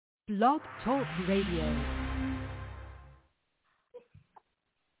Blog Talk Radio.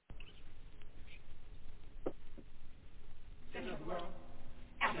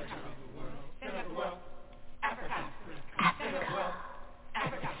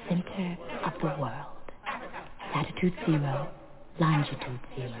 Center of the world. Latitude 0, longitude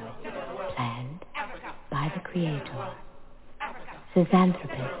 0. Planned by the Creator.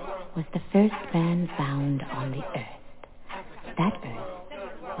 Cisanthropus was the first man found on the earth. That earth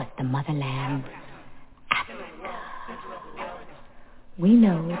was the motherland, Africa. We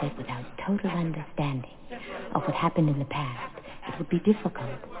know that without total understanding of what happened in the past, it would be difficult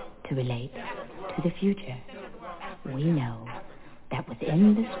to relate to the future. We know that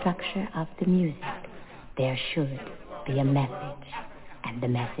within the structure of the music, there should be a message, and the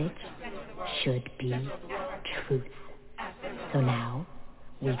message should be truth. So now,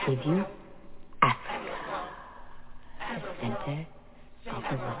 we give you Africa, the center of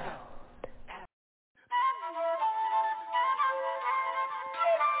the world.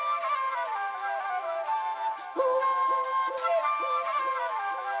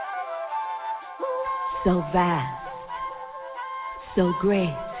 So vast, so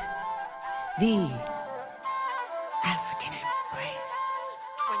great, the African embrace.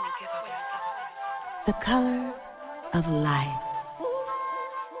 When you give up yourself. The color of life.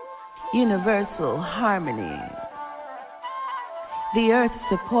 Universal harmony. The earth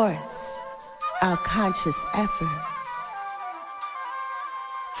supports our conscious effort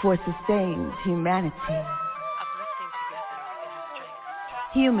for sustained humanity. Uplifting together in our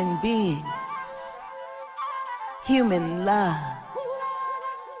strength. Human beings. Human love.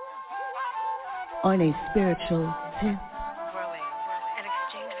 On a spiritual tip. Growing and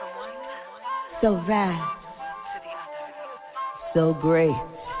exchange from one so vast to the other. So great.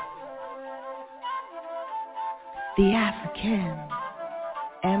 The African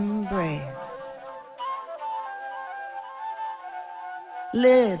embrace.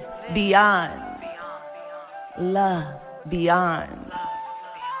 Live beyond. Love beyond.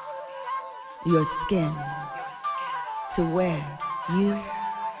 Your skin to where you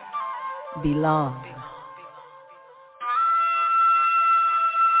belong.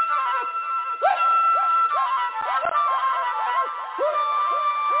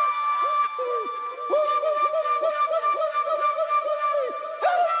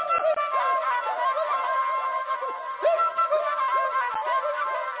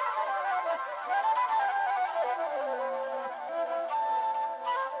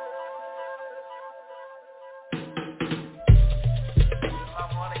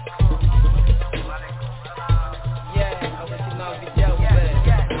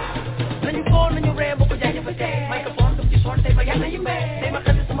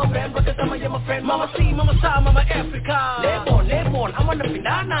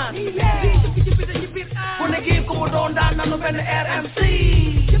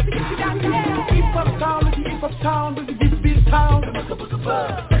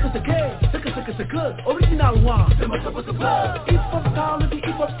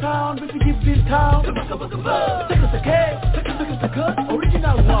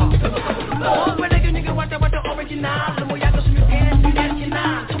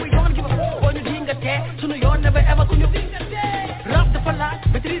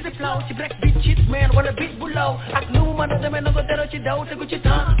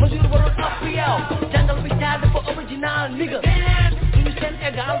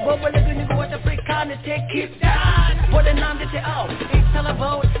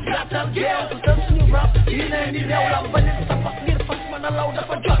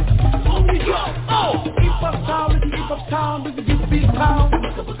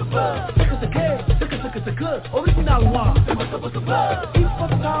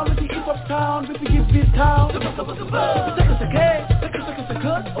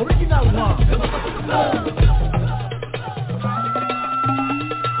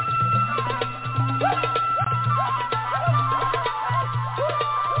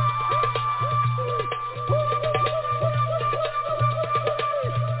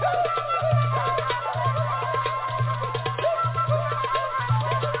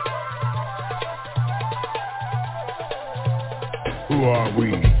 Who are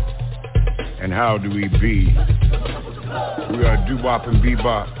we, and how do we be? We are doo-wop and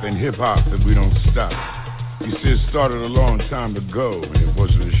bebop and hip-hop, and we don't stop. You see, it started a long time ago, and it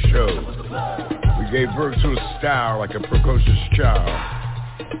wasn't a show. We gave birth to a style like a precocious child,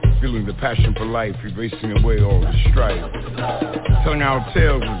 feeling the passion for life, erasing away all the strife. Telling our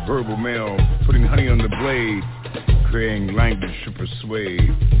tales with verbal mail, putting honey on the blade, creating language to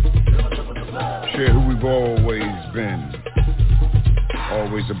persuade. Share who we've always been,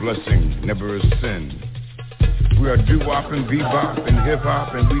 always a blessing, never a sin. We are doo-wop and bebop and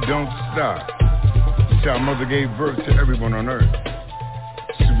hip-hop, and we don't stop. It's our mother gave birth to everyone on earth,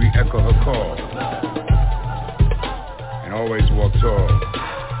 so we echo her call and always walk tall.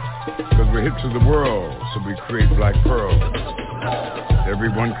 Because we're hip to the world, so we create black pearls that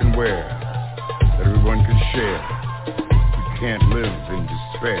everyone can wear, that everyone can share. We can't live in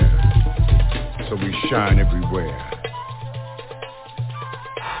despair, so we shine everywhere.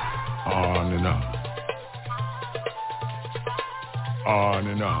 On and on. On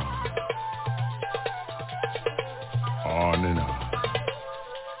and on. On and on.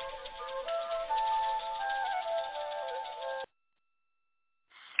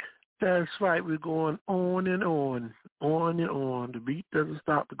 That's right. We're going on and on, on and on. The beat doesn't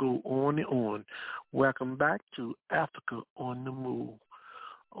stop to go on and on. Welcome back to Africa on the Move.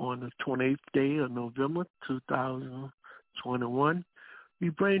 On the 28th day of November 2021, we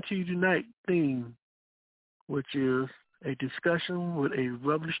bring to you tonight theme, which is a discussion with a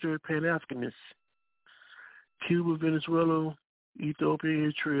revolutionary Pan-Africanist, Cuba, Venezuela,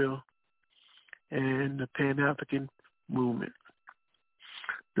 Ethiopia, Eritrea, and the Pan-African movement.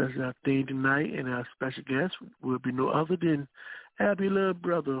 That's our theme tonight, and our special guest will be no other than our beloved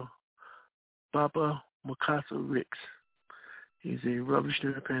brother, Baba Mukasa Ricks. He's a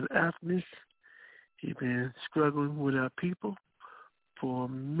revolutionary Pan-Africanist. He's been struggling with our people for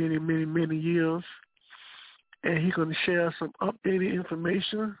many, many, many years, and he's going to share some updated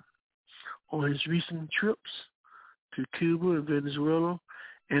information on his recent trips to Cuba and Venezuela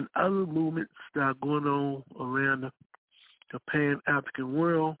and other movements that are going on around the Pan-African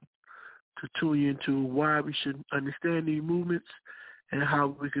world, to tune into why we should understand these movements and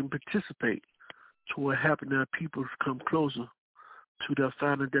how we can participate toward helping our people come closer to their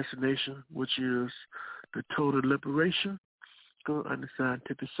final destination, which is the total liberation under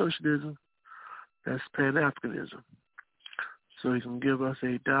scientific socialism. That's Pan-Africanism. So he can give us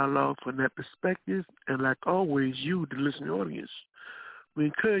a dialogue from that perspective. And like always, you, the listening audience, we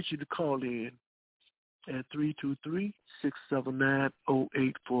encourage you to call in at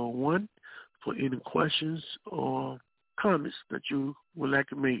 323-679-0841 for any questions or comments that you would like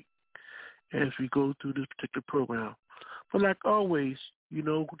to make as we go through this particular program. But like always, you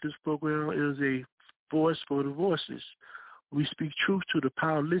know, this program is a voice for the voices. We speak truth to the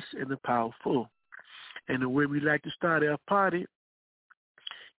powerless and the powerful. And the way we like to start our party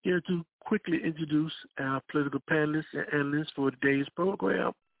is to quickly introduce our political panelists and analysts for today's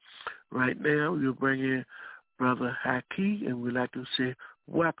program. Right now, we'll bring in Brother Haki, and we'd like to say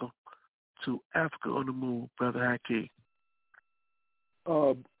welcome to Africa on the Move, Brother Haki.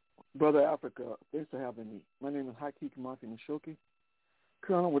 Brother Africa, thanks for having me. My name is Haki Kamaki Nishoki,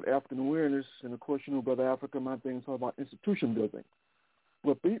 Colonel with African Awareness, and of course, you know, Brother Africa, my thing is all about institution building.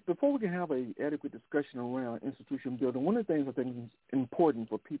 But before we can have an adequate discussion around institution building, one of the things I think is important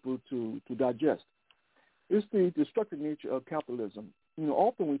for people to digest is the destructive nature of capitalism. You know,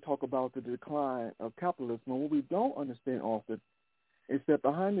 often we talk about the decline of capitalism, and what we don't understand often is that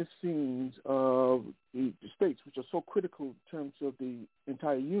behind the scenes of the states, which are so critical in terms of the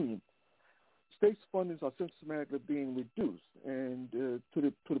entire union, states' fundings are systematically being reduced, and to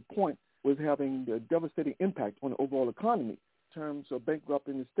the point with having a devastating impact on the overall economy in terms of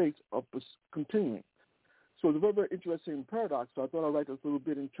bankrupting the states of continuing. So it's a very, very interesting paradox. So I thought I'd write this a little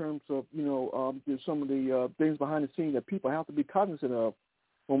bit in terms of, you know, there's some of the things behind the scenes that people have to be cognizant of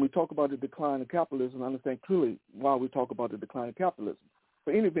when we talk about the decline of capitalism. Understand clearly why we talk about the decline of capitalism.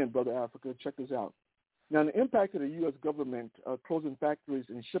 For any event, Brother Africa, check this out. Now, the impact of the U.S. government closing factories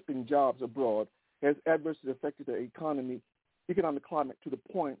and shipping jobs abroad has adversely affected the economic climate to the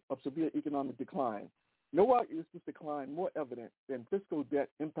point of severe economic decline. Nowhere is this decline more evident than fiscal debt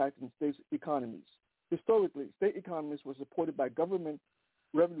impacting states' economies. Historically, state economies were supported by government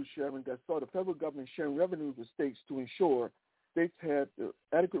revenue sharing that saw the federal government sharing revenues with states to ensure states had the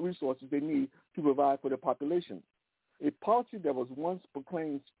adequate resources they need to provide for their population. A policy that was once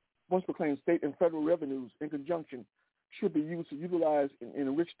proclaimed state and federal revenues in conjunction should be used to utilize and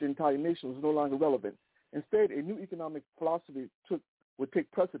enrich the entire nation was no longer relevant. Instead, a new economic philosophy would take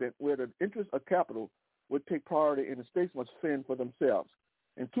precedent where the interest of capital would take priority and the states must fend for themselves.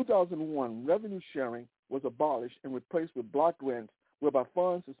 In 2001, revenue sharing was abolished and replaced with block grants, whereby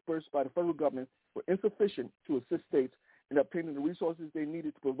funds dispersed by the federal government were insufficient to assist states in obtaining the resources they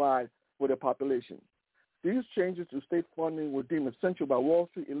needed to provide for their population. These changes to state funding were deemed essential by Wall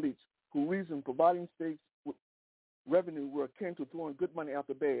Street elites who reasoned providing states with revenue were akin to throwing good money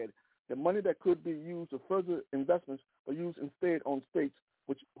after bad. The money that could be used for further investments were used instead on states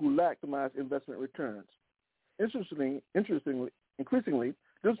who lacked maximized investment returns. Interestingly, Increasingly,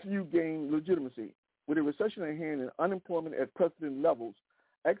 this view gained legitimacy. With a recession at hand and unemployment at precedent levels,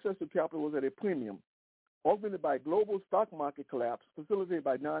 access to capital was at a premium. Augmented by a global stock market collapse facilitated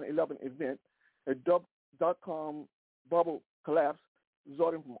by 9/11 event, a dot-com bubble collapse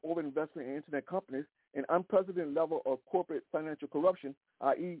resulting from overinvestment in internet companies, an unprecedented level of corporate financial corruption,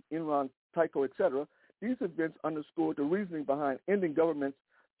 i.e. Enron, Tyco, etc., these events underscored the reasoning behind ending government's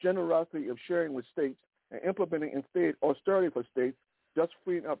generosity of sharing with states and implementing instead austerity for states, thus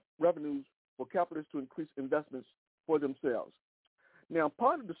freeing up revenues for capitalists to increase investments for themselves. Now,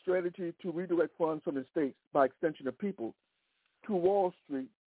 part of the strategy to redirect funds from the states, by extension of people, to Wall Street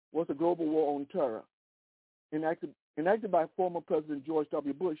was the global war on terror. Enacted by former President George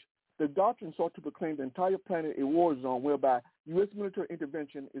W. Bush, the doctrine sought to proclaim the entire planet a war zone whereby U.S. military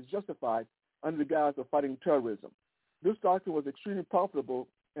intervention is justified under the guise of fighting terrorism. This doctrine was extremely profitable,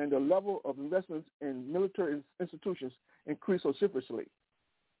 and the level of investments in military institutions increased vociferously.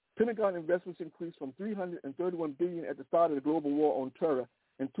 Pentagon investments increased from $331 billion at the start of the global war on terror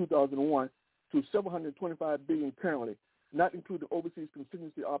in 2001 to $725 billion currently, not including overseas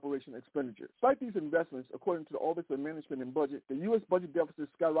contingency operation expenditures. Despite these investments, according to the Office of Management and Budget, the U.S. budget deficit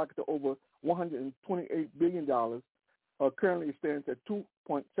skyrocketed to over $128 billion. Currently it stands at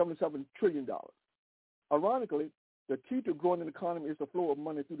 $2.77 trillion. Ironically, the key to growing an economy is the flow of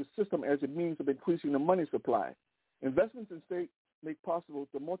money through the system as a means of increasing the money supply. Investments in states make possible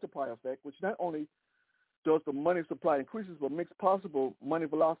the multiplier effect, which not only does the money supply increases, but makes possible money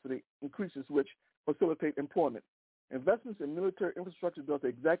velocity increases, which facilitate employment. Investments in military infrastructure does the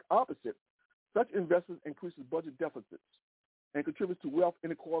exact opposite. Such investments increases budget deficits and contributes to wealth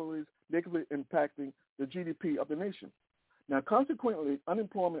inequalities, negatively impacting the GDP of the nation. Now, consequently,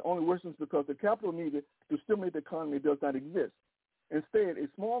 unemployment only worsens because the capital needed to stimulate the economy does not exist. Instead, a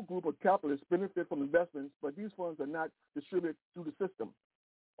small group of capitalists benefit from investments, but these funds are not distributed through the system.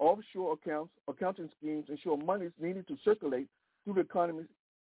 Offshore accounting schemes ensure monies needed to circulate through the economy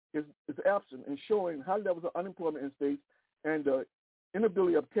is absent, ensuring high levels of unemployment in states and the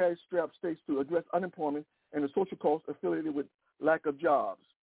inability of cash-strapped states to address unemployment and the social costs affiliated with lack of jobs.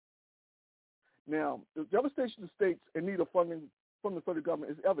 Now, the devastation of states in need of funding from the federal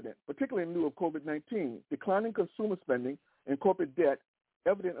government is evident, particularly in lieu of COVID-19. Declining consumer spending and corporate debt,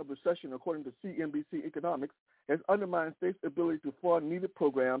 evident of recession according to CNBC Economics, has undermined states' ability to fund needed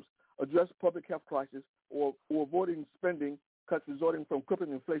programs, address public health crisis, or avoiding spending cuts resulting from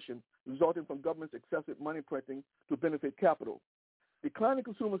crippling inflation, resulting from government's excessive money printing to benefit capital. Declining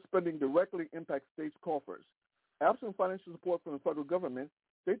consumer spending directly impacts states' coffers. Absent financial support from the federal government,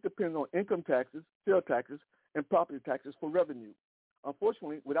 states depend on income taxes, sales taxes, and property taxes for revenue.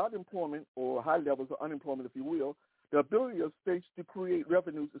 Unfortunately, without employment or high levels of unemployment, if you will, the ability of states to create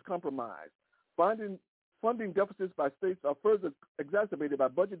revenues is compromised. Funding deficits by states are further exacerbated by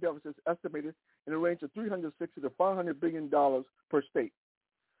budget deficits estimated in a range of $360 to $500 billion per state.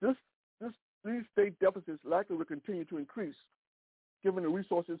 These state deficits likely will continue to increase, given the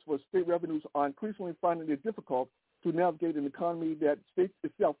resources for state revenues are increasingly finding it difficult to navigate an economy that states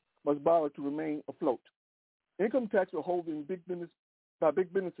itself must borrow to remain afloat. Income tax withholding by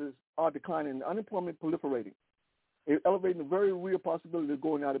big businesses are declining and unemployment proliferating, elevating the very real possibility of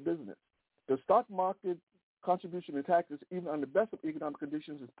going out of business. The stock market contribution to taxes, even under the best of economic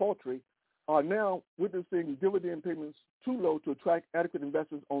conditions, is paltry, are now witnessing dividend payments too low to attract adequate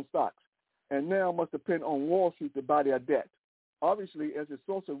investments on stocks, and now must depend on Wall Street to buy their debt. Obviously, as a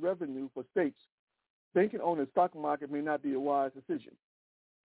source of revenue for states, banking on the stock market may not be a wise decision.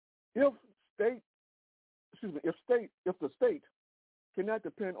 If the state cannot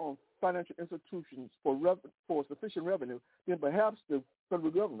depend on financial institutions for sufficient revenue, then perhaps the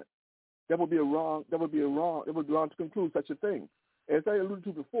federal government. That would be wrong to conclude such a thing. As I alluded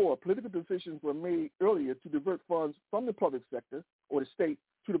to before, political decisions were made earlier to divert funds from the public sector or the state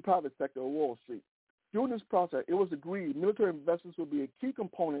to the private sector or Wall Street. During this process, it was agreed military investments would be a key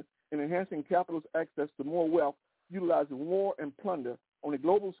component in enhancing capital's access to more wealth, utilizing war and plunder on a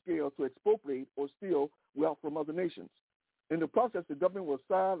global scale to expropriate or steal wealth from other nations. In the process, the government was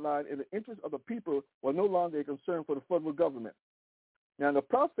sidelined and the interests of the people were no longer a concern for the federal government. Now, the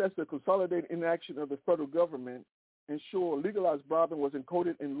process of consolidating inaction of the federal government ensured legalized bribing was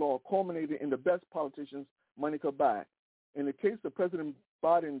encoded in law, culminating in the best politicians money could buy. In the case of President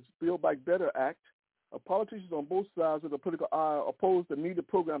Biden's Build Back Better Act, politicians on both sides of the political aisle opposed the needed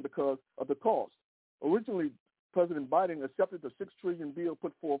program because of the cost. Originally, President Biden accepted the $6 trillion bill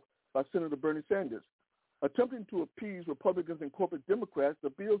put forth by Senator Bernie Sanders. Attempting to appease Republicans and corporate Democrats, the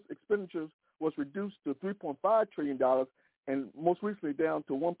bill's expenditures was reduced to $3.5 trillion and most recently down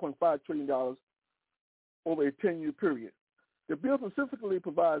to $1.5 trillion over a 10-year period. The bill specifically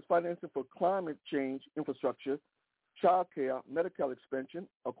provides financing for climate change infrastructure, child care, medical expansion.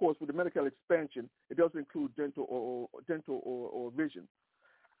 Of course, with the medical expansion, it does include dental or vision,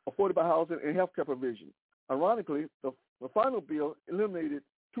 affordable housing, and health care provision. Ironically, the final bill eliminated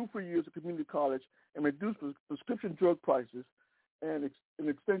 2 free years of community college and reduced prescription drug prices, and an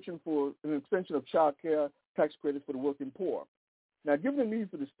extension of child care tax credits for the working poor. Now, given the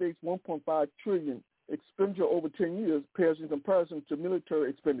needs of the state's $1.5 trillion expenditure over 10 years pales in comparison to military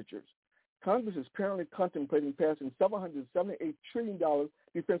expenditures, Congress is currently contemplating passing $778 trillion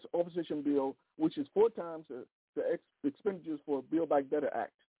defense authorization bill, which is 4 times the expenditures for a Build Back Better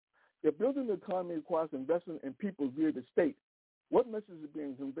Act. If building the economy requires investment in people via the state, what message is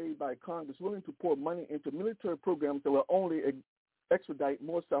being conveyed by Congress willing to pour money into military programs that will only expedite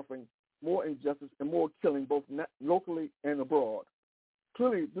more suffering, more injustice, and more killing both locally and abroad?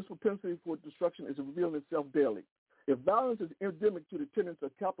 Clearly, this propensity for destruction is revealing itself daily. If violence is endemic to the tenets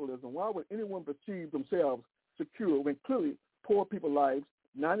of capitalism, why would anyone perceive themselves secure when clearly poor people's lives,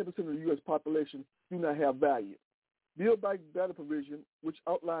 90% of the U.S. population, do not have value? Build Back Better provision, which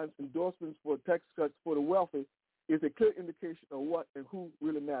outlines endorsements for tax cuts for the wealthy, is a clear indication of what and who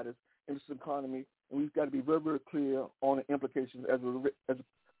really matters in this economy, and we've got to be very, very clear on the implications as it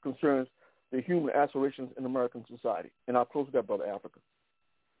concerns the human aspirations in American society. And I'll close with that, Brother Africa.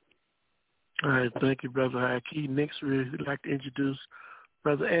 All right, thank you, Brother Hakeem. Next, we'd like to introduce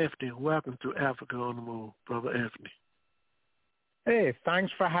Brother Anthony. Welcome to Africa on the Move, Brother Anthony. Hey,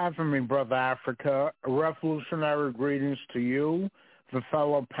 thanks for having me, Brother Africa. Revolutionary greetings to you, the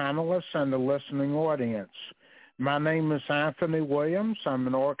fellow panelists, and the listening audience. My name is Anthony Williams. I'm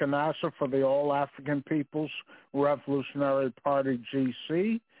an organizer for the All African People's Revolutionary Party,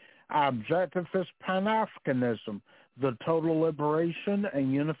 GC. Our objective is Pan-Africanism, the total liberation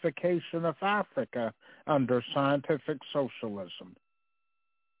and unification of Africa under scientific socialism.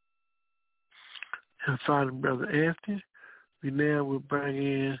 And finally, Brother Anthony, we now will bring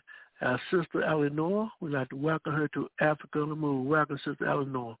in our sister Eleanor. We'd like to welcome her to Africa on the Move. Welcome, Sister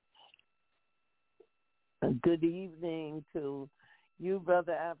Eleanor. Good evening to you,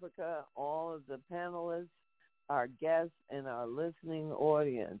 Brother Africa, all of the panelists, our guests, and our listening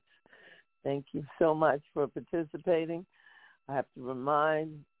audience. Thank you so much for participating. I have to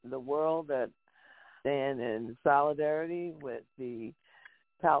remind the world that I stand in solidarity with the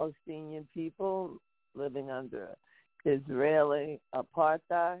Palestinian people living under Israeli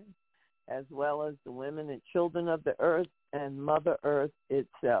apartheid, as well as the women and children of the earth and Mother Earth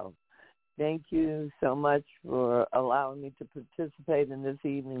itself. Thank you so much for allowing me to participate in this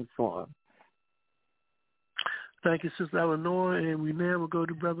evening's forum. Thank you, Sister Eleanor, and we now will go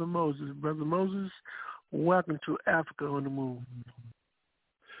to Brother Moses. Brother Moses, welcome to Africa on the Move.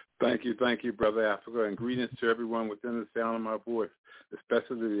 Thank you, Brother Africa, and greetings to everyone within the sound of my voice,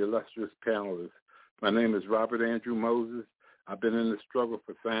 especially the illustrious panelists. My name is Robert Andrew Moses. I've been in the struggle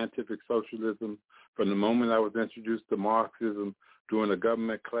for scientific socialism from the moment I was introduced to Marxism during a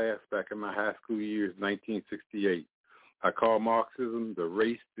government class back in my high school years, 1968. I call Marxism the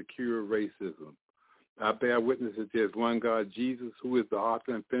race to cure racism. I bear witness that there's one God, Jesus, who is the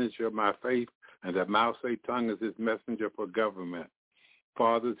author and finisher of my faith, and that Mao Zedong is his messenger for government.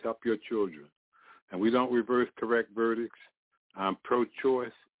 Fathers, help your children. And we don't reverse correct verdicts. I'm pro-choice,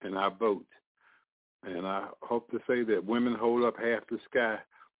 and I vote. And I hope to say that women hold up half the sky.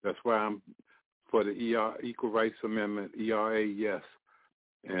 That's why I'm for the Equal Rights Amendment, ERA, yes.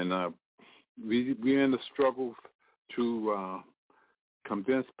 And we're in the struggle to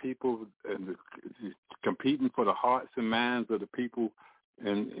convince people and competing for the hearts and minds of the people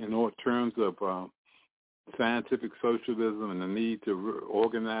in all terms of scientific socialism and the need to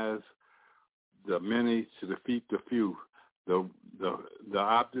organize the many to defeat the few. The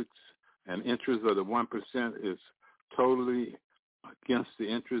objects and interests of the 1% is totally against the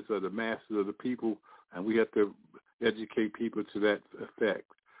interests of the masses of the people, and we have to educate people to that effect.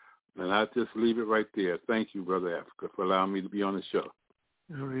 And I just leave it right there. Thank you, Brother Africa, for allowing me to be on the show.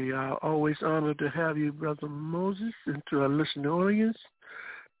 We are always honored to have you, Brother Moses, and to our listening audience.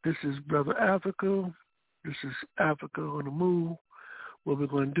 This is Brother Africa. This is Africa on the Move. What we're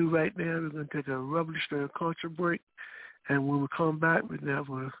going to do right now, we're going to take a revolutionary culture break, and when we come back, we're going to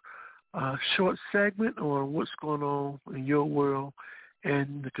have a short segment on what's going on in your world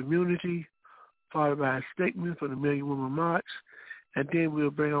and the community, followed by a statement from the Million Women March, and then we'll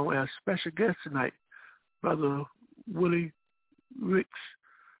bring on our special guest tonight, Brother Willie Ricks,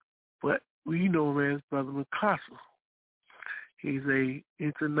 but we know him as Brother Mikasa. He's a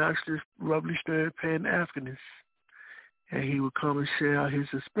international revolutionary Pan-Africanist, and he will come and share his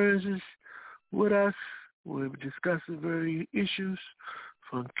experiences with us We'll be discussing various issues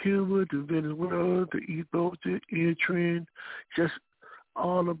from Cuba to Venezuela to Ethiopia, Eritrea, just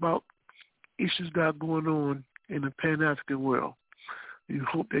all about issues that are going on in the Pan-African world. We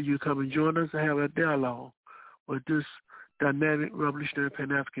hope that you come and join us and have a dialogue with this dynamic revolutionary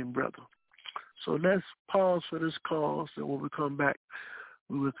Pan-African brother. So let's pause for this call, so when we come back,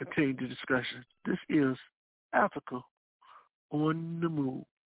 we will continue the discussion. This is Africa on the Move.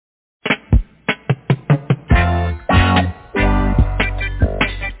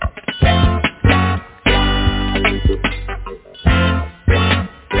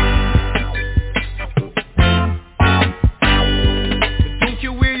 Don't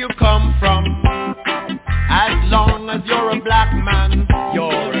you where you come from? As long as you're a black man,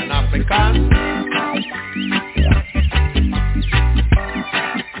 you're an African.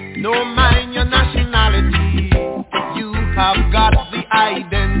 No mind your nationality, you have got the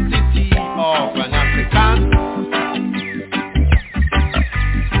identity of an African.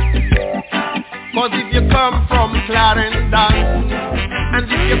 'Cause if you come from Clarendon, and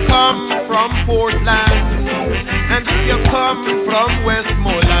if you come from Portland, and if you come from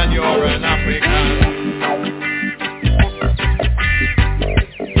Westmoreland, you're an African.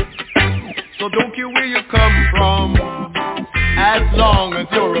 So don't care where you come from, as long as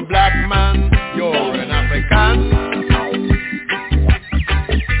you're a black man, you're an African.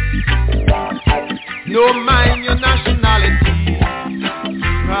 No mind your nationality,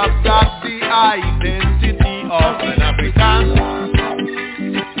 you have got the identity of an African.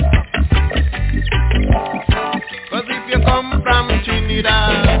 'Cause if you come from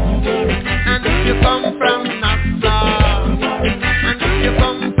Trinidad, and if you come from Nassau, and if you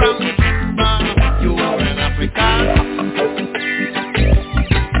come from Cuba, you're an African.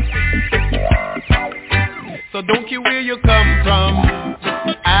 So don't care where you come from,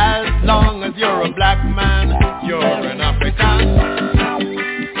 as long as you're a black man, you're an African.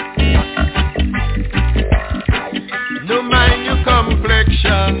 No mind your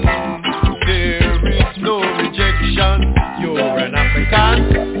complexion, there is no rejection, you're an African.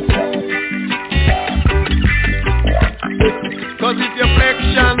 'Cause if your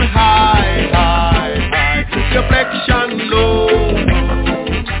flexion high, if your flexion low,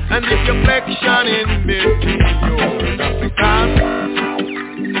 and if your flexion in between, you're an African.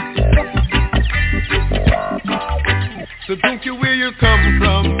 So don't care where you come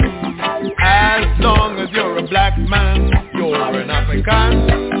from, as long as you're a black man, you're an African.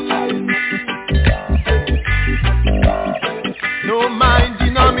 No mind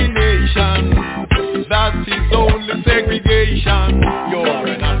denomination, that is only segregation, you're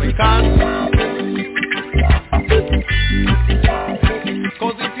an African.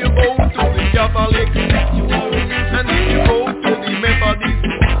 'Cause if you go to the Catholic, and if you go to the Methodist,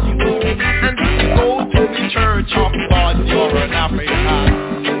 and if you go to the Church of God, you're an African.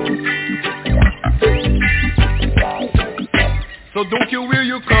 So don't care where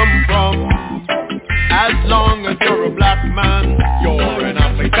you come from, as long as you're a black man, you're an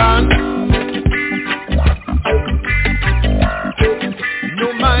African. No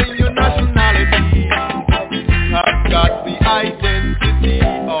mind your nationality, I've got the identity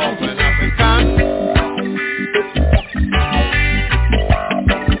of an African.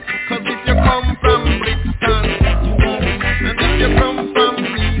 'Cause if you come from Brixton, and if you come from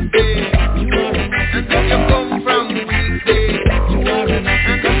Nibe, and if you come from Weekday, and if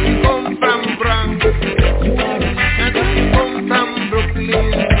you come from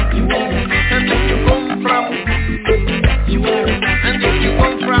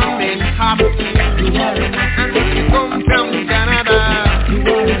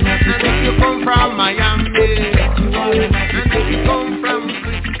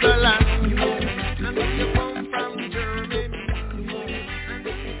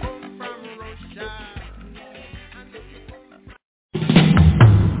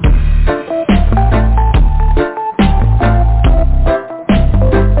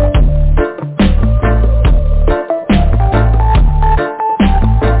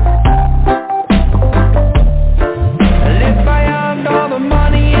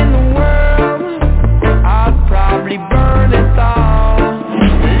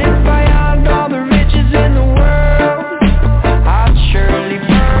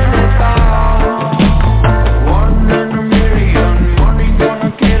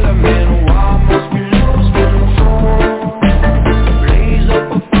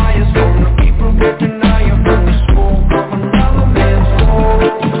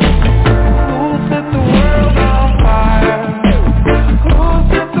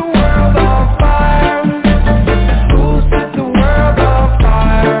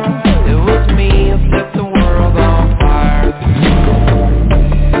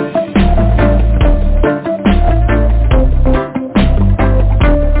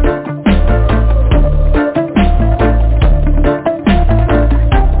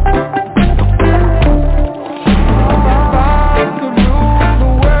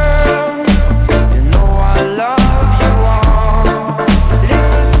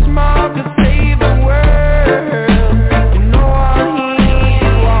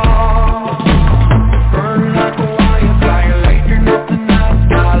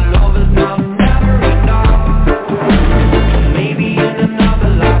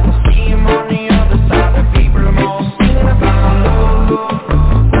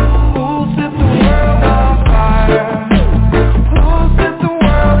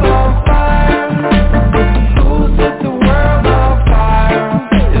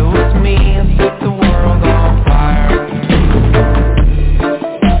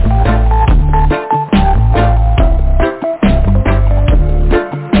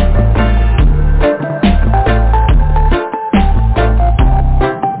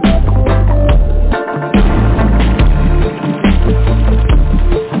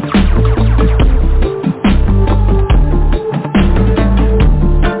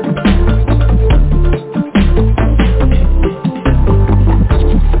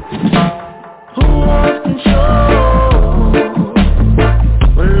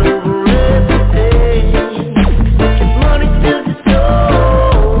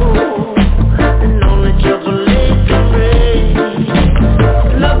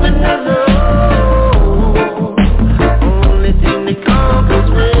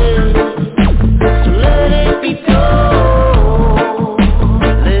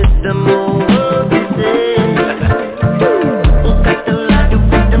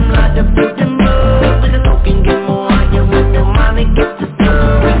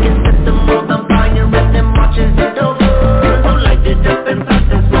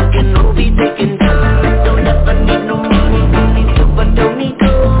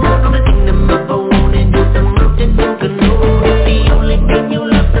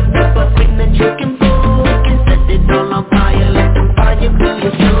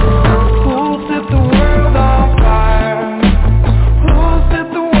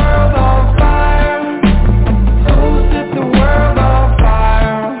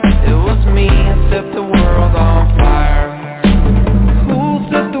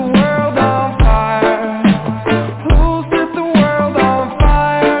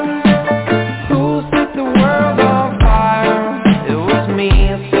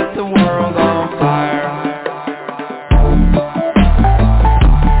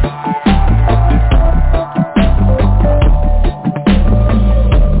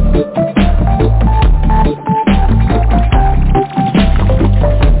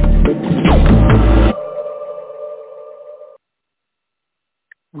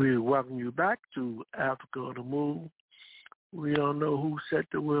We welcome you back to Africa on the Move. We don't know who set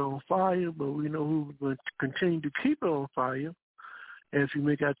the world on fire, but we know who will continue to keep it on fire. And if you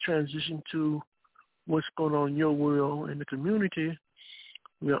make our transition to what's going on in your world and the community,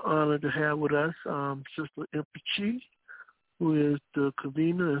 we are honored to have with us Sister Empress, who is the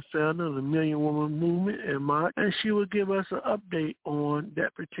convener and founder of the Million Woman Movement and she will give us an update on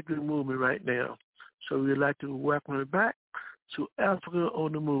that particular movement right now. So we'd like to welcome her back to Africa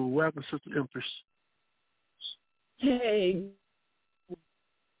on the Move. Welcome, Sister Empress. Hey,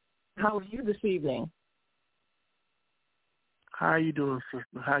 how are you this evening? How are you doing,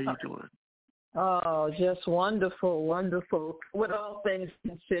 sister? How are you doing? Oh, just wonderful, wonderful, with all things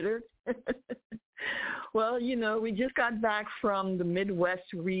considered. Well, we just got back from the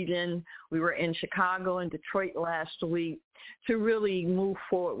Midwest region. We were in Chicago and Detroit last week to really move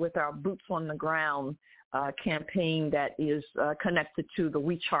forward with our Boots on the Ground campaign that is connected to the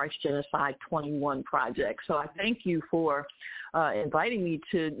We Charge Genocide 21 project. So I thank you for inviting me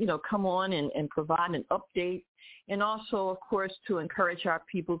to, come on and provide an update, and also, of course, to encourage our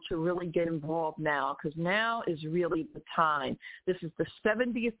people to really get involved now, because now is really the time. This is the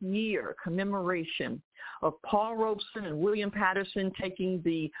 70th year commemoration of Paul Robeson and William Patterson taking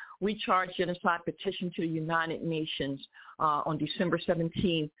the We Charge Genocide petition to the United Nations on December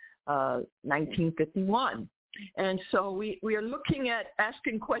 17, 1951. And so we are looking at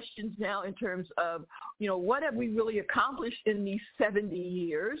asking questions now in terms of, what have we really accomplished in these 70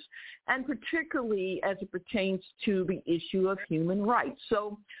 years, and particularly as it pertains to the issue of human rights.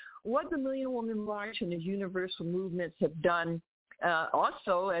 So what the Million Woman March and the universal movements have done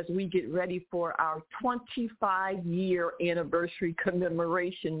also as we get ready for our 25-year anniversary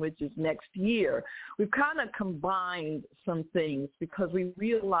commemoration, which is next year, we've kind of combined some things because we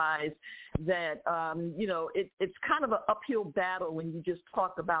realize that, it's kind of an uphill battle when you just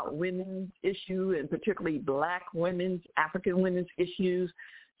talk about women's issue and particularly Black women's, African women's issues.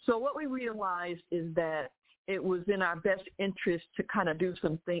 So what we realized is that it was in our best interest to kind of do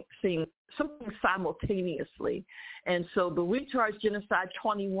something simultaneously. And so the We Charge Genocide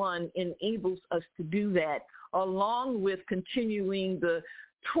 21 enables us to do that, along with continuing the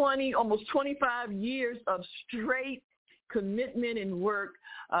almost 25 years of straight commitment and work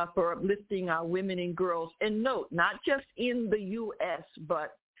for uplifting our women and girls. And note, not just in the U.S.,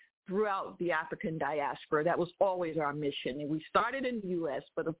 but throughout the African diaspora. That was always our mission. And we started in the U.S.,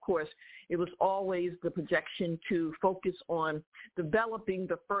 but of course, it was always the projection to focus on developing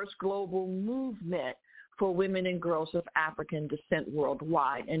the first global movement for women and girls of African descent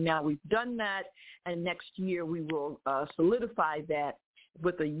worldwide. And now we've done that, and next year we will solidify that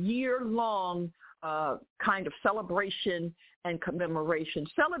with a year-long kind of celebration and commemoration,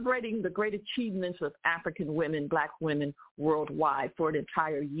 celebrating the great achievements of African women, Black women worldwide for an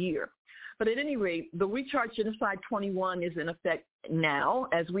entire year. But at any rate, the We Charge Genocide 21 is in effect now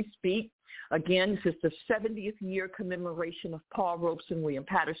as we speak. Again, this is the 70th year commemoration of Paul Robeson, William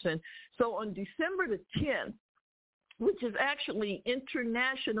Patterson. So on December the 10th, which is actually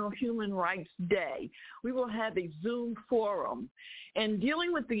International Human Rights Day, we will have a Zoom forum and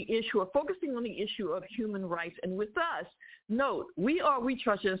dealing with the issue or focusing on the issue of human rights. And with us, note, we are We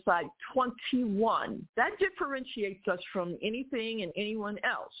Charge Genocide 21. That differentiates us from anything and anyone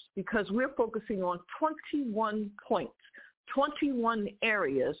else because we're focusing on 21 points, 21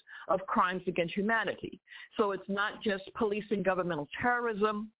 areas of crimes against humanity. So it's not just police and governmental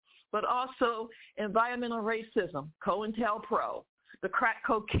terrorism, but also environmental racism, COINTELPRO, the crack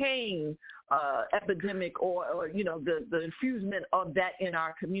cocaine epidemic or the infusement of that in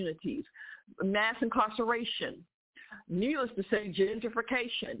our communities, mass incarceration, needless to say,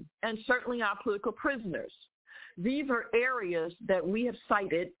 gentrification, and certainly our political prisoners. These are areas that we have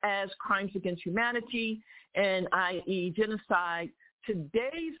cited as crimes against humanity and i.e. genocide.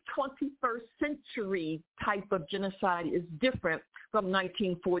 Today's 21st century type of genocide is different from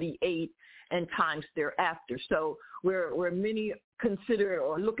 1948 and times thereafter. So where many consider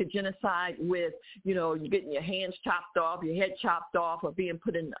or look at genocide with, you're getting your hands chopped off, your head chopped off, or being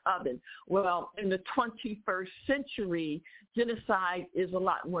put in the oven. Well, in the 21st century, genocide is a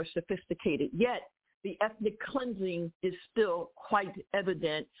lot more sophisticated. Yet the ethnic cleansing is still quite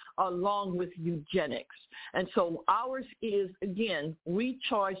evident along with eugenics. And so ours is, again, We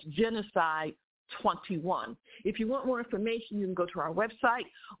Charge Genocide 21. If you want more information, you can go to our website,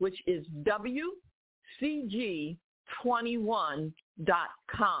 which is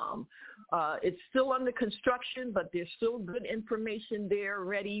WCG21.com. It's still under construction, but there's still good information there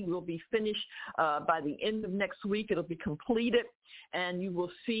ready. We'll be finished by the end of next week. It'll be completed, and you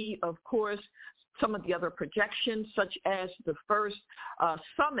will see, of course, some of the other projections, such as the first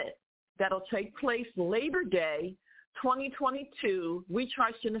summit that'll take place Labor Day 2022, We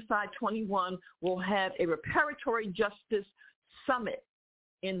Charge Genocide 21 will have a reparatory justice summit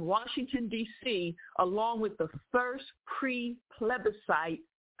in Washington, D.C., along with the first pre-plebiscite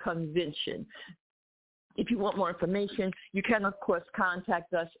convention. If you want more information, you can, of course,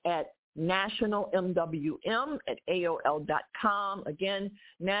 contact us at nationalmwm@aol.com. Again,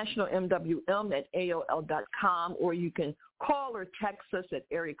 nationalmwm@aol.com, or you can call or text us at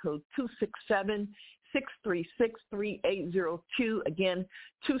area code 267-636-3802. Again,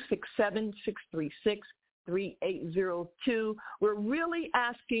 267-636-3802. We're really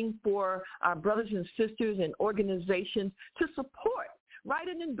asking for our brothers and sisters and organizations to support. Write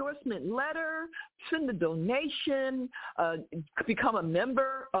an endorsement letter, send a donation, become a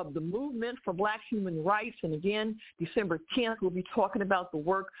member of the Movement for Black Human Rights. And again, December 10th, we'll be talking about the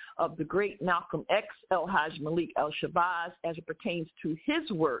work of the great Malcolm X, El Haj Malik El-Shabazz, as it pertains to his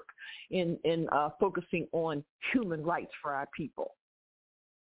work in focusing on human rights for our people.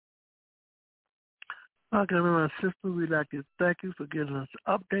 Okay, my sister, we'd like to thank you for giving us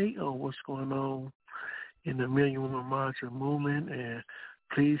an update on what's going on in the Million Woman March movement, and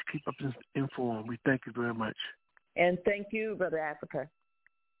please keep us informed. We thank you very much. And thank you, Brother Africa.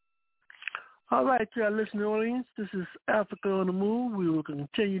 All right, to our listening audience, this is Africa on the Move. We will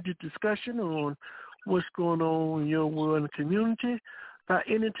continue the discussion on what's going on in your world and community by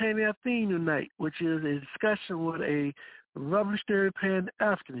entertaining our theme tonight, which is a discussion with a revolutionary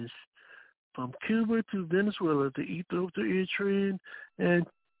Pan-Africanist from Cuba to Venezuela, to Ethiopia, Eritrea, and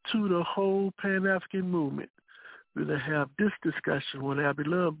to the whole Pan-African movement. We're going to have this discussion with our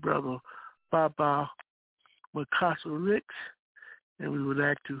beloved brother, Baba Makaso Ricks, and we would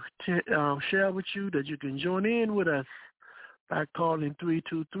like to share with you that you can join in with us by calling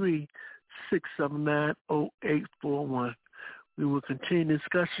 323-679-0841. We will continue the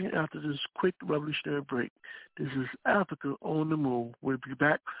discussion after this quick revolutionary break. This is Africa on the Move. We'll be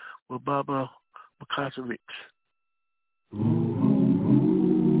back with Baba Makaso Ricks.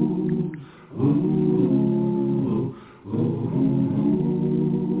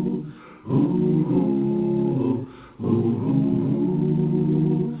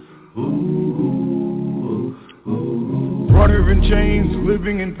 Brought her in chains,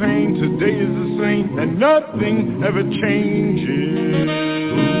 living in pain. Today is the same, and nothing ever changes.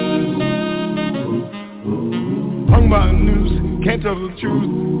 Hung by a noose, can't tell the truth,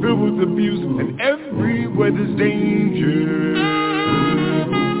 filled with abuse, and everywhere there's danger.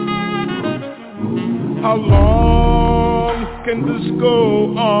 How long can this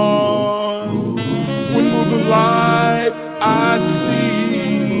go on? When will the light I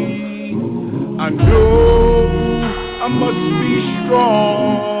see? I know I must be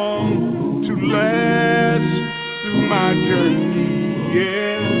strong to last through my journey,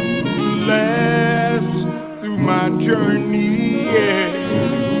 yeah, to last through my journey, yeah.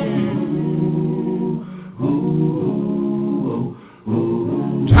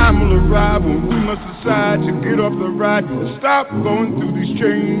 Time will arrive when we must decide to get off the ride and stop going through these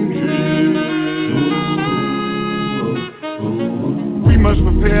changes. We must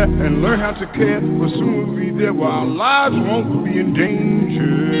prepare and learn how to care, for soon we'll be there where our lives won't be in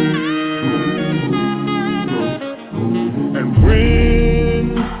danger. And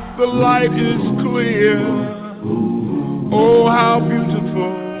when the light is clear, oh how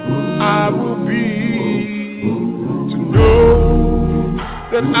beautiful I will be to know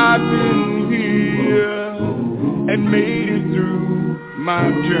that I've been here and made it through my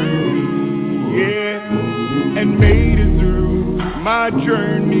journey, yeah, and made it through my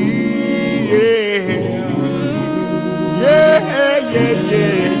journey, yeah, yeah, yeah,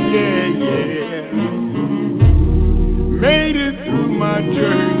 yeah, yeah, yeah, made it through my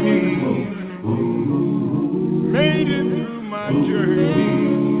journey, made it through my journey.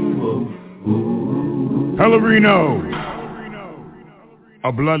 Pelourinho,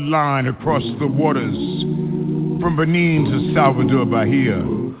 a bloodline across the waters, from Benin to Salvador Bahia,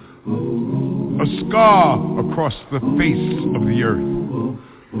 a scar across the face of the earth.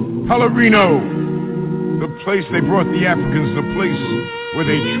 Pelourinho, the place they brought the Africans, the place where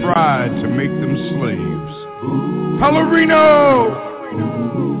they tried to make them slaves. Pelourinho,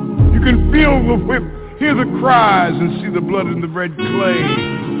 you can feel the whip, hear the cries, and see the blood in the red clay.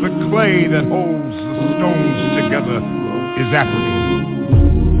 The clay that holds the stones together is African.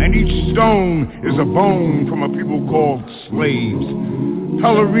 And each stone is a bone from a people called slaves.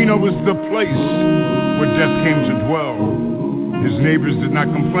 Pelourinho was the place where death came to dwell. His neighbors did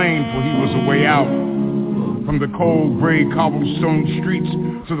not complain, for he was a way out From the cold gray cobblestone streets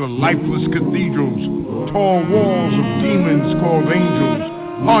to the lifeless cathedrals, tall walls of demons called angels,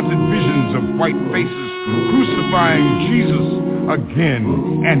 haunted visions of white faces crucifying Jesus again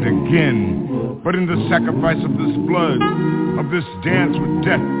and again. But in the sacrifice of this blood, of this dance with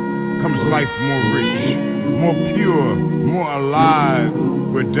death, comes life more rich, more pure, more alive,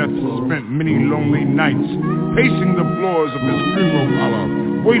 where death spent many lonely nights pacing the floors of his funeral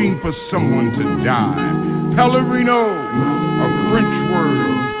parlor, waiting for someone to die. Pellerino, a French word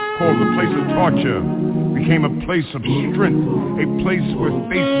called the place of torture, became a place of strength, a place where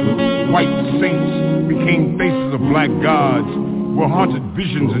faceless white saints became faces of black gods, where haunted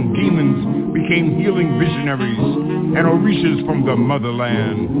visions and demons became healing visionaries and orishas from the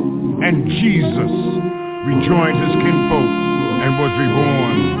motherland. And Jesus rejoined his kinfolk and was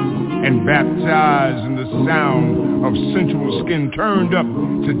reborn and baptized in the sound of sensual skin turned up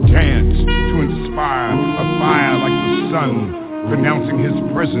to dance, to inspire a fire like the sun, pronouncing his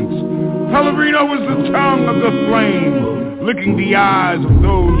presence. Pellerino was the tongue of the flame, licking the eyes of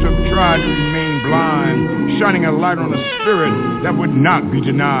those who have tried to remain blind, shining a light on a spirit that would not be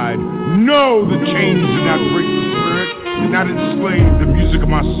denied. No, the chains did not break the spirit, did not enslave the music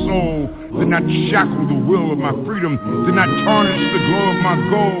of my soul, did not shackle the will of my freedom, did not tarnish the glow of my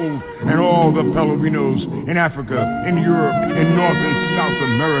gold. And all the Pellerinos in Africa, in Europe, in North and South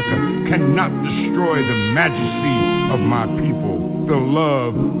America cannot destroy the majesty of my people, the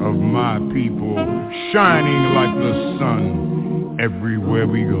love of my people, shining like the sun everywhere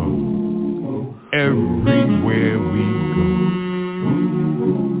we go, everywhere we go.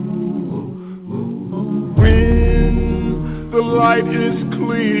 When the light is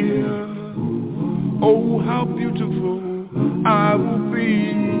clear, oh, how beautiful I will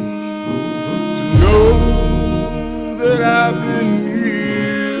be to know that I've been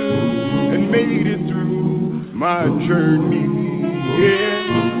here and made it through my journey,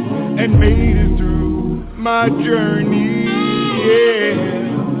 yeah, and made it through my journey, yeah,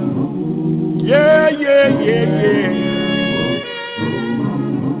 yeah, yeah, yeah,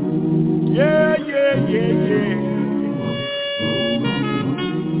 yeah, yeah, yeah, yeah, yeah.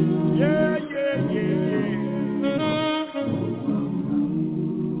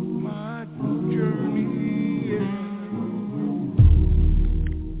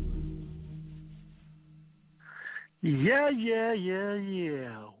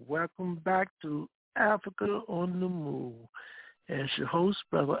 Yeah. Welcome back to Africa on the Move. As your host,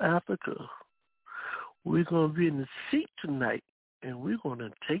 Brother Africa, we're going to be in the seat tonight, and we're going to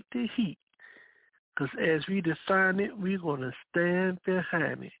take the heat. Because as we define it, we're going to stand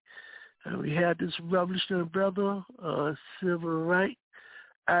behind it. And we have this revolutionary brother, civil rights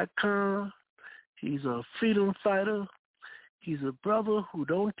icon. He's a freedom fighter. He's a brother who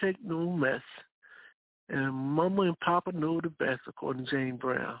don't take no mess. And Mama and Papa know the best, according to Jane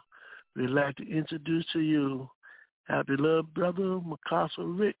Brown. We'd like to introduce to you our beloved brother, Mikasa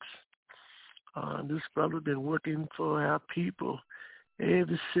Ricks. This brother been working for our people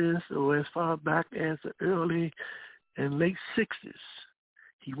ever since, or as far back as the early and late 60s.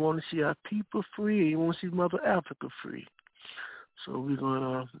 He wanted to see our people free. He wants to see Mother Africa free. So we're going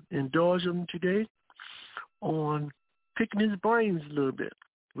to indulge him today on picking his brains a little bit.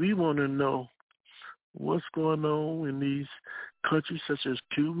 We want to know what's going on in these countries such as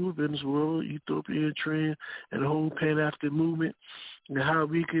Cuba, Venezuela, Ethiopia, Eritrea, and the whole Pan-African movement, and how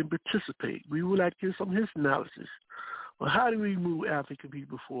we can participate. We would like to hear some of his analysis. Well, how do we move African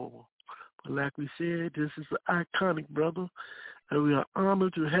people forward? But like we said, this is an iconic brother, and we are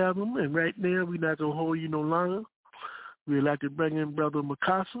honored to have him. And right now, we're not going to hold you no longer. We'd like to bring in Brother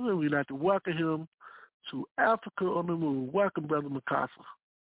Mikasa, and we'd like to welcome him to Africa on the Move. Welcome, Brother Mikasa.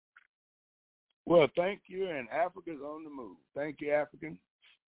 Well, thank you, and Africa's on the move. Thank you, African.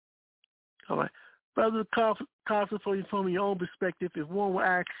 All right. Brother Mikasa, from your own perspective, if one would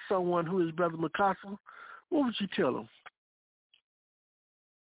ask someone who is Brother Mikasa, what would you tell them?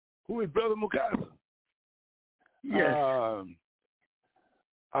 Who is Brother Mikasa? Yes.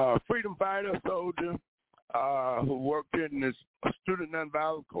 Freedom fighter, soldier, who worked in this Student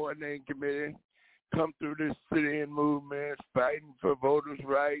Nonviolence Coordinating Committee, come through this sit-in movement, fighting for voters'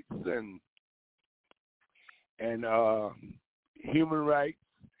 rights and human rights,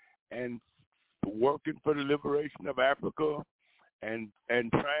 and working for the liberation of Africa, and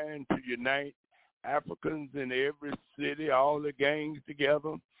trying to unite Africans in every city, all the gangs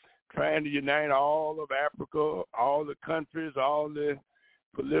together, trying to unite all of Africa, all the countries, all the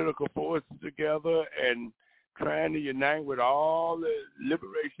political forces together, and trying to unite with all the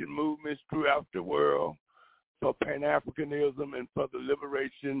liberation movements throughout the world for Pan-Africanism and for the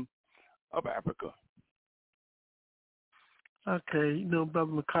liberation of Africa. Okay,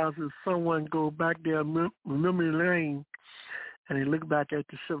 Brother McCarthy, if someone go back there, memory lane, and they look back at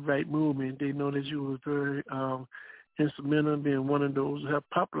the civil rights movement, they know that you were very instrumental in being one of those who have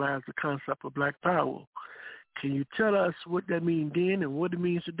popularized the concept of Black Power. Can you tell us what that means then and what it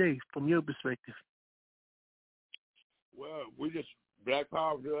means today from your perspective? Well, Black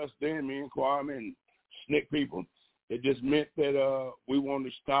Power to us then, me and Kwame and SNCC people, it just meant that we wanted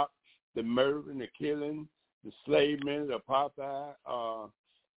to stop the murder and the killing, the enslavement, the apartheid,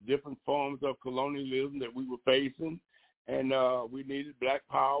 different forms of colonialism that we were facing. And we needed Black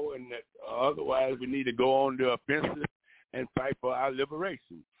Power, and that otherwise we need to go on the offensive and fight for our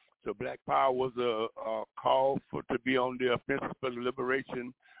liberation. So Black Power was a call to be on the offensive for the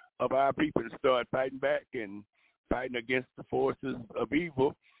liberation of our people, to start fighting back and fighting against the forces of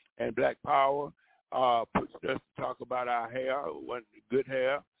evil. And Black Power puts us to talk about our hair, good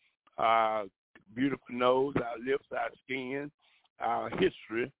hair, our beautiful nose, our lips, our skin, our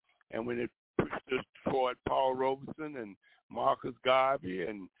history. And when it pushed us toward Paul Robeson and Marcus Garvey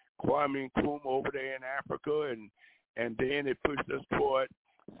and Kwame Nkrumah over there in Africa, and then it pushed us toward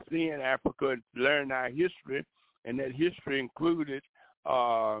seeing Africa and learn our history, and that history included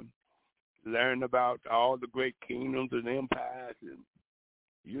learn about all the great kingdoms and empires and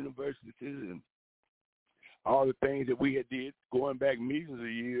universities and all the things that we had did going back millions of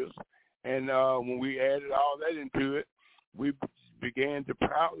years. And when we added all that into it, we began to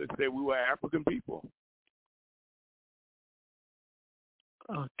proudly say we were African people.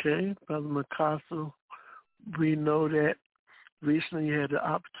 Okay, Brother McCarthy, we know that recently you had the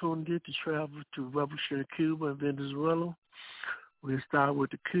opportunity to travel to revolutionary Cuba and Venezuela. We'll start with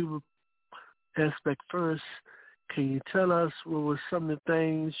the Cuba aspect first. Can you tell us what were some of the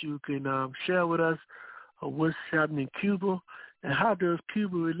things you can share with us of what's happening in Cuba, and how does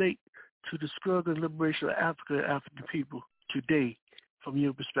Cuba relate to the struggle and liberation of Africa and African people today from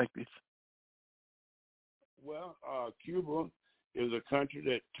your perspective? Well, Cuba is a country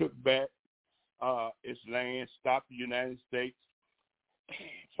that took back its land, stopped the United States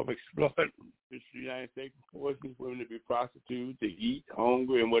from exploiting the United States, forcing women to be prostitutes, to eat,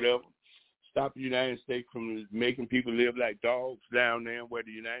 hungry, and whatever. Stop the United States from making people live like dogs down there, where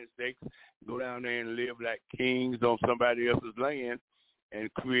the United States go down there and live like kings on somebody else's land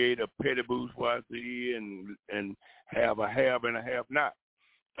and create a petty bourgeoisie and have a have and a have not.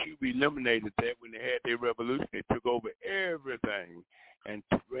 Cuba eliminated that when they had their revolution. They took over everything and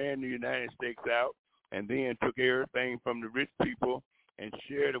ran the United States out, and then took everything from the rich people and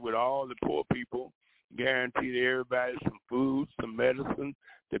shared it with all the poor people, guaranteed everybody some food, some medicine,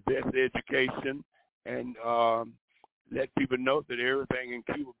 the best education, and let people know that everything in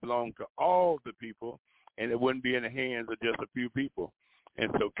Cuba belonged to all the people, and it wouldn't be in the hands of just a few people. And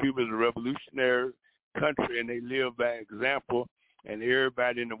so Cuba is a revolutionary country, and they live by example, and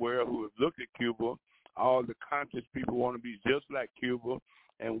everybody in the world who has looked at Cuba, all the conscious people want to be just like Cuba,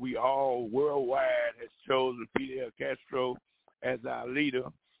 and we all worldwide has chosen Fidel Castro as our leader,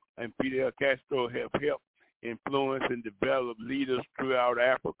 and Fidel Castro have helped influence and develop leaders throughout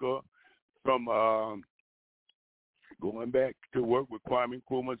Africa, from going back to work with Kwame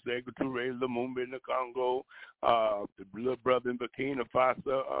Nkrumah, Secretary Lumumba in the Congo, the little brother in Burkina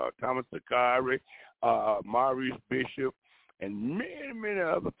Faso, Thomas Sankara, Maurice Bishop, and many, many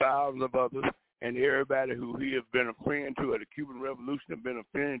other thousands of others, and everybody who he has been a friend to, or the Cuban Revolution has been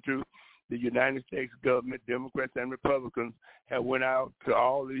a friend to. The United States government, Democrats and Republicans, have went out to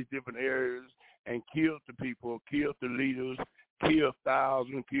all these different areas and killed the people, killed the leaders, killed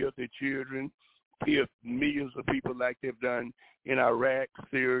thousands, killed their children, killed millions of people like they've done in Iraq,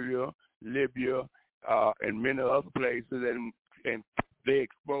 Syria, Libya, and many other places. And they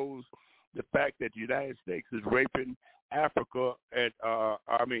expose the fact that the United States is raping Africa,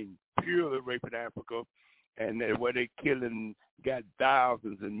 purely raping Africa, and where they killing, got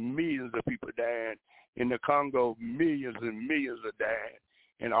thousands and millions of people dying. In the Congo, millions and millions are dying.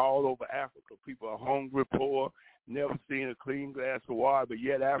 And all over Africa, people are hungry, poor, never seen a clean glass of water, but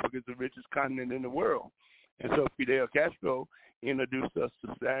yet Africa is the richest continent in the world. And so Fidel Castro introduced us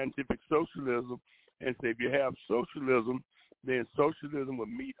to scientific socialism and said, if you have socialism, then socialism will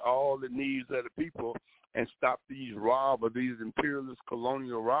meet all the needs of the people and stop these robbers, these imperialist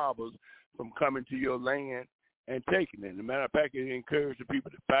colonial robbers, from coming to your land and taking it. As a matter of fact, it encouraged the people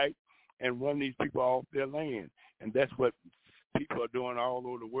to fight and run these people off their land. And that's what people are doing all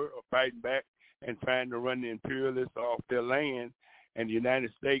over the world, fighting back and trying to run the imperialists off their land. And the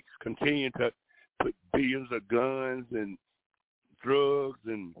United States continue to put billions of guns and drugs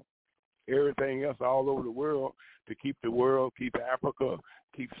and everything else all over the world to keep the world, keep Africa,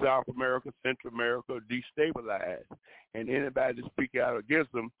 keep South America, Central America destabilized. And anybody to speak out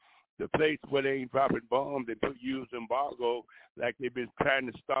against them, the place where they ain't dropping bombs, they use embargo like they've been trying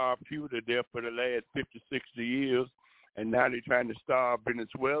to starve Cuba to death for the last 50, 60 years. And now they're trying to starve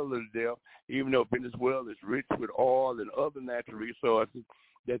Venezuela to death, even though Venezuela is rich with oil and other natural resources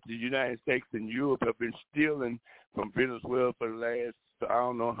that the United States and Europe have been stealing from Venezuela for the last,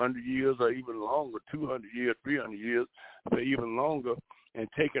 100 years or even longer, 200 years, 300 years, or even longer, and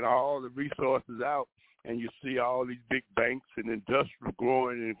taking all the resources out. And you see all these big banks and industrial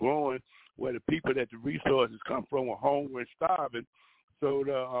growing and growing, where the people that the resources come from are hungry and starving. So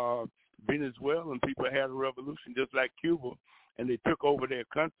the Venezuelan people had a revolution just like Cuba, and they took over their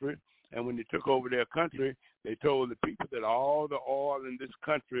country. And when they took over their country, they told the people that all the oil in this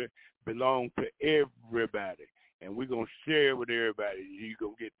country belonged to everybody, and we're going to share with everybody. You're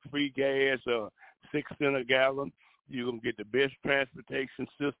going to get free gas, 6 cents a gallon. You're going to get the best transportation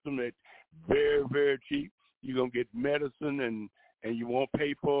system that's very, very cheap. You're going to get medicine, and you won't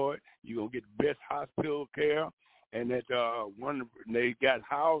pay for it. You're going to get the best hospital care. And that they got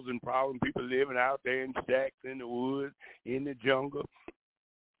housing problems, people living out there in shacks, in the woods, in the jungle.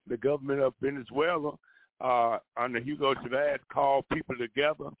 The government of Venezuela, under Hugo Chavez, called people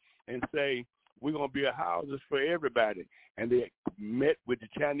together and say, we're going to build houses for everybody. And they met with the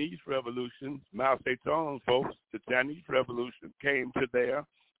Chinese Revolution, Mao Zedong folks. The Chinese Revolution came to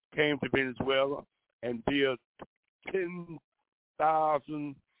Venezuela and built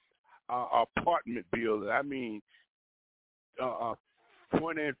 10,000 apartment buildings. I mean,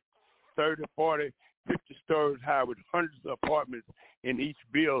 20, 30, 40, 50 stories high with hundreds of apartments in each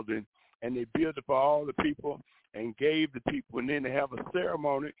building. And they built it for all the people and gave the people. And then they have a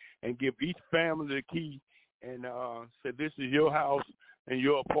ceremony and give each family the key and say, this is your house and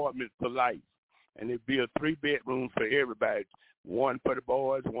your apartment for life. And they built 3 bedrooms for everybody, 1 for the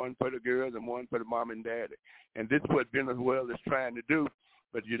boys, 1 for the girls, and 1 for the mom and daddy. And this is what Venezuela is trying to do.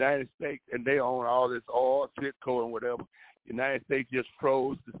 But the United States, and they own all this oil, Citco, and whatever. The United States just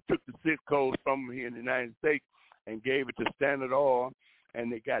took the Citco from them here in the United States and gave it to Standard Oil,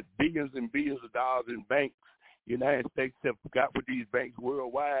 and they got billions and billions of dollars in banks. The United States have got with these banks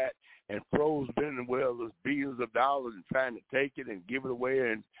worldwide and froze Venezuela's billions of dollars and trying to take it and give it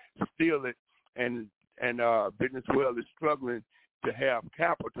away and steal it. And Venezuela is struggling to have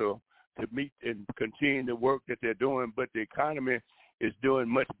capital to meet and continue the work that they're doing, but the economy is doing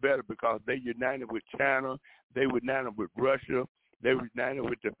much better because they united with China, they united with Russia, they united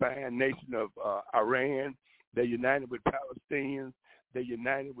with the fine nation of Iran, they united with Palestinians, they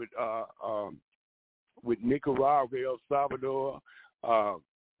united with Nicaragua, El Salvador,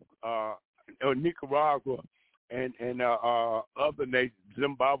 Nicaragua, and other nations,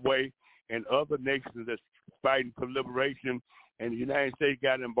 Zimbabwe, and other nations that's fighting for liberation. And the United States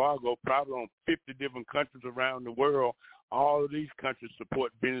got an embargo probably on 50 different countries around the world. All of these countries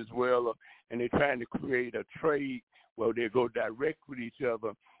support Venezuela, and they're trying to create a trade where they go direct with each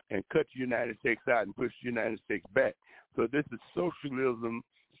other and cut the United States out and push the United States back. So this is socialism.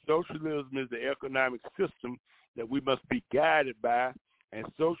 Socialism is the economic system that we must be guided by. And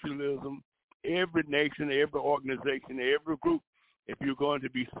socialism, every nation, every organization, every group, if you're going to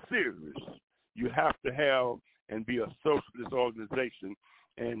be serious, you have to have and be a socialist organization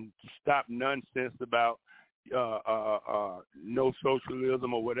and stop nonsense about no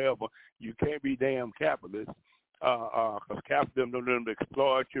socialism or whatever. You can't be damn capitalist because capitalism don't let them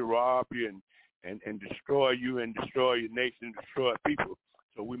exploit you, rob you, and destroy you and destroy your nation, destroy people.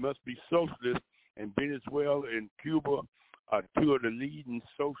 So we must be socialists, and Venezuela and Cuba are 2 of the leading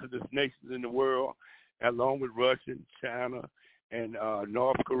socialist nations in the world, along with Russia, China, and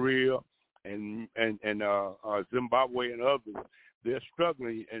North Korea, and Zimbabwe and others. They're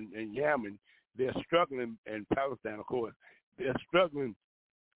struggling, and Yemen, they're struggling, and Palestine, of course, they're struggling,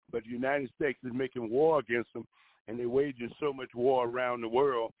 but the United States is making war against them, and they're waging so much war around the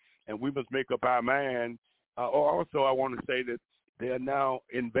world, and we must make up our mind. Also, I want to say that they are now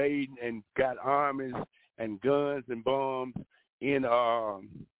invading and got armies and guns and bombs in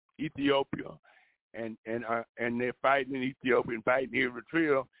Ethiopia, and they're fighting in Ethiopia and fighting in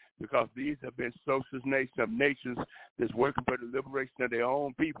Eritrea because these have been socialist nations that's working for the liberation of their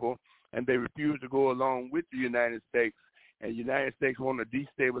own people, and they refuse to go along with the United States. And the United States want to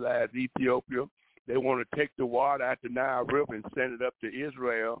destabilize Ethiopia. They want to take the water out the Nile River and send it up to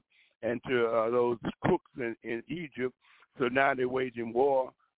Israel and to those crooks in Egypt. So now they're waging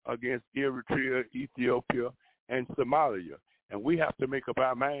war against Eritrea, Ethiopia, and Somalia. And we have to make up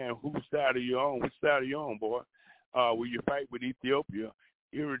our mind whose side are you on? Which side are you on, boy? Will you fight with Ethiopia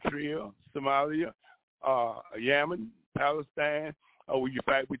Eritrea, Somalia, Yemen, Palestine, or will you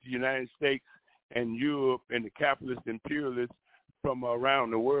fight with the United States and Europe and the capitalist imperialists from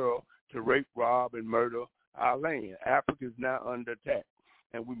around the world to rape, rob, and murder our land? Africa is now under attack,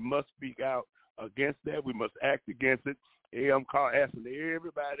 and we must speak out against that. We must act against it. I'm asking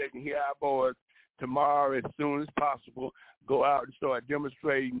everybody that can hear our voice tomorrow as soon as possible, go out and start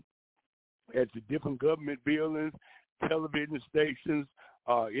demonstrating at the different government buildings, television stations,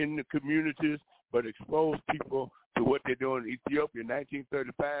 in the communities, but expose people to what they're doing in Ethiopia. In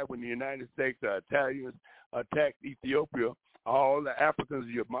 1935, when the United States Italians attacked Ethiopia, all the Africans,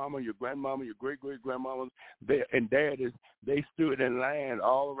 your mama, your grandmama, your great-great-grandmamas, and daddies, they stood in line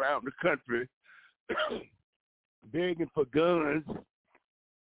all around the country begging for guns,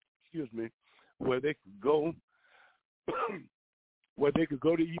 where they could go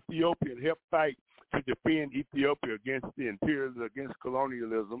to Ethiopia and help fight to defend Ethiopia against the imperialism, against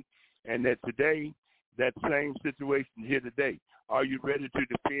colonialism, and that today, that same situation here today. Are you ready to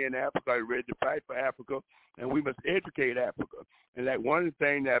defend Africa? Are you ready to fight for Africa? And we must educate Africa. And like one of the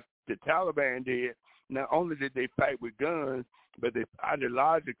things that the Taliban did, not only did they fight with guns, but they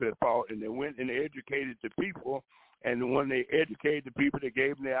ideologically fought, and they went and educated the people. And when they educated the people, they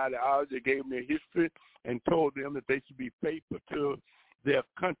gave them their ideology, they gave them their history, and told them that they should be faithful to their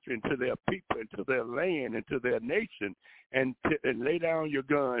country and to their people and to their land and to their nation, and lay down your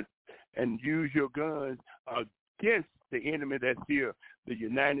guns and use your guns against the enemy that's here, the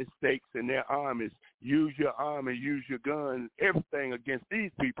United States and their armies. Use your army, use your guns, everything against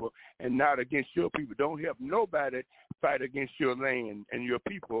these people and not against your people. Don't help nobody fight against your land and your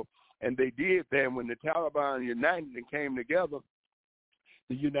people. And they did that when the Taliban united and came together.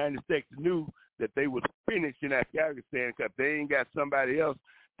 The United States knew that they was finished in Afghanistan because they ain't got somebody else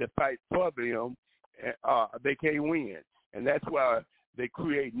to fight for them. They can't win. And that's why they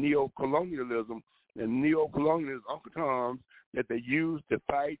create neo-colonialism. And neo-colonialism is Uncle Tom's that they use to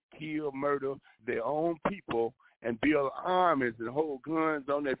fight, kill, murder their own people and build armies and hold guns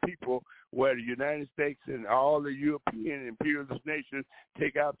on their people, where the United States and all the European imperialist nations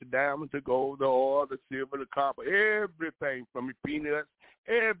take out the diamonds, the gold, the oil, the silver, the copper, everything from the peanuts,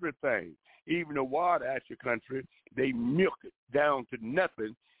 everything. Even the water at your country, they milk it down to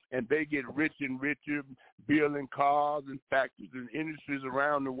nothing, and they get rich and richer, building cars and factories and industries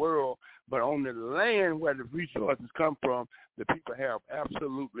around the world. But on the land where the resources come from, the people have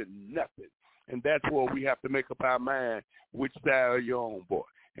absolutely nothing. And that's where we have to make up our mind which side are you on, boy.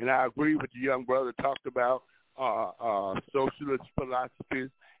 And I agree with the young brother talked about socialist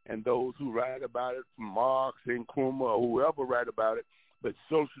philosophies and those who write about it, Marx and Nkrumah or whoever write about it. But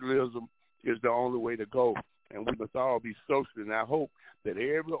socialism is the only way to go, and we must all be socialists. And I hope that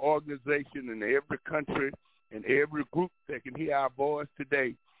every organization and every country and every group that can hear our voice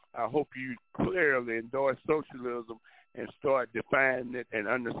today, I hope you clearly endorse socialism and start defining it and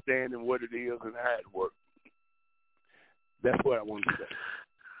understanding what it is and how it works. That's what I want to say.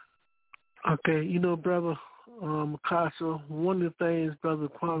 Okay, brother Mikasa, one of the things Brother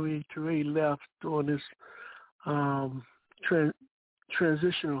Kwame Ture left during this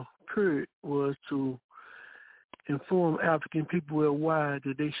transitional period was to inform African people worldwide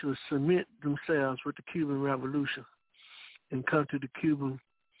that they should cement themselves with the Cuban Revolution and come to the Cuban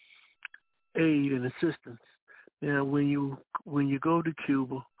aid and assistance. Now, when you go to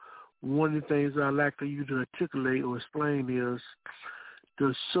Cuba, one of the things I'd like for you to articulate or explain is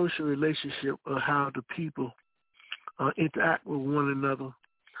the social relationship of how the people interact with one another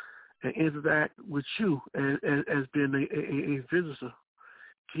and interact with you as being a visitor,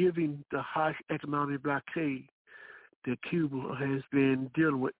 given the harsh economic blockade that Cuba has been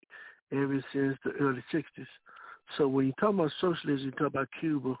dealing with ever since the early 60s. So when you talk about socialism, you talk about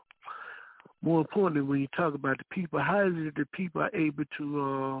Cuba. More importantly, when you talk about the people, how is it that people are able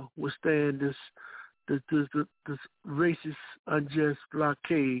to withstand this racist, unjust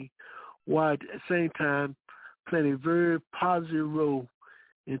blockade, while at the same time playing a very positive role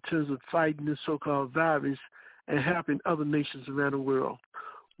in terms of fighting this so-called virus and helping other nations around the world?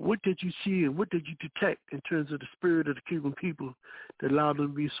 What did you see and what did you detect in terms of the spirit of the Cuban people that allowed them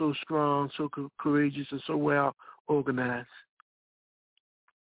to be so strong, so courageous, and so well organized?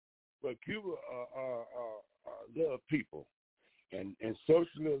 Well, Cuba love people, and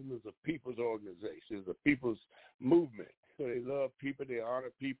socialism is a people's organization, it's a people's movement. So they love people, they honor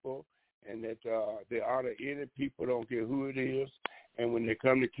people, and that they honor any people, don't care who it is. And when they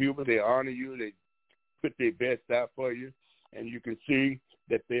come to Cuba, they honor you, they put their best out for you, and you can see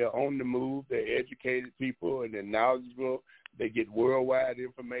that they are on the move. They're educated people, and they're knowledgeable. They get worldwide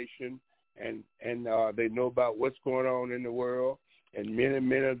information, and they know about what's going on in the world. and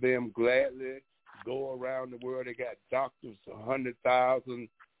many of them gladly go around the world. They got doctors, 100,000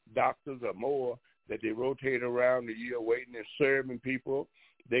 doctors or more that they rotate around the year waiting and serving people.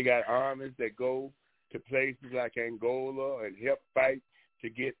 They got armies that go to places like Angola and help fight to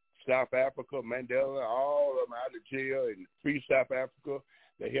get South Africa, Mandela, all of them out of jail and free South Africa.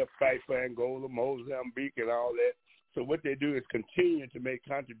 They help fight for Angola, Mozambique, and all that. So what they do is continue to make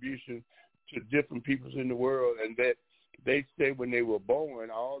contributions to different peoples in the world, and that they say when they were born,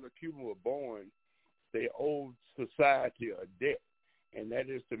 all the Cubans were born, they owed society a debt, and that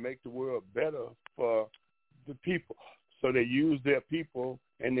is to make the world better for the people. So they use their people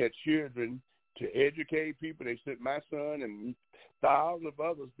and their children to educate people. They sent my son and thousands of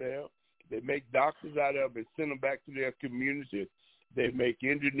others there. They make doctors out of them and send them back to their communities. They make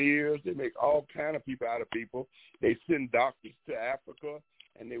engineers. They make all kind of people out of people. They send doctors to Africa,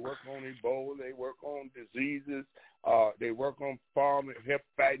 and they work on Ebola. They work on diseases. They work on farming, help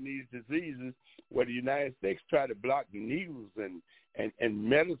fighting these diseases, where the United States try to block the news and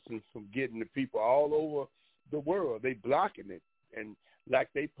medicines from getting to people all over the world. They blocking it. And like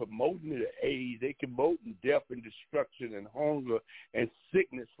they promoting the AIDS, they promoting death and destruction and hunger and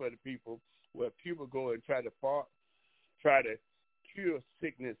sickness for the people, where Cuba go and try to cure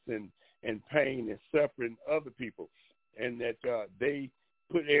sickness and pain and suffering other people, and that they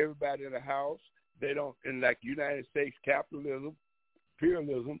put everybody in a house. They don't, and like United States capitalism,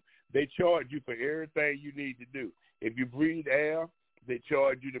 imperialism, they charge you for everything you need to do. If you breathe air, they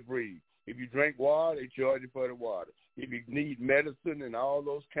charge you to breathe. If you drink water, they charge you for the water. If you need medicine and all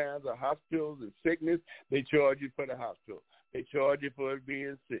those kinds of hospitals and sickness, they charge you for the hospital. They charge you for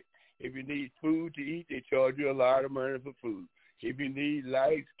being sick. If you need food to eat, they charge you a lot of money for food. If you need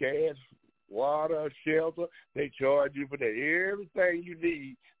lights, gas, water, shelter, they charge you for that. Everything you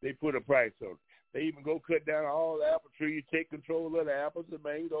need, they put a price on it. They even go cut down all the apple trees, take control of the apples and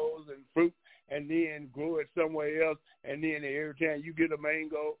mangoes and fruit, and then grow it somewhere else. And then every time you get a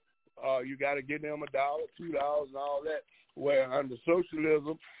mango, you got to give them $1, $2, and all that. Where under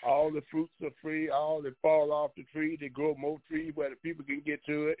socialism, all the fruits are free, all they fall off the tree. They grow more trees where the people can get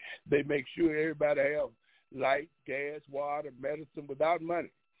to it. They make sure everybody has light, gas, water, medicine without money.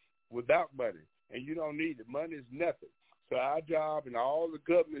 And you don't need it. Money is nothing. So our job and all the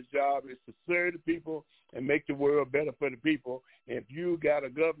government's job is to serve the people and make the world better for the people. And if you got a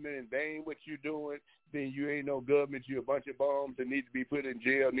government and they ain't what you doing, then you ain't no government. You're a bunch of bombs that need to be put in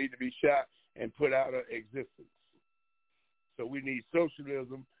jail, need to be shot and put out of existence. So we need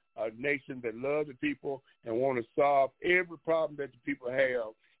socialism, a nation that loves the people and want to solve every problem that the people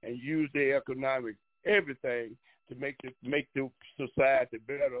have and use their economics, everything to make the society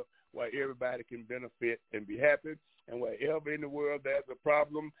better, where everybody can benefit and be happy. And wherever in the world there's a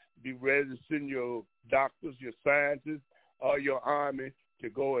problem, be ready to send your doctors, your scientists, or your army to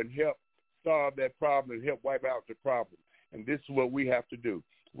go and help solve that problem and help wipe out the problem. And this is what we have to do.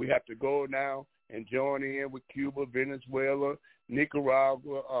 We have to go now and join in with Cuba, Venezuela,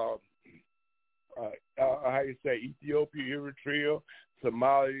 Nicaragua, Ethiopia, Eritrea,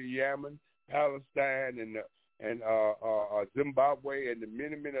 Somalia, Yemen, Palestine, and Zimbabwe, and the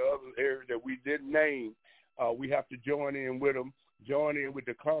many other areas that we didn't name. We have to join in with them, join in with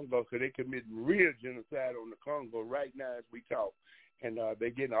the Congo, because they're committing real genocide on the Congo right now as we talk. And they're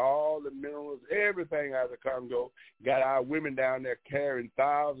getting all the minerals, everything out of the Congo. Got our women down there carrying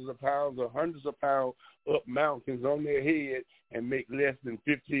thousands of pounds or hundreds of pounds up mountains on their head and make less than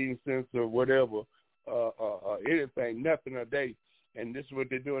 15 cents or whatever, anything, nothing a day. And this is what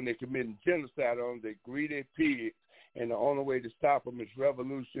they're doing. They're committing genocide on them. They greedy pigs. And the only way to stop them is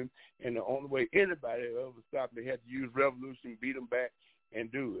revolution. And the only way anybody will ever stop them, they have to use revolution, beat them back,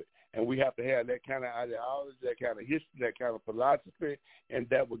 and do it. And we have to have that kind of ideology, that kind of history, that kind of philosophy, and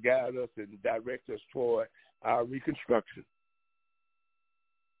that will guide us and direct us toward our reconstruction.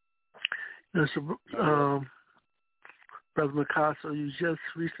 So, Brother Picasso, you just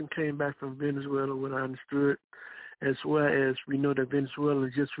recently came back from Venezuela, what I understood, as well as we know that Venezuela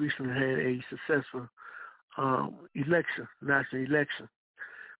just recently had a successful national election.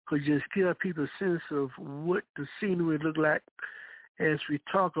 Could you just give people a sense of what the scenery look like as we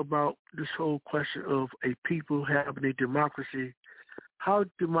talk about this whole question of a people having a democracy? How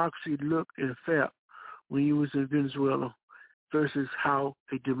democracy looked and felt when you was in Venezuela versus how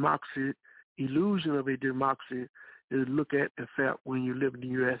a democracy, illusion of a democracy, is looked at and felt when you live in the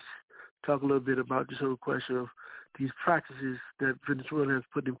U.S. Talk a little bit about this whole question of these practices that Venezuela has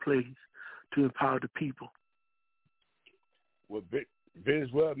put in place to empower the people. Well,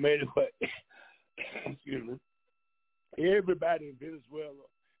 Venezuela made it what, excuse me, everybody in Venezuela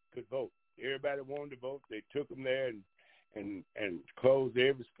could vote. Everybody wanted to vote. They took them there, and closed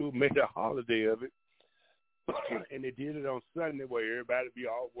every school, made a holiday of it. And they did it on Sunday where everybody be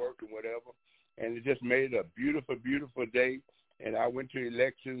off work and whatever. And it just made it a beautiful, beautiful day. And I went to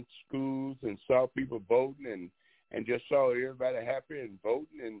election schools and saw people voting and just saw everybody happy and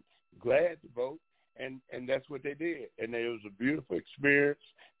voting and glad to vote. And that's what they did. And it was a beautiful experience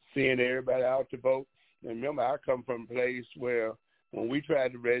seeing everybody out to vote. And remember, I come from a place where when we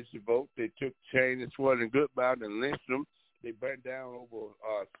tried to register to vote, they took chain and sword and Goodbout and lynched them. They burned down over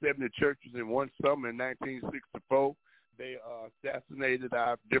 70 churches in one summer in 1964. They assassinated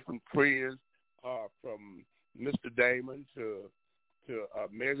our different friends from Mr. Damon to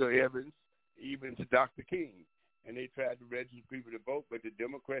Medgar Evans, even to Dr. King. And they tried to register people to vote, but the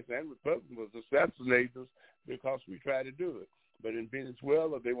Democrats and Republicans was assassinating us because we tried to do it. But in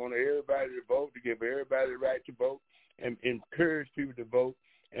Venezuela, they want everybody to vote, to give everybody the right to vote, and encourage people to vote.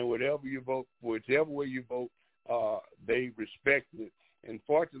 And whatever you vote, whichever way you vote, they respect it. And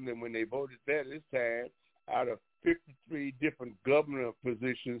fortunately, when they voted that this time, out of 53 different governor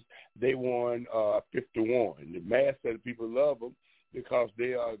positions, they won 51. The mass of the people love them because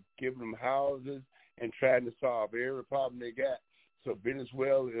they are giving them houses and trying to solve every problem they got. So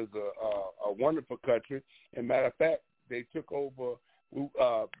Venezuela is a wonderful country. And matter of fact, they took over.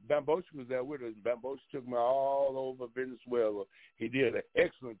 Bamboche was there with us. Bamboche took me all over Venezuela. He did an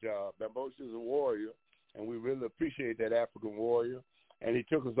excellent job. Bamboche is a warrior, and we really appreciate that African warrior. And he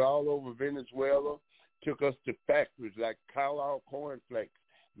took us all over Venezuela, took us to factories like Carlisle cornflakes,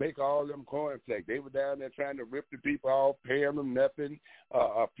 make all them cornflakes. They were down there trying to rip the people off, paying them nothing,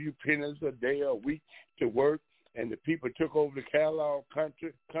 a few pennies a day or a week to work. And the people took over the Carlisle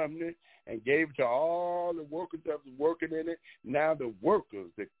company and gave it to all the workers that was working in it. Now the workers,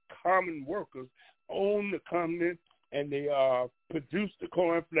 the common workers, own the company, and they produce the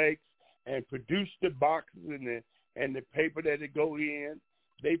cornflakes and produce the boxes and the paper that they go in.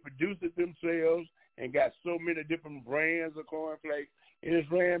 They produce it themselves and got so many different brands of cornflakes. It is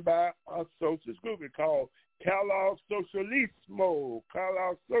ran by a socialist group. It's called Carlisle Socialismo,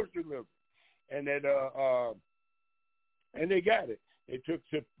 Carlisle Socialism, and that and they got it. They took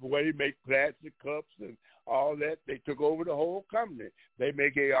to where they make plastic cups and all that. They took over the whole company. They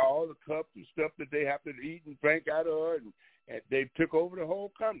make all the cups and stuff that they have to eat and drink out of, and they took over the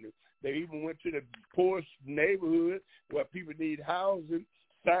whole company. They even went to the poorest neighborhood where people need housing.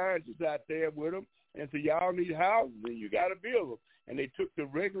 Scientists out there with them, and so y'all need housing, and you got to build them. And they took the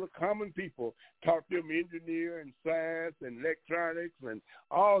regular common people, taught them engineering, science, and electronics, and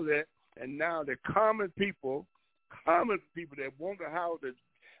all that. And now the common people that want a house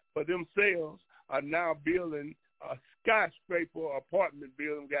for themselves are now building a skyscraper apartment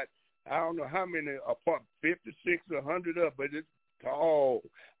building. Got I don't know how many apartments, 56 or 100 up, but it's tall.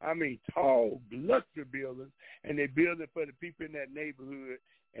 I mean, tall, luxury buildings, and they build it for the people in that neighborhood.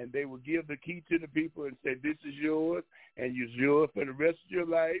 And they will give the key to the people and say, "This is yours, and it's yours for the rest of your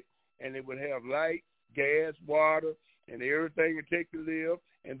life." And they would have light, gas, water, and everything it take to live.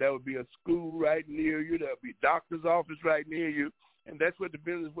 And there would be a school right near you. There would be a doctor's office right near you. And that's what the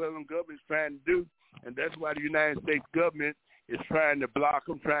Venezuelan government is trying to do. And that's why the United States government is trying to block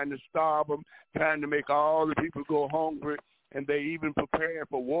them, trying to starve them, trying to make all the people go hungry. And they even preparing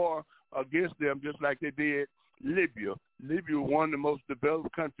for war against them, just like they did Libya. Libya was one of the most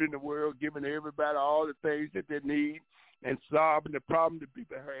developed countries in the world, giving everybody all the things that they need and solving the problem that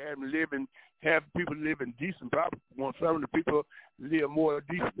people have people living decent. Probably some of the people live more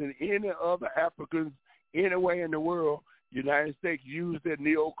decent than any other Africans anywhere in the world. The United States used that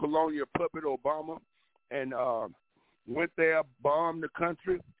neo-colonial puppet Obama and went there, bombed the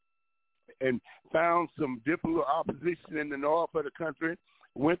country, and found some difficult opposition in the north of the country,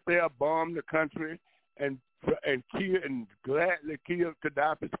 went there, bombed the country, and killed and gladly killed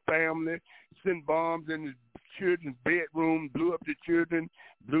Gaddafi's family, sent bombs in the children's bedroom, blew up the children,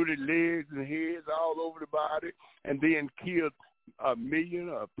 blew their legs and heads all over the body, and then killed 1 million,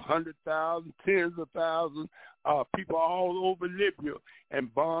 100,000, tens of thousands of people all over Libya,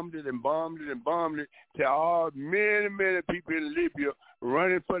 and bombed it and bombed it and bombed it till many, many people in Libya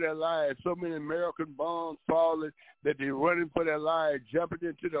running for their lives. So many American bombs falling that they're running for their lives, jumping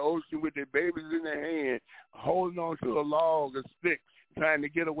into the ocean with their babies in their hand, holding on to a log, a stick, trying to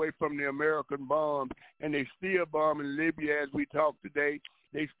get away from the American bombs. And they still bombing Libya as we talk today.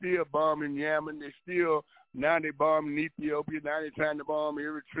 They still bombing Yemen. Now they bombing Ethiopia. Now they're trying to bomb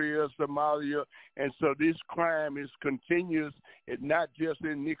Eritrea, Somalia. And so this crime is continuous. It's not just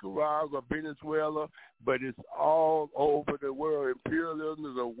in Nicaragua or Venezuela, but it's all over the world. Imperialism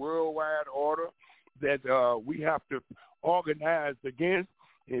is a worldwide order that we have to organize against.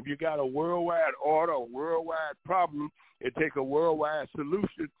 If you got a worldwide order, a worldwide problem, it takes a worldwide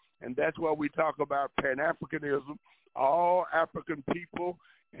solution, and that's why we talk about Pan-Africanism, all African people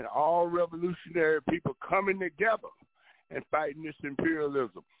and all revolutionary people coming together and fighting this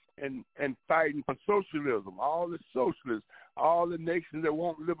imperialism and fighting for socialism, all the socialists, all the nations that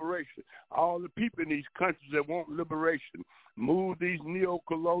want liberation, all the people in these countries that want liberation, move these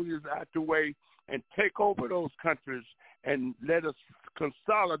neo-colonials out the way and take over those countries and let us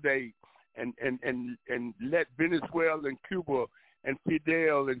consolidate and let Venezuela and Cuba and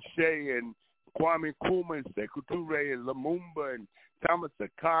Fidel and Che and Kwame Nkrumah and Sekou Touré and Lumumba and Thomas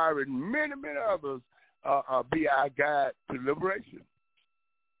Sankara and many, many others be our guide to liberation.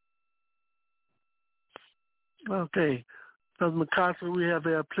 Okay. Brother Mikasa, we have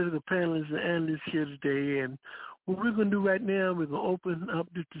our political panelists and analysts here today, and what we're going to do right now, we're going to open up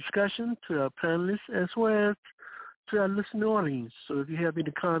the discussion to our panelists as well as to our listening audience. So if you have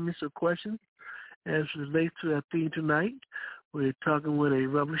any comments or questions as it relates to our theme tonight, we're talking with a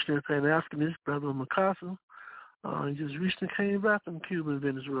revolutionary Pan-Africanist, Brother Mikasa. He just recently came back from Cuba and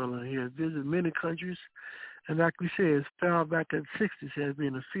Venezuela. He has visited many countries, and like we said, started back in the 60s as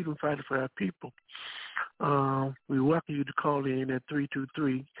being a freedom fighter for our people. We welcome you to call in at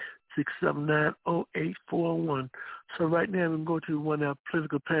 323-679-0841. So right now we can go to one of our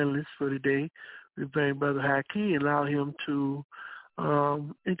political panelists for today. We bring Brother Haki and allow him to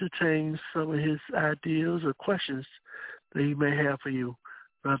entertain some of his ideas or questions that he may have for you.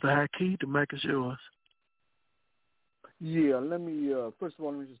 Brother Haki, the mic is yours. Yeah, let me, first of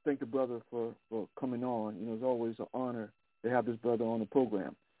all, let me just thank the brother for coming on. You know, it's always an honor to have this brother on the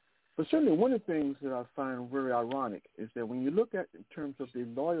program. But certainly one of the things that I find very ironic is that when you look at in terms of the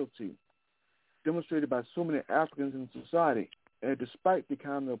loyalty demonstrated by so many Africans in society, and despite the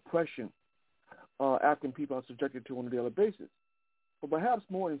kind of oppression African people are subjected to on a daily basis, but perhaps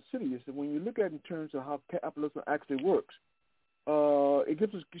more insidious, that when you look at in terms of how capitalism actually works, it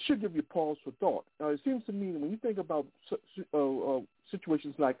should give you pause for thought. It seems to me that when you think about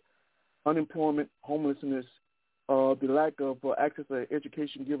situations like unemployment, homelessness, the lack of access to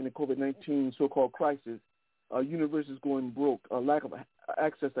education given the COVID-19 so-called crisis, universities going broke, lack of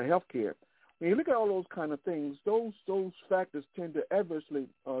access to health care. When you look at all those kind of things, those factors tend to adversely,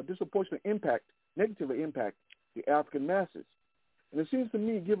 negatively impact the African masses. And it seems to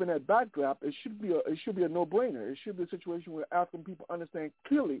me, given that backdrop, it should be a no-brainer. It should be a situation where African people understand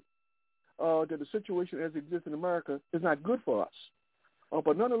clearly that the situation as it exists in America is not good for us.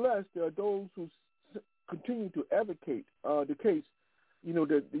 But nonetheless, there are those who continue to advocate the case, you know,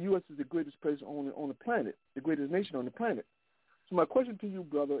 that the U.S. is the greatest place on the planet, the greatest nation on the planet. So my question to you,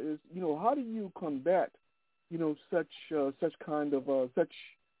 brother, is, you know, how do you combat, you know, such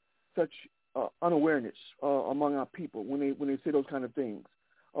unawareness among our people when they say those kind of things?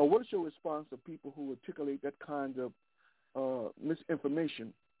 What is your response to people who articulate that kind of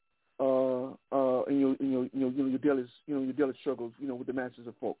misinformation in your daily struggles, you know, with the masses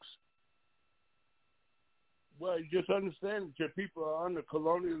of folks? Well, you just understand that your people are under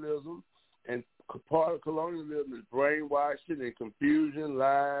colonialism, and part of colonialism is brainwashing and confusion,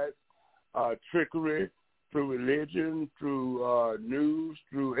 lies, trickery through religion, through news,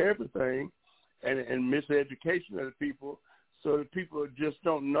 through everything, and miseducation of the people. So the people just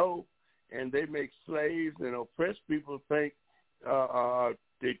don't know, and they make slaves and oppress people think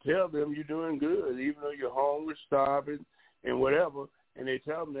they tell them you're doing good, even though you're hungry, starving, and whatever. And they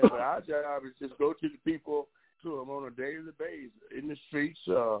tell them that, but our job is just go to the people, to them on a daily basis, in the streets,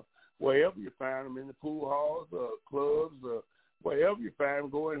 wherever you find them, in the pool halls, clubs, wherever you find them,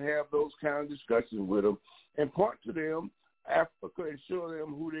 go and have those kind of discussions with them and point to them, Africa, and show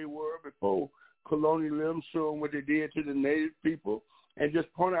them who they were before colonialism, show them what they did to the native people, and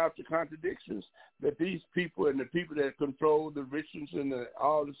just point out the contradictions that these people and the people that control the riches and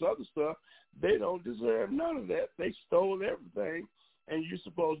all this other stuff, they don't deserve none of that. They stole everything. And you're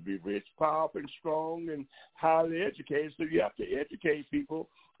supposed to be rich, powerful, and strong, and highly educated. So you have to educate people,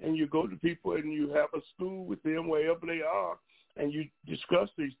 and you go to people, and you have a school with them wherever they are, and you discuss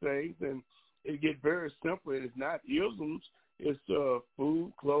these things, and it gets very simple. It's not isms. It's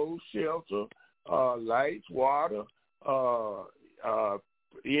food, clothes, shelter, lights, water,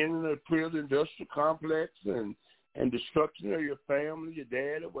 in the prison industrial complex, and destruction of your family, your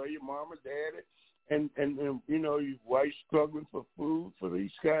daddy, where your mama, daddy. And you know, why you're struggling for food, for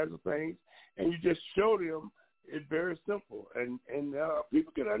these kinds of things, and you just show them it's very simple, and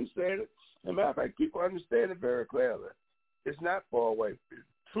people can understand it. As a matter of fact, people understand it very clearly. It's not far away.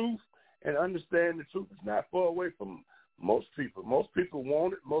 Truth and understand the truth is not far away from most people. Most people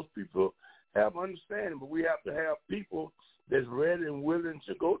want it. Most people have understanding, but we have to have people that's ready and willing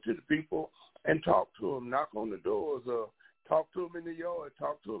to go to the people and talk to them, knock on the doors, or talk to them in the yard,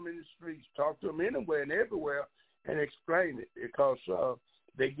 talk to them in the streets, talk to them anywhere and everywhere, and explain it, because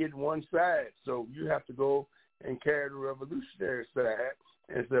they get one side. So you have to go and carry the revolutionary side.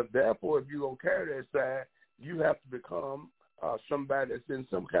 And so therefore, if you're going to carry that side, you have to become somebody that's in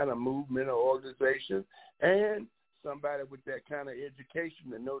some kind of movement or organization, and somebody with that kind of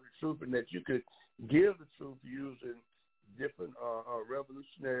education to know the truth, and that you could give the truth using different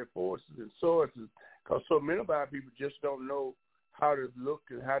revolutionary forces and sources, because so many of our people just don't know how to look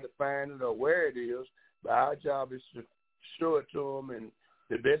and how to find it or where it is. But our job is to show it to them and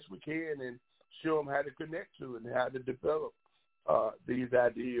the best we can, and show them how to connect to it and how to develop these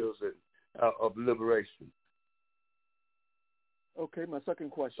ideals of liberation. Okay, my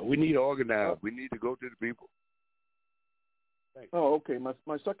second question. So we need to organize. We need to go to the people. Thanks. Oh, okay.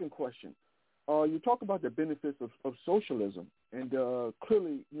 My second question. You talk about the benefits of socialism, and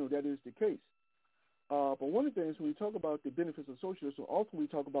clearly, that is the case. But one of the things when we talk about the benefits of socialism, often we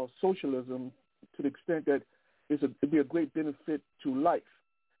talk about socialism to the extent that it'd be a great benefit to life,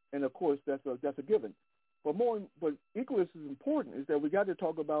 and of course that's a given. But equally as important is that we got to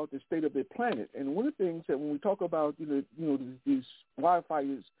talk about the state of the planet. And one of the things that when we talk about these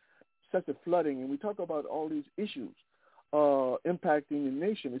wildfires, excessive flooding, and we talk about all these issues impacting the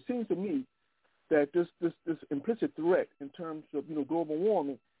nation, it seems to me that this implicit threat in terms of global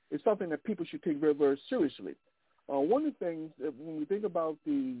warming is something that people should take very, very seriously. One of the things that when we think about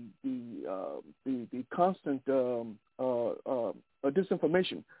the constant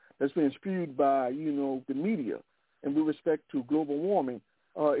disinformation that's been spewed by the media, and with respect to global warming,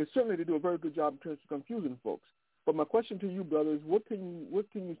 it's certainly they do a very good job in terms of confusing folks. But my question to you, brothers, what can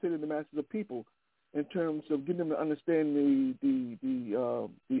you say to the masses of people in terms of getting them to understand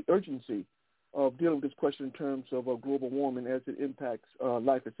the urgency of dealing with this question in terms of global warming as it impacts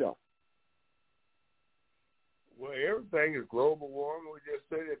life itself? Well, everything is global warming. We just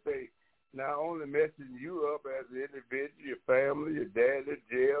say that they not only messing you up as an individual, your family, your dad in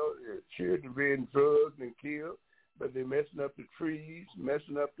jail, your children being drugged and killed, but they're messing up the trees,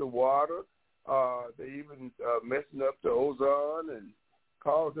 messing up the water. They even messing up the ozone and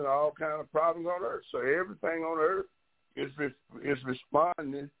causing all kind of problems on Earth. So everything on Earth is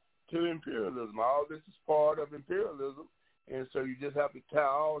responding to imperialism. All this is part of imperialism, and so you just have to tie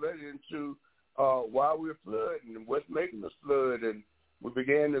all that into why we're flooding and what's making us flood. And we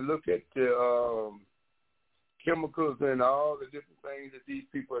began to look at the chemicals and all the different things that these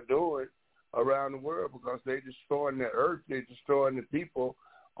people are doing around the world, because they're destroying the earth, they're destroying the people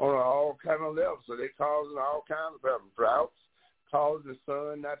on all kind of levels. So they're causing all kinds of problems, droughts, causing the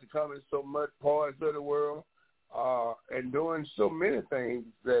sun not to come in so much parts of the world, and doing so many things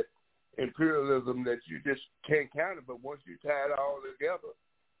that imperialism that you just can't count it. But once you tie it all together,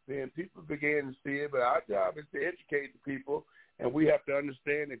 then people begin to see it. But our job is to educate the people, and we have to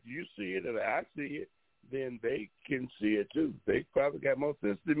understand if you see it and I see it, then they can see it too. They probably got more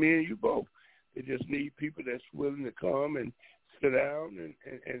sense than me and you both. They just need people that's willing to come and sit down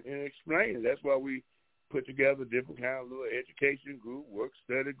and explain it. That's why we put together different kind of little education group, work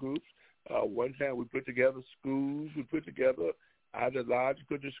study groups. One time we put together schools. We put together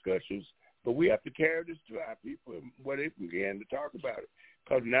ideological discussions. But we have to carry this to our people where they can begin to talk about it.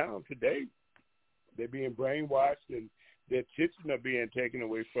 Because now, today, they're being brainwashed and their attention are being taken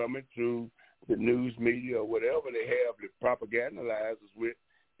away from it through the news media or whatever they have to propagandalize us with.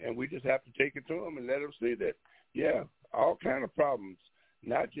 And we just have to take it to them and let them see that, yeah, all kind of problems,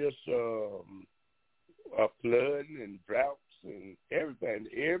 not just flooding and droughts and everything.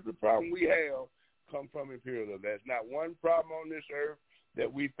 Every problem we have come from imperialism. There's not one problem on this earth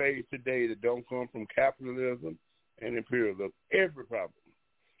that we face today that don't come from capitalism and imperialism. Every problem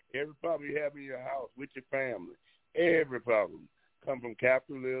you have in your house with your family, every problem come from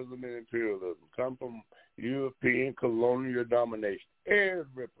capitalism and imperialism, come from European colonial domination.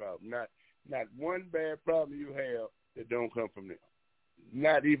 Every problem, not one bad problem you have that don't come from them.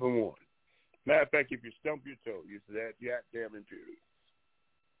 Not even one. Matter of fact, if you stump your toe, you say that's goddamn imperialism.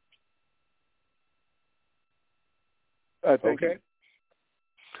 Thank you.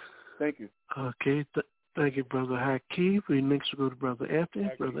 Thank you. Okay. Thank you, Brother Hakeem. We next will go to Brother Anthony.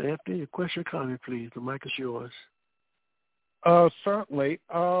 Brother Anthony, your question or comment, please. The mic is yours. Certainly.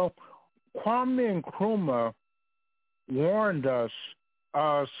 Kwame Nkrumah warned us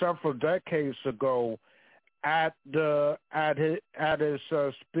several decades ago at his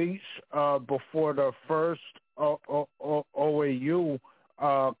speech before the first OAU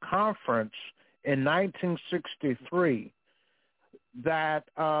conference in 1963 that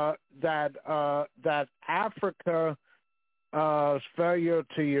Africa failure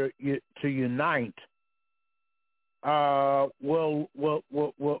to unite will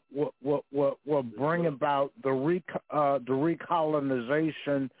bring about the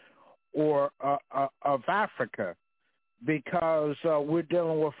recolonization of Africa, because we're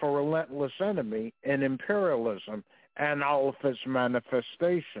dealing with a relentless enemy in imperialism and all of its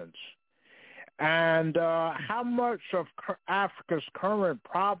manifestations. And how much of Africa's current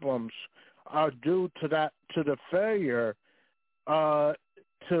problems are due to the failure to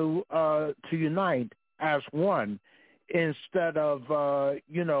unite as one, instead of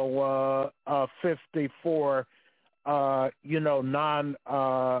 54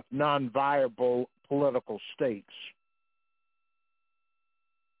 non-viable political states.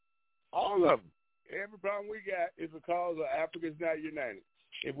 All of them. Every problem we got is because of Africa's not united.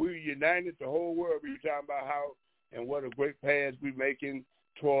 If we were united, the whole world would be talking about how and what a great path we're making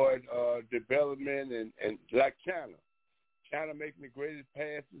toward development, and like China. China making the greatest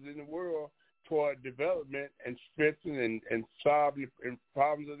passes in the world toward development and strengthening and solving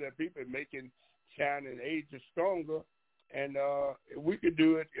problems of their people, making China and Asia stronger. And we could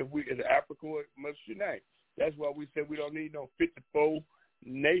do it if Africa must unite. That's why we said we don't need no 54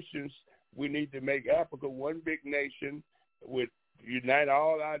 nations. We need to make Africa one big nation with unite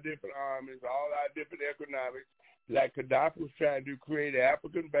all our different armies, all our different economics, like Gaddafi was trying to do, create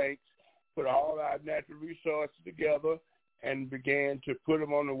African banks, put all our natural resources together, and began to put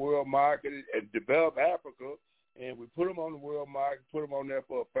them on the world market and develop Africa. And we put them on the world market, put them on there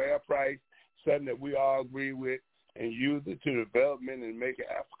for a fair price, something that we all agree with, and use it to development and make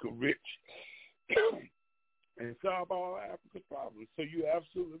Africa rich and solve all Africa's problems. So you're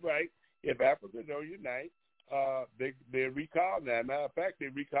absolutely right. If Africa don't unite, they're recolonizing. Matter of fact,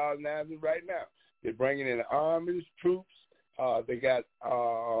 they're recolonizing right now. They're bringing in armies, troops. They got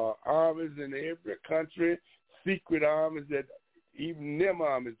armies in every country, secret armies that even them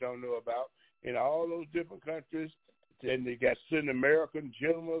armies don't know about in all those different countries. And they got sending American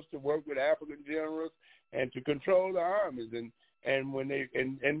generals to work with African generals and to control the armies and when they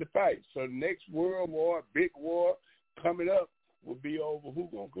and the fight. So the next world war, big war coming up, will be over who's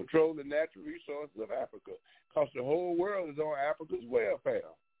going to control the natural resources of Africa, because the whole world is on Africa's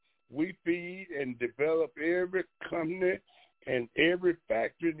welfare. We feed and develop every company and every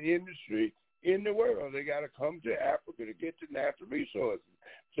factory in the industry in the world. They got to come to Africa to get the natural resources.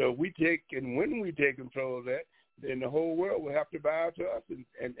 So we take, and when we take control of that, then the whole world will have to bow to us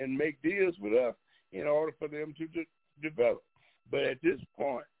and make deals with us in order for them to develop. But at this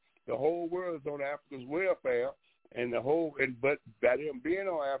point, the whole world is on Africa's welfare, but by them being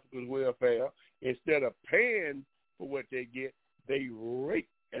on Africa's welfare, instead of paying for what they get, they rape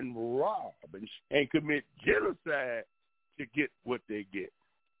and rob and commit genocide to get what they get.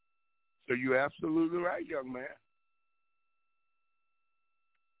 So you're absolutely right, young man.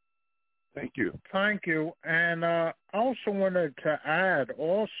 Thank you. Thank you. And I also wanted to add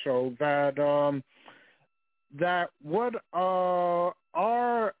also that that what are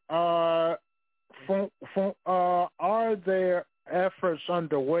there efforts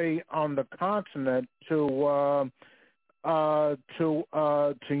underway on the continent to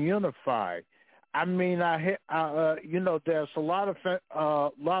unify? I mean, there's a lot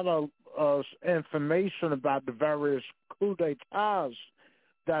of information about the various coups d'états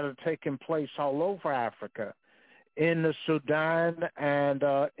that are taking place all over Africa, in the Sudan and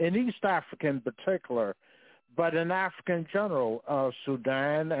in East Africa in particular, but in Africa in general,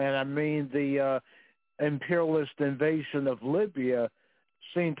 Sudan, and I mean the imperialist invasion of Libya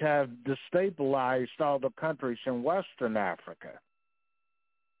seem to have destabilized all the countries in Western Africa.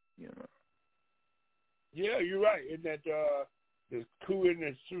 Yeah, you're right. In that the coup in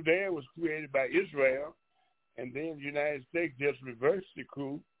the Sudan was created by Israel, and then the United States just reversed the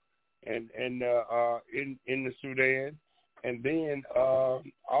coup, and in the Sudan, and then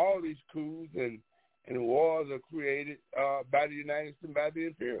all these coups and wars are created by the United States, by the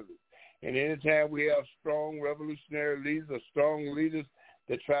imperialists. And anytime we have strong revolutionary leaders or strong leaders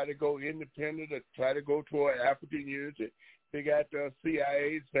that try to go independent, that try to go toward African unity, they got the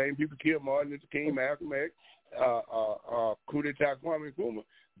CIA, the same people killed Martin Luther King, Malcolm X, coup d'etat Kwame Nkrumah.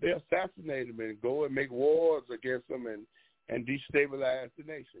 They assassinate them and go and make wars against them and destabilize the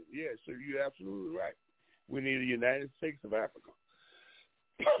nation. Yeah, so you're absolutely right. We need a United States of Africa.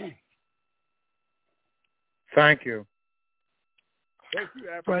 Thank you. Thank you,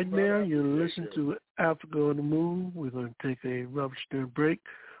 Africa. Right now, you're listening to Africa on the Move. We're going to take a rubber break.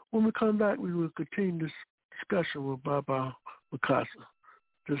 When we come back, we will continue this discussion with Baba Mikasa.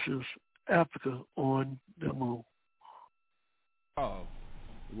 This is Africa on the Move.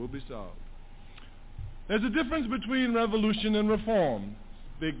 It will be solved. There's a difference between revolution and reform.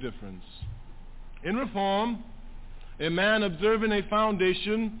 Big difference. In reform, a man observing a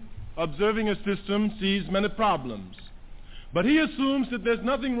foundation, observing a system, sees many problems. But he assumes that there's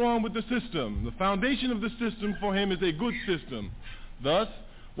nothing wrong with the system. The foundation of the system for him is a good system. Thus,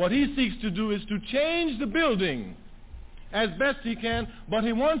 what he seeks to do is to change the building as best he can, but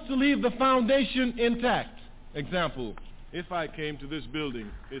he wants to leave the foundation intact. Example, if I came to this building,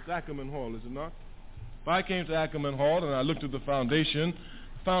 it's Ackerman Hall, is it not? If I came to Ackerman Hall and I looked at the foundation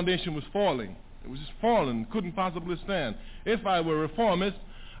was falling. It was just falling, couldn't possibly stand. If I were a reformist,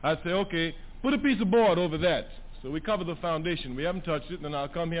 I'd say, okay, put a piece of board over that. So we cover the foundation. We haven't touched it, and then I'll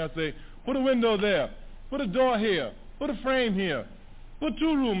come here and say, put a window there, put a door here, put a frame here, put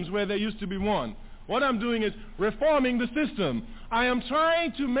 2 rooms where there used to be 1. What I'm doing is reforming the system. I am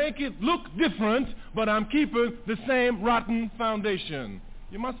trying to make it look different, but I'm keeping the same rotten foundation.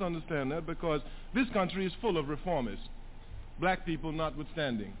 You must understand that, because this country is full of reformists, black people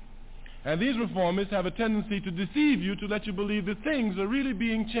notwithstanding. And these reformists have a tendency to deceive you, to let you believe that things are really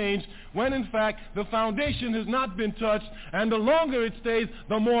being changed, when in fact the foundation has not been touched, and the longer it stays,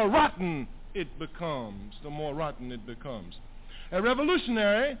 the more rotten it becomes. The more rotten it becomes. A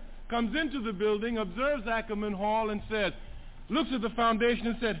revolutionary comes into the building, observes Ackerman Hall, and says, looks at the foundation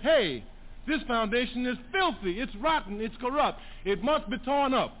and said, hey, this foundation is filthy, it's rotten, it's corrupt, it must be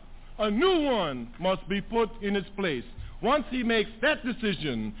torn up. A new one must be put in its place. Once he makes that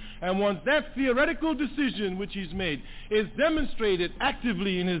decision, and once that theoretical decision which he's made is demonstrated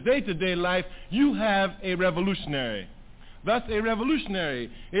actively in his day-to-day life, you have a revolutionary. Thus, a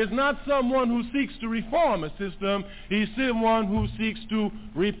revolutionary is not someone who seeks to reform a system, he's someone who seeks to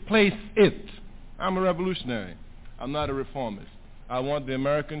replace it. I'm a revolutionary. I'm not a reformist. I want the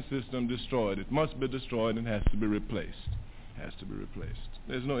American system destroyed. It must be destroyed and has to be replaced. It has to be replaced.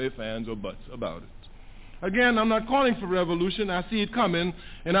 There's no ifs, ands, or buts about it. Again, I'm not calling for revolution. I see it coming,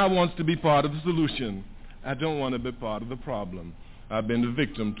 and I want to be part of the solution. I don't want to be part of the problem. I've been the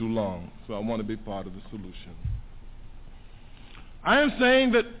victim too long, so I want to be part of the solution. I am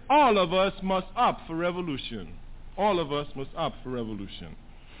saying that all of us must opt for revolution. All of us must opt for revolution.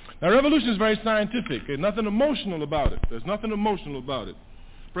 Now, revolution is very scientific. There's nothing emotional about it. There's nothing emotional about it.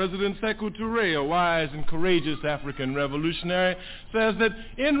 President Sekou Touré, a wise and courageous African revolutionary, says that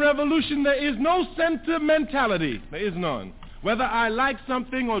in revolution there is no sentimentality. There is none. Whether I like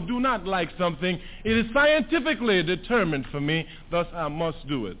something or do not like something, it is scientifically determined for me, thus I must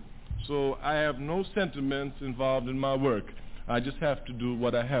do it. So I have no sentiments involved in my work. I just have to do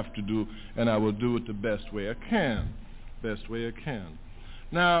what I have to do, and I will do it the best way I can. Best way I can.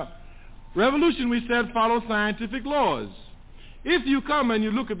 Now, revolution, we said, follows scientific laws. If you come and you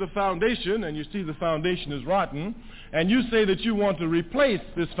look at the foundation and you see the foundation is rotten, and you say that you want to replace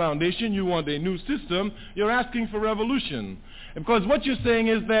this foundation, you want a new system, you're asking for revolution. Because what you're saying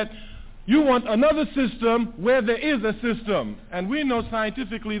is that you want another system where there is a system. And we know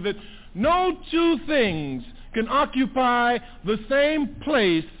scientifically that no 2 things can occupy the same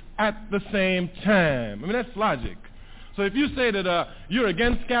place at the same time. I mean, that's logic. So if you say that you're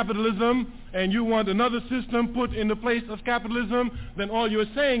against capitalism and you want another system put in the place of capitalism, then all you're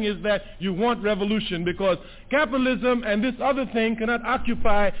saying is that you want revolution, because capitalism and this other thing cannot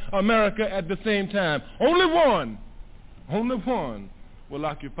occupy America at the same time. Only one will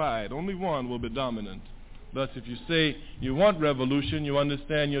occupy it. Only one will be dominant. Thus, if you say you want revolution, you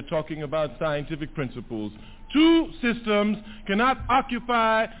understand you're talking about scientific principles. 2 systems cannot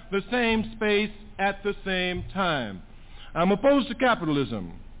occupy the same space at the same time. I'm opposed to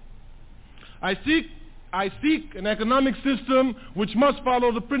capitalism. I seek an economic system which must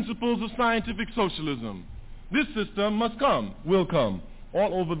follow the principles of scientific socialism. This system must come, will come,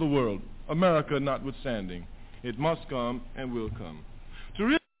 all over the world, America notwithstanding. It must come and will come.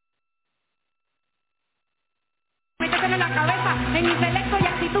 Métetelo en la cabeza, en intelecto y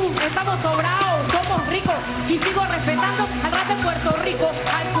actitud, estamos sobrados, somos ricos, y sigo respetando al rap de Puerto Rico,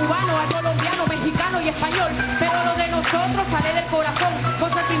 al cubano, al colombiano, mexicano y español, pero lo de nosotros sale del corazón,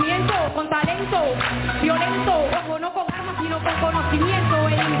 con sentimiento, con talento, violento, ojo, no con armas, sino con conocimiento.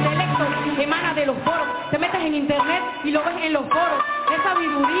 El intelecto emana de los foros, te metes en internet y lo ves en los foros, es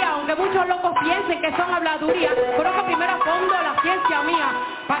sabiduría, aunque muchos locos piensen que son habladuría, conozco primero a fondo la ciencia mía,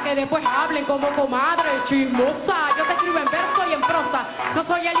 para que después hablen como comadre chismosa. Yo te escribo en verso y en prosa, no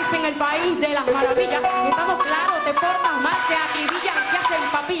soy Alice en el país de las maravillas. Estamos claros, te portas mal, te acribillan, te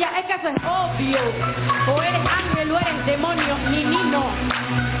hacen papilla, es que eso es obvio. O eres ángel o eres demonio, ni no.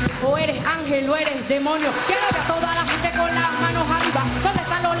 O eres ángel o eres demonio. Quiero ver a toda la gente con las manos arriba. ¿Dónde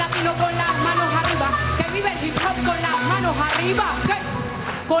están los latinos con las manos arriba? Que vive el hip hop con las manos arriba. ¿Qué?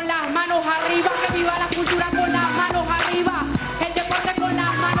 Con las manos arriba, que viva la cultura.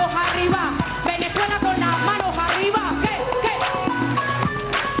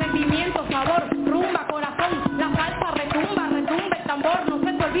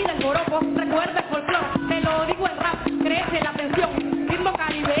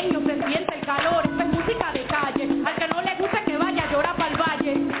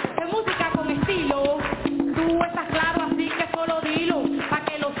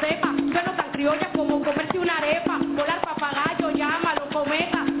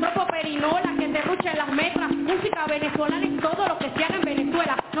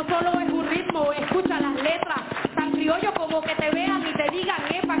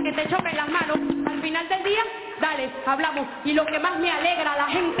 hablamos. Y lo que más me alegra, la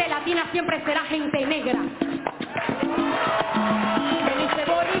gente latina siempre será gente negra. Belice,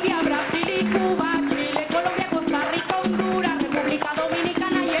 Bolivia, Brasil y Cuba, Chile, Colombia, Costa Rica, Honduras, República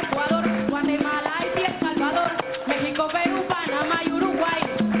Dominicana y Ecuador, Guatemala, Haití, El Salvador, México, Perú, Panamá y Uruguay,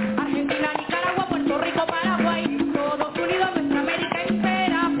 Argentina, Nicaragua, Puerto Rico, Paraguay, todos unidos nuestra América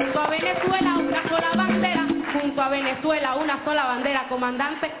entera, junto a Venezuela una sola bandera, junto a Venezuela una sola bandera.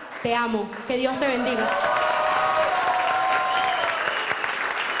 Comandante, te amo, que Dios te bendiga.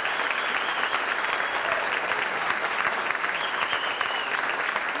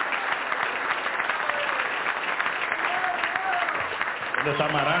 ¿Dónde está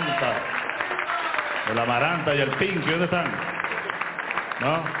Amaranta? El Amaranta y el Pinky, ¿dónde están?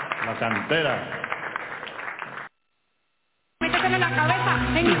 ¿No? La cantera. Métetelo en la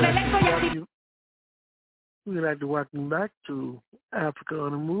cabeza, en intelecto y actitud. We'd like to welcome back to Africa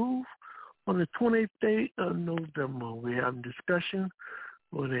on the Move. On the 28th day of November, we have a discussion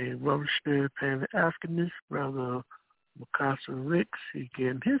with a revolutionary Pan-Africanist, Brother Mikasa Ricks. He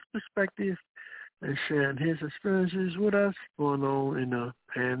gave his perspective and sharing his experiences with us going on in the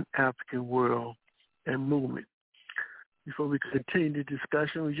Pan-African world and movement. Before we continue the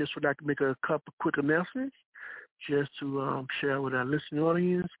discussion, we just would like to make a couple quick announcements just to share with our listening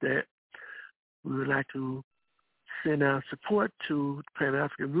audience that we would like to send our support to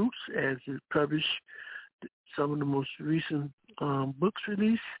Pan-African Roots as it published some of the most recent books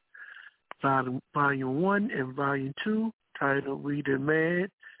released, Volume 1 and Volume 2, titled We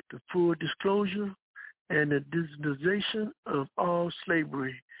Demand the Full Disclosure and the Digitization of All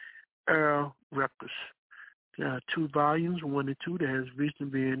Slavery Era Records. There are 2 volumes, 1 and 2, that has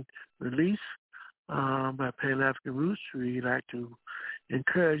recently been released by Pan-African Roots. We'd like to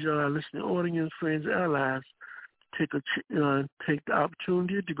encourage our listening audience, friends, and allies to take the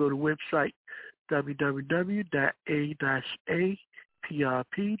opportunity to go to the website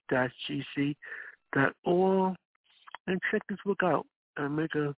www.a-aprp.gc.org and check this book out and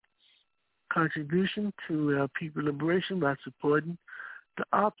make a contribution to our people liberation by supporting the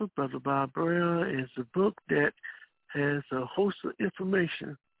author, Brother Bob Brown. It's a book that has a host of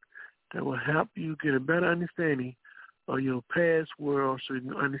information that will help you get a better understanding of your past world so you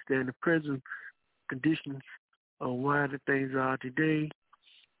can understand the present conditions of why the things are today,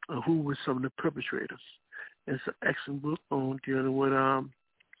 or who were some of the perpetrators. It's an excellent book on dealing with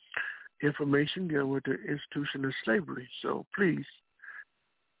information dealing with the institution of slavery. So please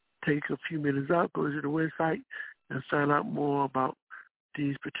take a few minutes out, go to the website, and find out more about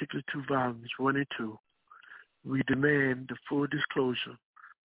these particular 2 volumes, 1 and 2. We demand the full disclosure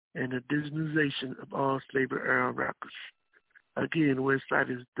and the digitization of all slavery era records. Again, the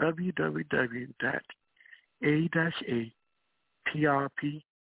website is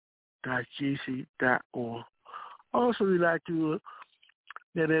www.a-aprp.gc.org. Also, we'd like to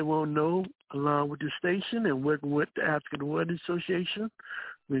let everyone know, along with the station and working with the African Awareness Association,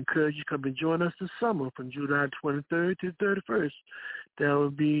 we encourage you to come and join us this summer from July 23rd to 31st. That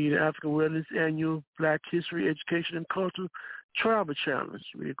will be the African Awareness Annual Black History, Education, and Culture Travel Challenge.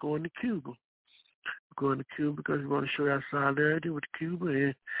 We're going to Cuba. We're going to Cuba because we want to show our solidarity with Cuba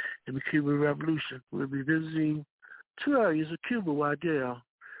and the Cuban Revolution. We'll be visiting 2 areas of Cuba while there,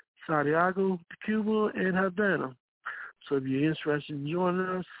 Santiago de Cuba and Havana. So if you're interested in joining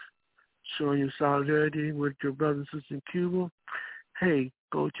us, showing your solidarity with your brothers and sisters in Cuba, hey,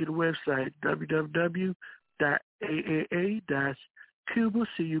 go to the website,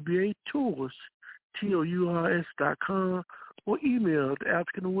 www.cuba.tours.com, or email the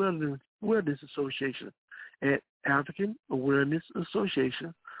African Awareness Association at African Awareness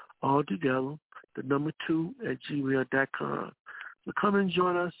Association, all together, the number 2 at gmail.com. So come and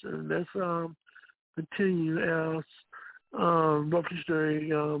join us, and let's continue our revolutionary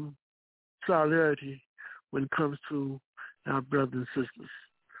solidarity when it comes to our brothers and sisters.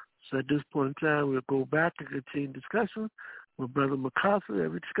 So at this point in time, we'll go back and continue discussion with Brother Mikasa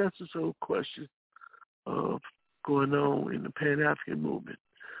as we discuss this whole question of going on in the Pan-African movement.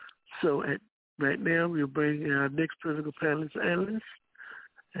 So right now, we'll bring in our next political panelist analyst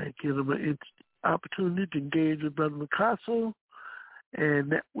and give them an opportunity to engage with Brother Mikasa,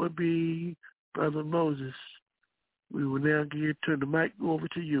 and that would be Brother Moses. We will now turn the mic over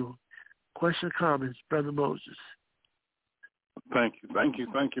to you. Question, comments, Brother Moses. Thank you,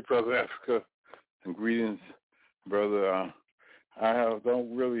 Brother Africa, and greetings, brother. I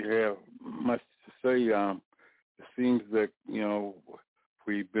don't really have much to say. It seems that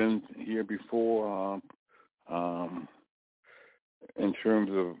we've been here before in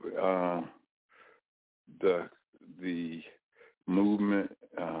terms of the movement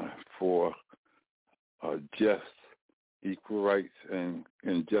for just equal rights and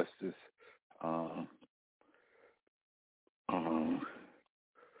justice.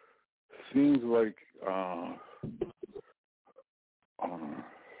 Seems like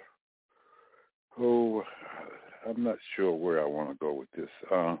I'm not sure where I want to go with this.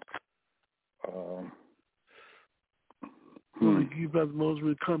 You, Brother Moses,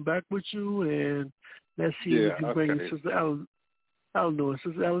 will come back with you, and let's see if we can bring in Sister Eleanor.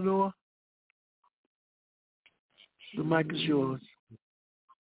 Sister Eleanor, the mic is yours.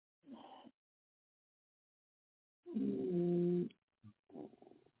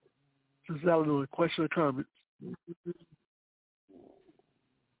 Sister Eleanor, question or comment?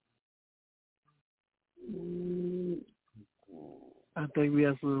 I think we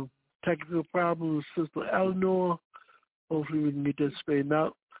have some technical problems with Sister Eleanor. Hopefully we can get that straightened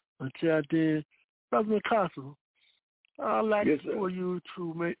out. Until then, Brother McCassel, I'd like for you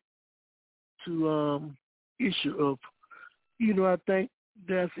to make issue of, I think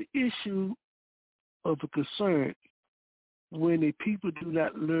there's an issue of a concern when the people do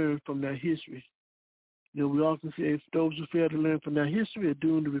not learn from their history. We often say if those who fail to learn from their history are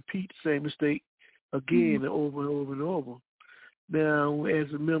doomed to repeat the same mistake again and over and over and over. Now,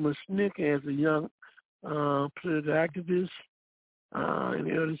 as a member of SNCC, as a young political activist in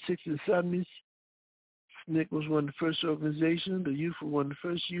the early 60s and 70s, SNCC was one of the first organizations, the youth was one of the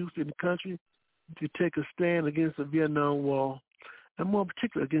first youth in the country to take a stand against the Vietnam War, and more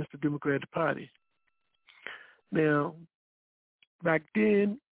particularly against the Democratic Party. Now, back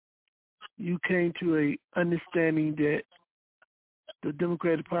then, you came to a understanding that the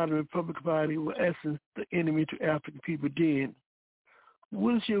Democratic Party and the Republican Party were, in essence, the enemy to African people then.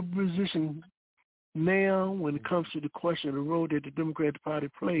 What is your position now when it comes to the question of the role that the Democratic Party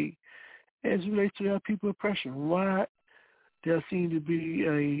played as it relates to our people oppression? Why there seems to be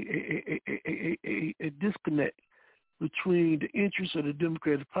a disconnect between the interests of the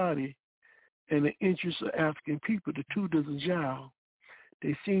Democratic Party and the interests of African people? The two doesn't jive.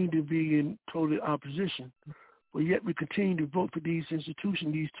 They seem to be in total opposition, but yet we continue to vote for these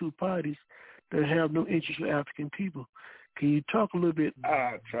institutions, these two parties that have no interest for African people. Can you talk a little bit?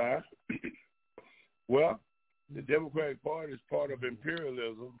 I'll try. Well, the Democratic Party is part of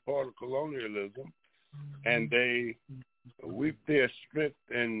imperialism, part of colonialism, and they reap their strength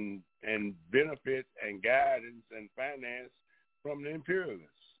and benefit and guidance and finance from the imperialists.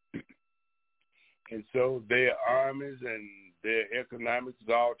 And so their armies and their economics is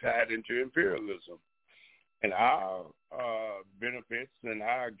all tied into imperialism. And our benefits and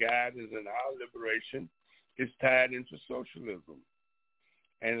our guidance and our liberation is tied into socialism.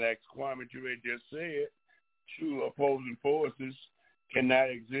 And like Kwame Ture just said, two opposing forces cannot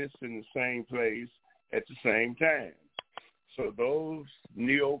exist in the same place at the same time. So those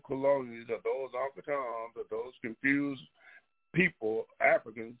neo-colonials or those Uncle Toms or those confused people,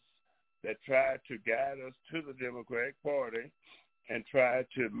 Africans, that try to guide us to the Democratic Party and try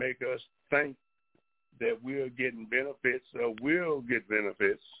to make us think that we're getting benefits or will get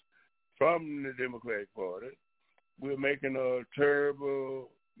benefits from the Democratic Party, we're making a terrible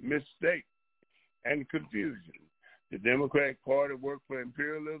mistake and confusion. The Democratic Party worked for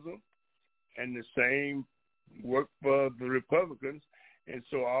imperialism and the same work for the Republicans, and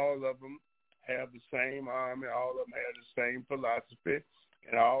so all of them have the same army, all of them have the same philosophy,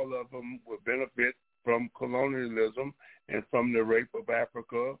 and all of them will benefit from colonialism and from the rape of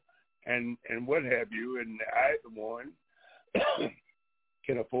Africa and what have you, and either one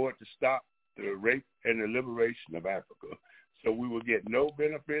can afford to stop the rape and the liberation of Africa. So we will get no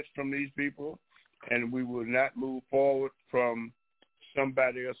benefits from these people, and we will not move forward from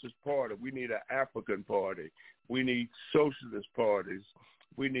somebody else's party. We need an African party. We need socialist parties.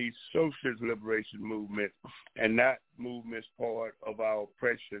 We need socialist liberation movements and not movements part of our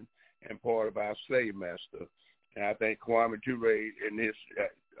oppression and part of our slave master. And I think Kwame Ture in his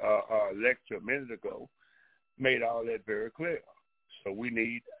lecture a minute ago made all that very clear. So we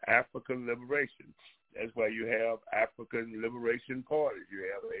need African liberation. That's why you have African liberation parties. You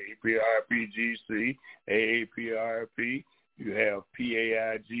have AAPRPGC, AAPRP, you have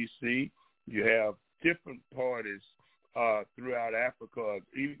PAIGC, you have different parties throughout Africa,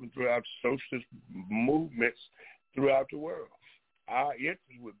 even throughout socialist movements throughout the world. Our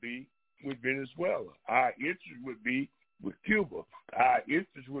interest would be with Venezuela. Our interest would be with Cuba. Our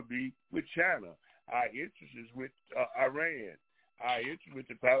interest would be with China. Our interest is with Iran. Our interest with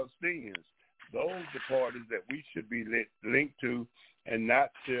the Palestinians. Those are the parties that we should be linked to and not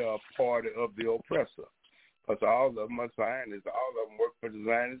to a party of the oppressor. Because all of them are Zionists. All of them work for the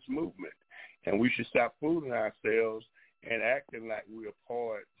Zionist movement. And we should stop fooling ourselves and acting like we're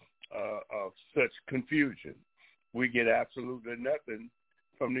part of such confusion. we get absolutely nothing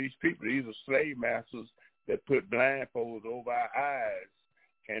from these people. These are slave masters that put blindfolds over our eyes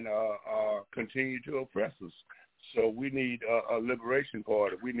and continue to oppress us. So we need a liberation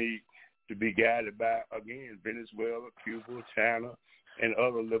party. We need to be guided by, again, Venezuela, Cuba, China, and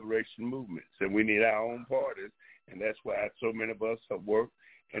other liberation movements. And we need our own parties, and that's why so many of us have worked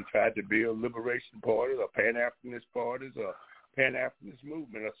and tried to build liberation parties or Pan-Africanist parties or Pan-Africanist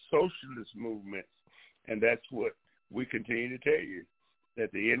movement or socialist movements. And that's what we continue to tell you,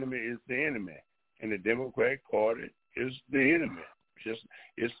 that the enemy is the enemy, and the Democratic Party is the enemy.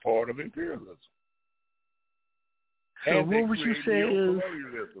 It's part of imperialism. So and what would you say is?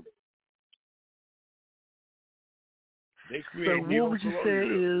 So what would you say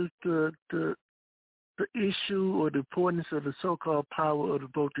is the issue or the importance of the so-called power of the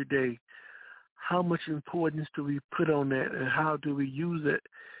vote today? How much importance do we put on that, and how do we use it,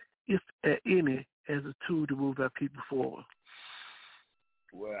 if at any, as a tool to move our people forward?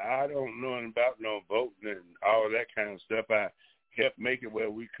 Well, I don't know anything about no voting and all that kind of stuff. I helped make it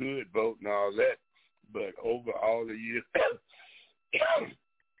where we could vote and all that, but over all the years,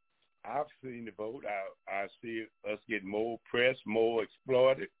 I've seen the vote. I see us get more oppressed, more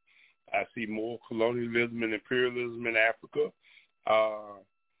exploited. I see more colonialism and imperialism in Africa,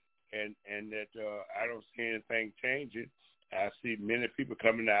 and that I don't see anything changing. I see many people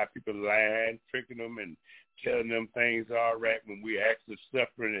coming out, people lying, tricking them, and telling them things are right when we're actually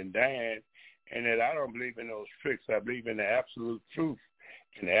suffering and dying, and that I don't believe in those tricks. I believe in the absolute truth,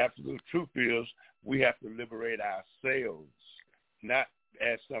 and the absolute truth is we have to liberate ourselves, not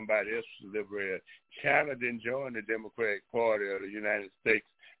ask somebody else to liberate us. China didn't join the Democratic Party or the United States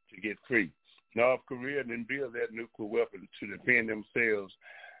to get free. North Korea didn't build that nuclear weapon to defend themselves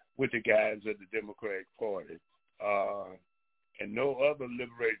with the guidance of the Democratic Party. And no other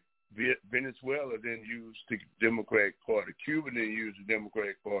liberated. Venezuela didn't use the Democratic Party. Cuba didn't use the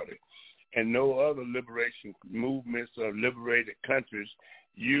Democratic Party. And no other liberation movements or liberated countries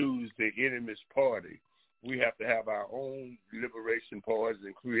use the enemy's party. We have to have our own liberation parties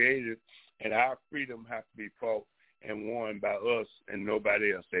and create it, and our freedom has to be fought and won by us and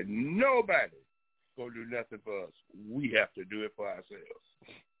nobody else. And nobody gonna do nothing for us. We have to do it for ourselves.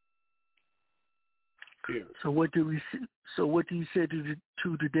 Yeah. So what do you say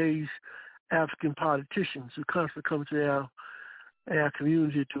to today's African politicians who constantly come to our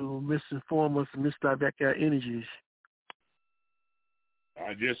community to misinform us and misdirect our energies?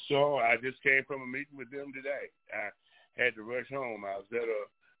 I just came from a meeting with them today. I had to rush home. I was at a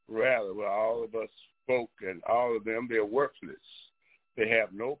rally where all of us spoke, and all of them, they're worthless. They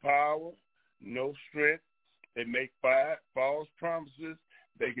have no power, no strength. They make false promises.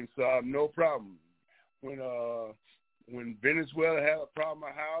 They can solve no problem. When Venezuela had a problem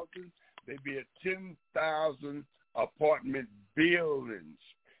with housing, they built 10,000 apartment buildings,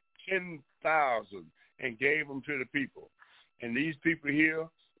 10,000, and gave them to the people. And these people here,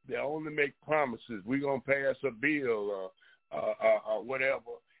 they only make promises. We're going to pass a bill or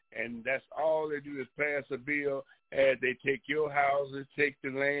whatever, and that's all they do is pass a bill, and they take your houses, take the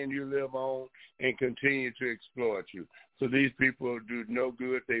land you live on, and continue to exploit you. So these people do no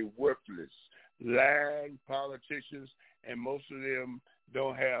good. They're worthless. Lying politicians, and most of them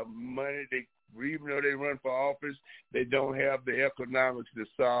don't have money. Even though they run for office, they don't have the economics to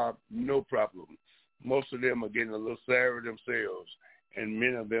solve no problem. Most of them are getting a little sour themselves, and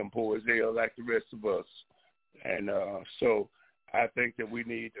many of them poor as hell like the rest of us. And so I think that we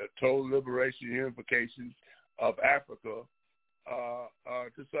need a total liberation and unification of Africa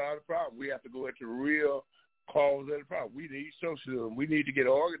to solve the problem. We have to go at the real cause of the problem. We need socialism. We need to get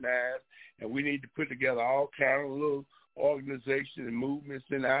organized, and we need to put together all kinds of little organizations and movements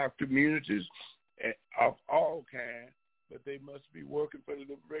in our communities of all kinds, but they must be working for the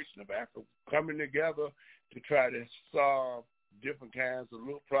liberation of Africa, coming together to try to solve different kinds of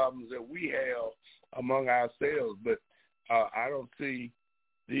little problems that we have among ourselves. But I don't see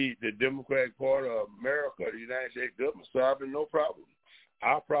the Democratic Party of America, the United States government, solving no problem.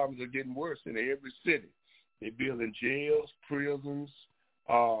 Our problems are getting worse in every city. They're building jails, prisons,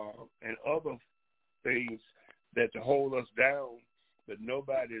 and other things that to hold us down, but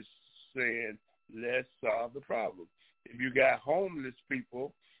nobody's saying, let's solve the problem. If you got homeless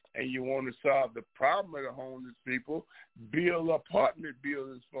people and you want to solve the problem of the homeless people, build apartment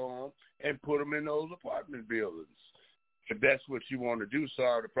buildings for them and put them in those apartment buildings. If that's what you want to do,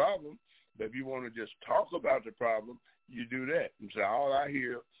 solve the problem. But if you want to just talk about the problem, you do that. And so all I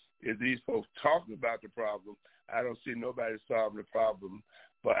hear is these folks talking about the problem. I don't see nobody solving the problem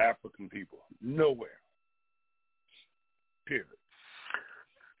for African people. Nowhere. Period.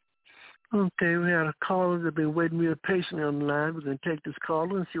 Okay, we had a caller that been waiting real patiently on the line. We're going to take this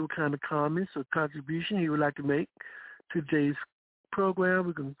caller and see what kind of comments or contribution he would like to make to today's program.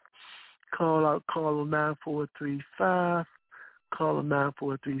 We can call out caller 9435. Caller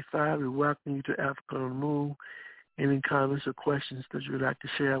 9435. We welcome you to Africa on the Move. Any comments or questions that you would like to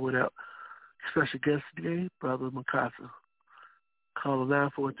share with our special guest today, Brother Mikasa? Caller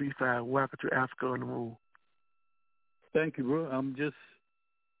 9435. Welcome to Africa on the Move. Thank you, bro. I'm just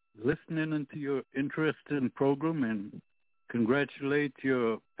listening into your interesting program and congratulate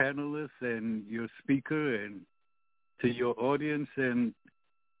your panelists and your speaker and to your audience. And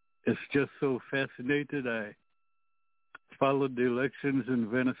it's just so fascinating. I followed the elections in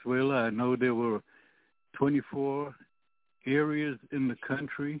Venezuela. I know there were 24 areas in the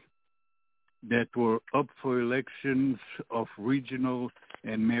country that were up for elections of regional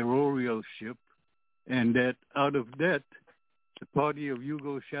and mayoralship, and that out of that, the party of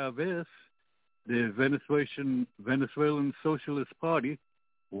Hugo Chavez, the Venezuelan Socialist Party,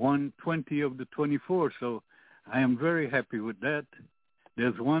 won 20 of the 24. So I am very happy with that.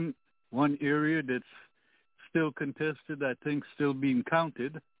 There's one area that's still contested, I think still being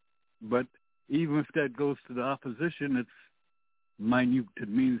counted, but even if that goes to the opposition, it's minute. It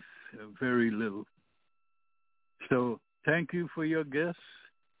means very little. So thank you for your guests,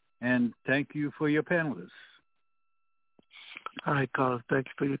 and thank you for your panelists. All right, Carlos, thank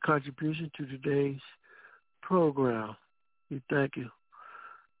you for your contribution to today's program. We thank you.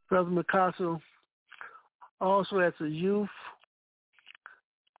 Brother Mikasa, also as a youth,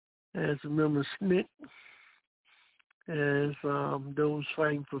 as a member of SNCC, as those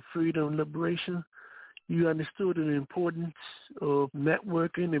fighting for freedom and liberation, you understood the importance of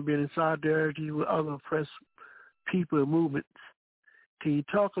networking and being in solidarity with other oppressed people and movements. Can you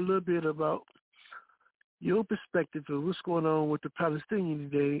talk a little bit about your perspective of what's going on with the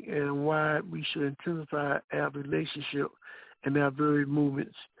Palestinian today and why we should intensify our relationship and our very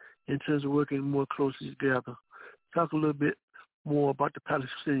movements in terms of working more closely together? Talk a little bit more about the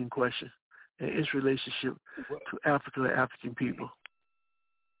Palestinian question and its relationship to Africa and African people.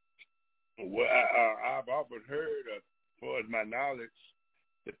 Well, I've often heard, as far as my knowledge,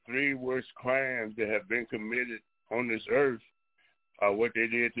 the three worst crimes that have been committed on this earth are what they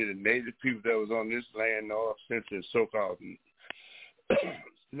did to the native people that was on this land, North, Central, so-called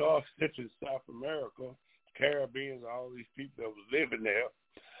North, Central, South America, Caribbeans, all these people that was living there.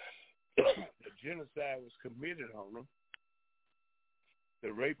 The genocide was committed on them.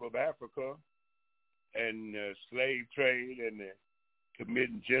 The rape of Africa and slave trade and the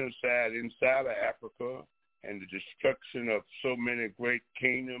committing genocide inside of Africa and the destruction of so many great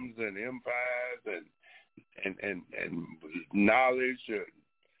kingdoms and empires and knowledge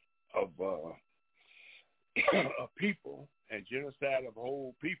of people and genocide of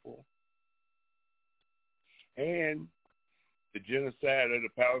whole people, and the genocide of the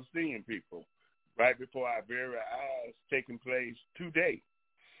Palestinian people right before our very eyes taking place today.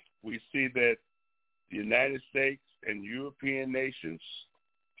 We see that the United States and European nations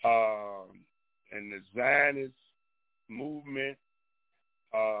and the Zionist movement,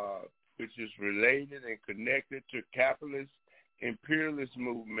 which is related and connected to capitalist imperialist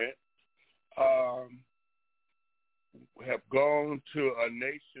movement, have gone to a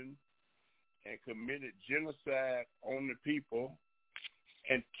nation and committed genocide on the people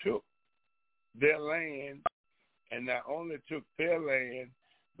and took their land, and not only took their land,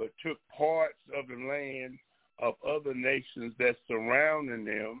 but took parts of the land of other nations that surrounding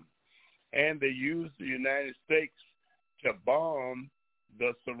them, and they used the United States to bomb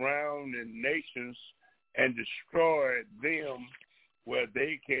the surrounding nations and destroy them where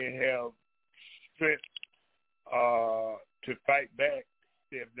they can have strength to fight back.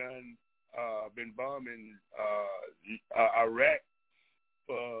 They have been bombing Iraq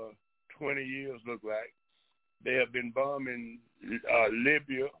for 20 years, look like. They have been bombing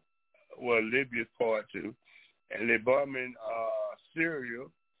Libya, well, Libya's part too, and they're bombing Syria.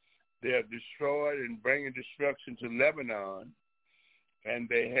 They have destroyed and bringing destruction to Lebanon, and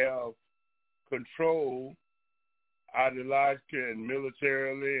they have control ideologically and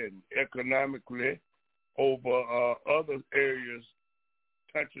militarily and economically over other areas,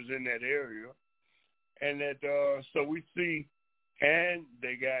 countries in that area. And that so we see, and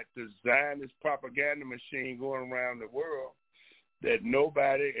they got the Zionist propaganda machine going around the world that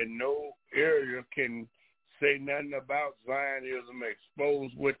nobody in no area can say nothing about Zionism, expose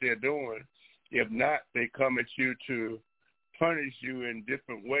what they're doing. If not, they come at you to punish you in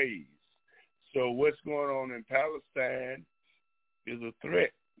different ways. So what's going on in Palestine is a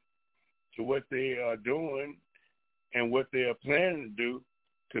threat to what they are doing and what they are planning to do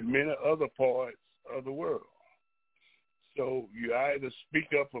to many other parts of the world. So you either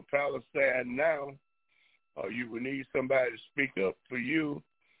speak up for Palestine now, or you will need somebody to speak up for you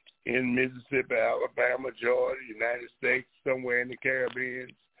in Mississippi, Alabama, Georgia, United States, somewhere in the Caribbean,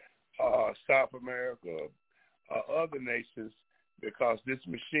 South America, other nations, because this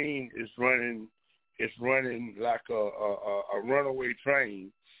machine is running like a runaway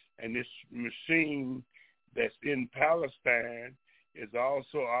train. And this machine that's in Palestine is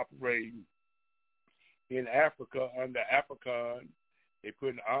also operating in Africa under AFRICON. They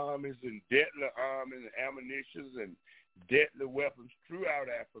put armies and deadly armies and ammunition and deadly weapons throughout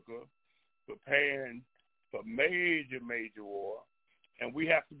Africa, preparing for major war. And we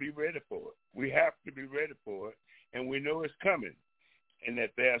have to be ready for it. We have to be ready for it. And we know it's coming. And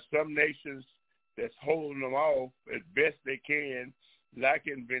that there are some nations that's holding them off as best they can, like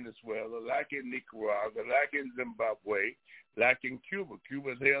in Venezuela, like in Nicaragua, like in Zimbabwe, like in Cuba.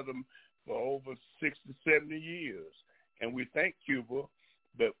 Cuba's held them for over 60, 70 years. And we thank Cuba,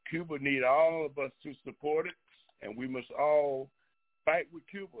 but Cuba need all of us to support it, and we must all fight with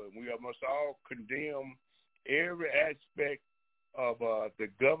Cuba, and we must all condemn every aspect of the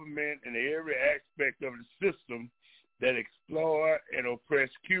government and every aspect of the system that exploit and oppress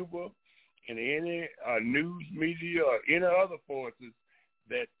Cuba, and any news media or any other forces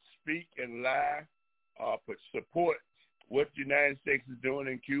that speak and lie but support what the United States is doing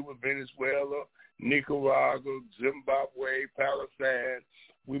in Cuba, Venezuela, Nicaragua, Zimbabwe, Palestine.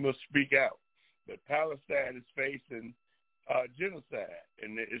 We must speak out. But Palestine is facing genocide,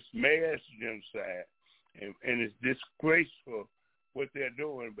 and it's mass genocide, and it's disgraceful what they're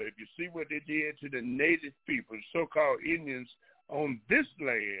doing. But if you see what they did to the native people, so-called Indians on this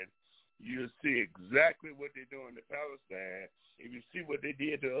land, you'll see exactly what they're doing to Palestine. If you see what they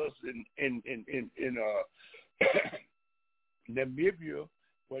did to us in Namibia,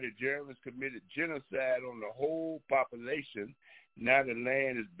 where the Germans committed genocide on the whole population, now the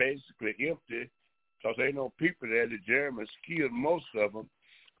land is basically empty because there ain't no people there. The Germans killed most of them,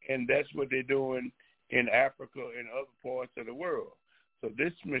 and that's what they're doing in Africa and other parts of the world. So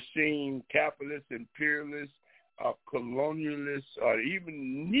this machine, capitalist, imperialist, colonialist, or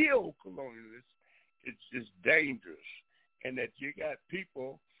even neo-colonialist, it's dangerous. And that you got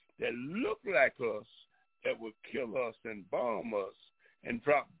people that look like us that will kill us and bomb us and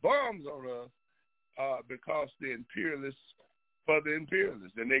drop bombs on us because the imperialists for the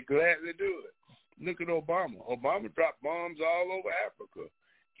imperialists, and they gladly do it. Look at Obama. Obama dropped bombs all over Africa.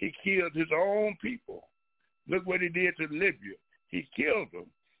 He killed his own people. Look what he did to Libya. He killed them.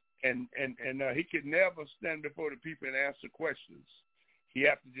 And he could never stand before the people and answer questions. He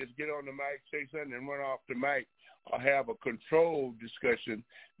have to just get on the mic, say something, and run off the mic or have a controlled discussion,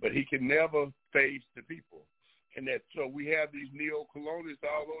 but he can never face the people. And that so we have these neo-colonialists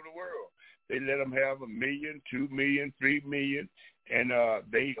all over the world. They let them have 1 million, 2 million, 3 million, and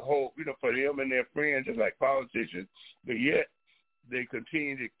they hold, for them and their friends, just like politicians, but yet they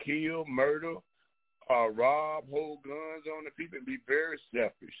continue to kill, murder, rob, hold guns on the people, and be very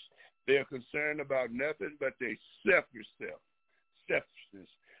selfish. They're concerned about nothing but their selfishness.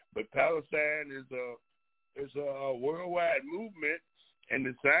 But Palestine is a worldwide movement, and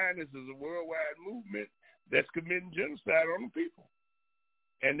the Zionists is a worldwide movement that's committing genocide on the people.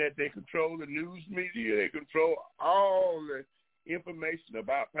 And that they control the news media, they control all the information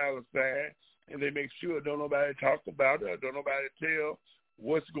about Palestine, and they make sure don't nobody talk about it, or don't nobody tell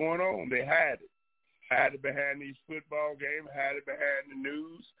what's going on. They hide it. Hide it behind these football games, hide it behind the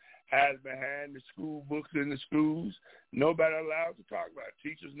news, hide it behind the school books in the schools. Nobody allowed to talk about it.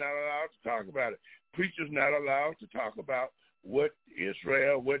 Teachers not allowed to talk about it. Preachers not allowed to talk about what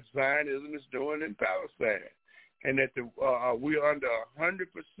Israel, what Zionism is doing in Palestine. And that we're under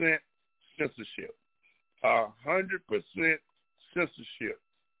 100% censorship, 100% censorship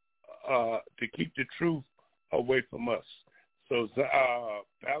to keep the truth away from us. So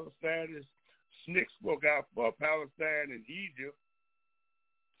Palestine is, SNCC spoke out for Palestine and Egypt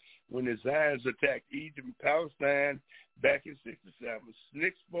when the Zionists attacked Egypt and Palestine back in 1967.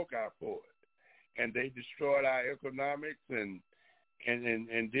 SNCC spoke out for it, and they destroyed our economics and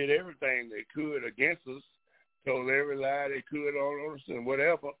did everything they could against us, told every lie they could on us and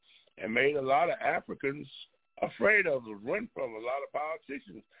whatever, and made a lot of Africans afraid of us, run from us. A lot of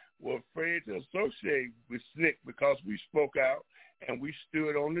politicians were afraid to associate with SNCC because we spoke out and we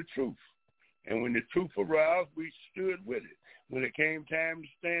stood on the truth. And when the truth arose, we stood with it. When it came time to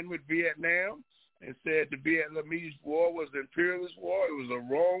stand with Vietnam and said the Vietnamese war was an imperialist war. It was a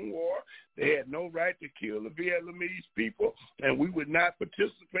wrong war. They had no right to kill the Vietnamese people, and we would not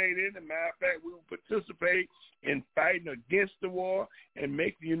participate in it. As a matter of fact, we would participate in fighting against the war and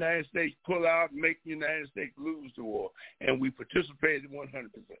make the United States pull out and make the United States lose the war. And we participated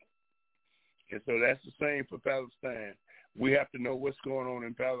 100%. And so that's the same for Palestine. We have to know what's going on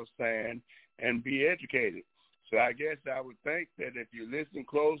in Palestine and be educated. So I guess I would think that if you listen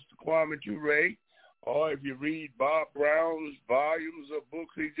close to Kwame Ture, or if you read Bob Brown's volumes of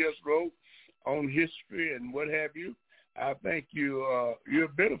books he just wrote on history and what have you, I think you'll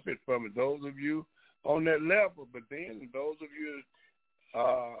benefit from it. Those of you on that level, but then those of you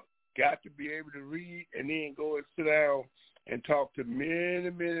got to be able to read and then go and sit down and talk to many,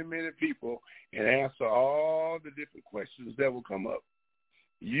 many, many people and answer all the different questions that will come up.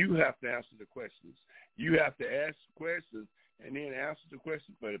 You have to answer the questions. You have to ask questions and then answer the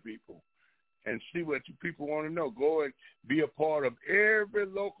questions for the people and see what you people want to know. Go and be a part of every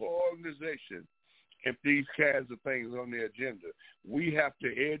local organization if these kinds of things on the agenda. We have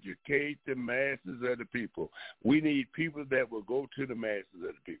to educate the masses of the people. We need people that will go to the masses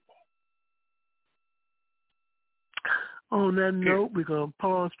of the people. On that note, we're going to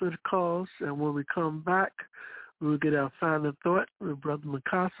pause for the calls, and when we come back, we'll get our final thought with Brother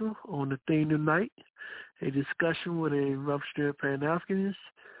Mikasa on the theme tonight, a discussion with a revolutionary Pan-Africanist,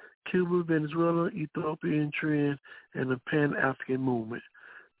 Cuba, Venezuela, Ethiopian trend, and the Pan-African movement.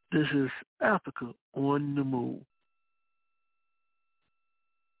 This is Africa on the Move.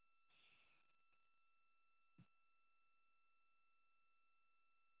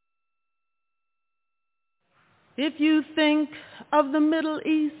 If you think of the Middle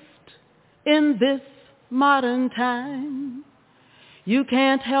East in this modern time, you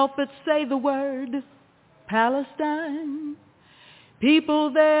can't help but say the word Palestine. People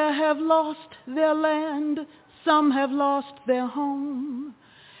there have lost their land, some have lost their home.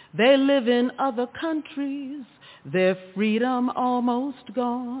 They live in other countries, their freedom almost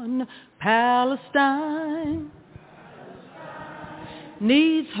gone. Palestine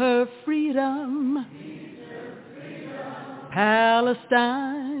needs her freedom.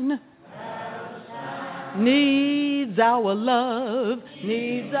 Palestine needs our love,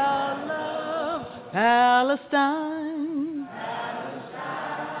 needs our love. Palestine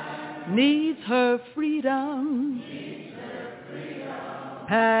needs her freedom.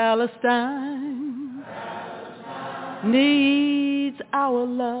 Palestine needs our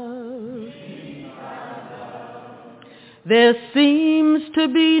love. There seems to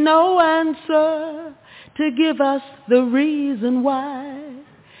be no answer to give us the reason why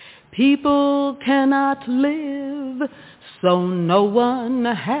people cannot live, so no one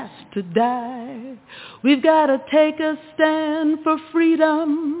has to die. We've got to take a stand for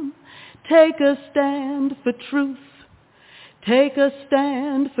freedom, take a stand for truth, take a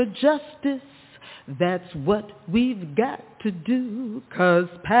stand for justice. That's what we've got to do, 'cause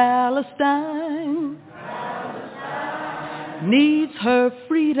Palestine needs her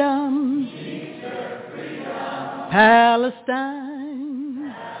freedom.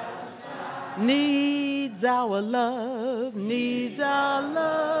 Palestine needs our love, needs our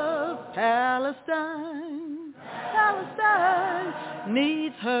love. Palestine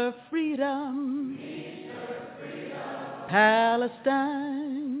needs her freedom.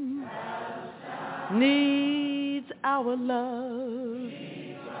 Palestine needs our love.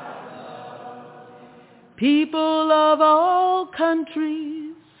 People of all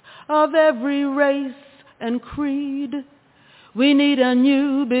countries, of every race and creed, we need a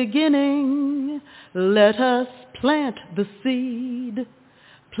new beginning. Let us plant the seed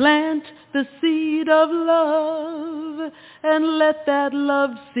of love, and let that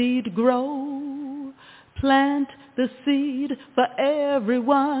love seed grow. Plant the seed for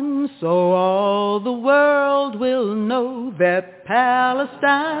everyone, so all the world will know that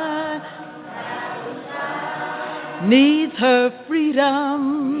Palestine needs her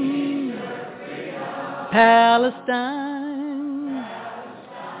freedom. Palestine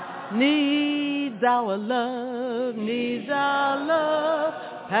needs our love, needs our love.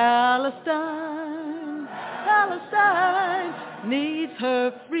 Palestine needs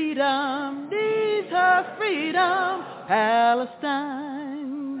her freedom, needs her freedom.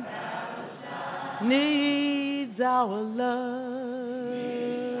 Palestine needs our love.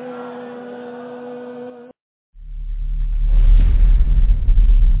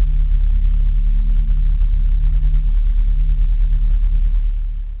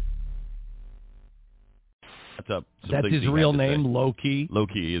 What's up? That's his real name, Low Key? Low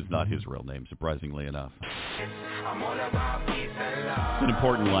Key is not his real name, surprisingly enough. It's an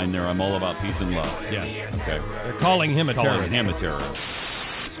important line there. I'm all about peace and love. Yeah. Okay. They're calling him a terrorist.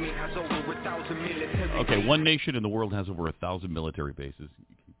 Okay, one nation in the world has over 1,000 military bases.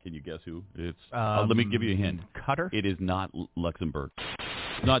 Can you guess who? It's. Let me give you a hint. Qatar? It is not Luxembourg.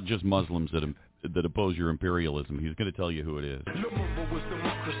 It's not just Muslims that oppose your imperialism. He's going to tell you who it is.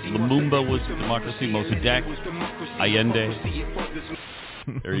 Lumumba was democracy. Mossadegh, Allende.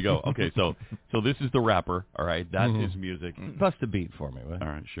 There you go. Okay, so this is the rapper. All right, that is music. Bust a beat for me. What? All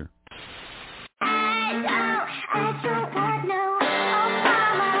right, sure. I don't want no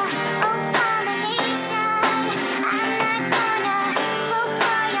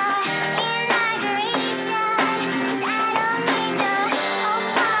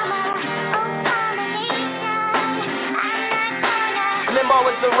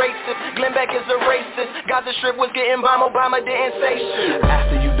is a racist, Glenn Beck is a racist. Gaza Strip was getting bombed, Obama didn't say shit.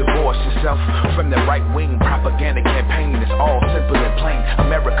 After you divorce yourself from the right-wing propaganda campaign, it's all simple and plain.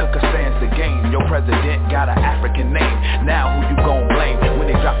 America stands to gain. Your president got an African name. Now who you gon' blame when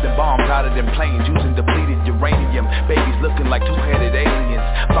they drop them bombs out of them planes using depleted uranium? Babies looking like two-headed aliens.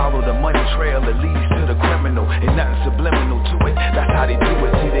 Follow the money trail that leads to the criminal. Ain't nothing subliminal to it. That's how they do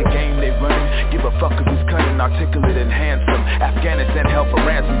it. See the game they running. Give a fuck if he's cunning, articulate, and handsome. Afghanistan held for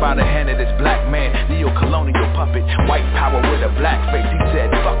ransom by the hand of this black man. Neo-colonial puppet, white power with a black face. He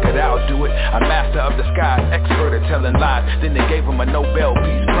said, fuck it, I'll do it. A master of the skies, expert at telling lies. Then they gave him a Nobel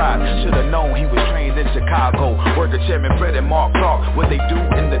Peace Prize. Should've known he was trained in Chicago. Word to Chairman Fred and Mark Clark. What they do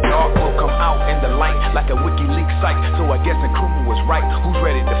in the dark will come out in the light like a WikiLeaks site. So I guess Nkrumah was right. Who's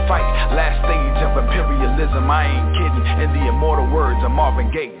ready to fight? Last stage of imperialism, I ain't kidding. In the immortal words of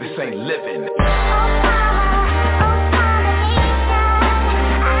Marvin Gaye, this ain't living.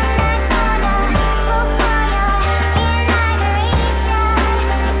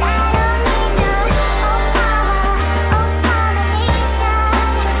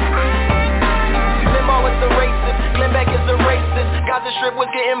 Gaza Strip was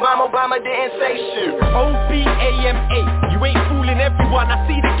getting bombed, Obama didn't say shit. OBAMA, you ain't fooling everyone, I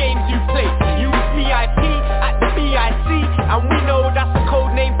see the games you play. Use VIP at the BIC, and we know that's a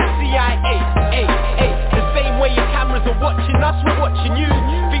code name for CIA. The same way your cameras are watching us, we're watching you.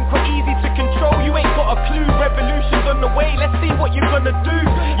 Think we're easy to control, you ain't got a clue. Revolution's on the way, let's see what you're gonna do.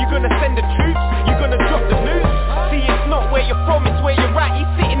 You gonna send the troops, you gonna drop the news. See, it's not where you're from, it's where you're at.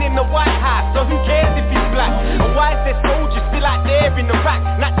 He's sitting in the White House, so who cares if he's black? And why is there soldiers still out there in Iraq?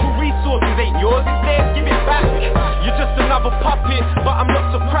 Natural resources ain't yours, it's theirs, give it back. You're just another puppet, but I'm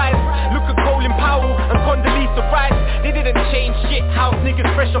not surprised. Look at Colin Powell and Condoleezza Rice. They didn't change shit, house niggas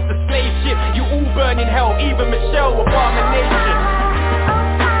fresh off the slave ship. You all burn in hell, even Michelle Obama Nation.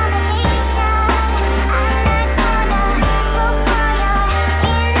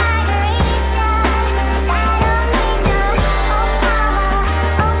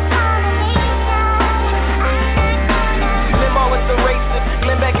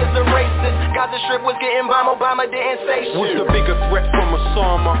 Gaza Strip was getting bombed, Obama didn't say shit. What's the bigger threat from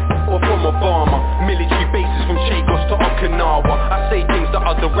Osama or from Obama? Military bases from Chagos to Okinawa. I say things that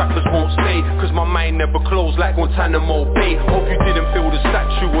other rappers won't say, cause my mind never closed like Guantanamo Bay. Hope you didn't feel the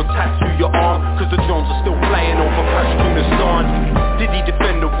statue or tattoo your arm, cause the drones are still flying over Pakistan. Did he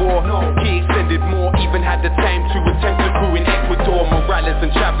defend the war? No. He extended more, even had the time to attempt to coup in Ecuador. Morales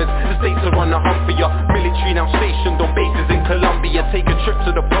and Chavez, the states are on the hunt for ya. Military now stationed on bases in Colombia. Take a trip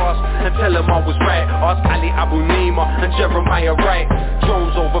to the past and tell them I was right. Ask Ali Abu Nima and Jeremiah Wright.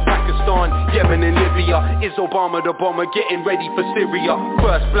 Drones over Pakistan, Yemen and Libya. Is Obama the bomber getting ready for Syria?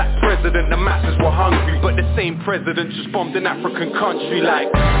 First black president, the masses were hungry, but the same president just bombed an African country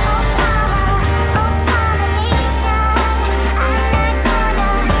like...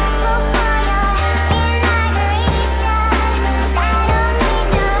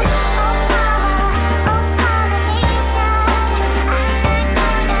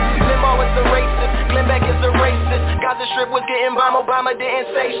 Gaza Strip was getting bombed, Obama didn't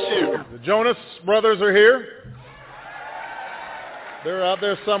say shit. The Jonas Brothers are here. They're out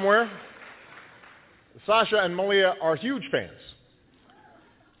there somewhere. Sasha and Malia are huge fans.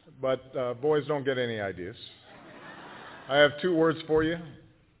 But boys don't get any ideas. I have 2 words for you.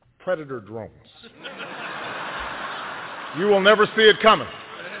 Predator drones. You will never see it coming.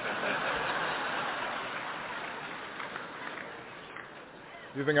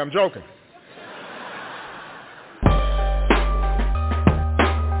 You think I'm joking?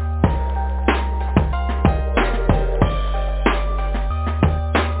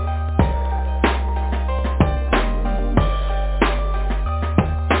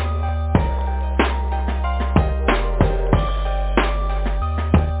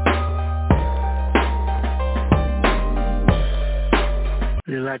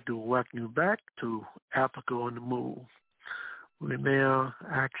 like to welcome you back to Africa on the Move. We now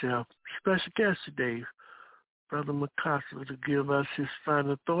ask our special guest today, Brother Mikasa, to give us his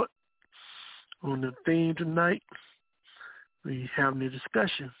final thought on the theme tonight. We having a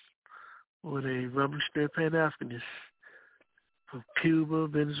discussion with a revolutionary Pan-Africanist from Cuba,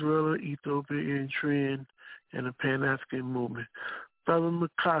 Venezuela, Ethiopia, Eritrea, and the Pan-African movement. Brother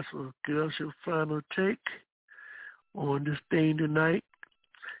Mikasa, give us your final take on this theme tonight,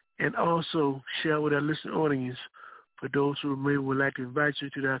 and also share with our listening audience, for those who may would like to invite you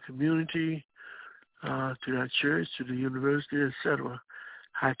to their community, to their church, to the university, etc.,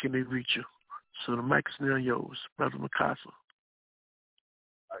 how can they reach you? So the mic is now yours, Brother Mikasa.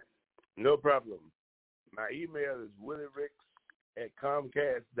 No problem. My email is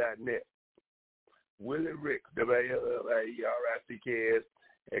williericks@comcast.net. williericks, WILLIERICKS,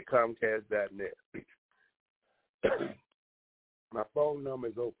 @comcast.net. My phone number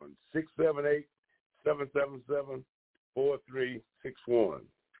is open, 678-777-4361.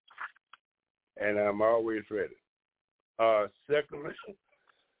 And I'm always ready. Secondly,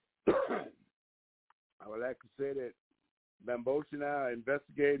 I would like to say that Bamboche and I are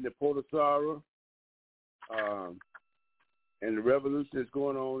investigating the Potosara and the revolution that's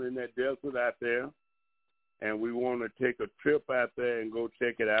going on in that delta out there. And we want to take a trip out there and go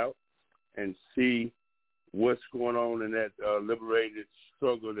check it out and see what's going on in that liberated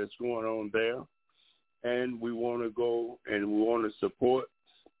struggle that's going on there. And we want to go and we want to support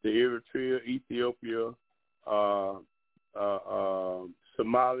the Eritrea, Ethiopia,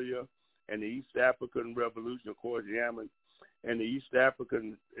 Somalia, and the East African Revolution, of course, Yemen, and the East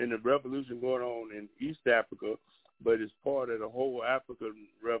African, and the revolution going on in East Africa, but it's part of the whole African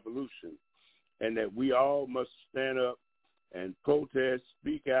revolution. And that we all must stand up and protest,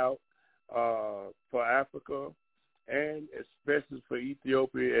 speak out for Africa, and especially for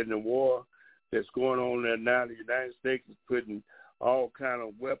Ethiopia and the war that's going on there now. The United States is putting all kind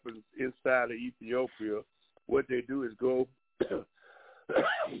of weapons inside of Ethiopia. What they do is go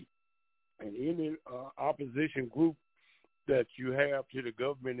and any opposition group that you have to the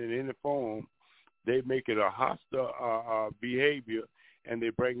government in any form, they make it a hostile behavior, and they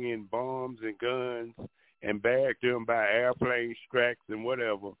bring in bombs and guns and bag them by airplane tracks and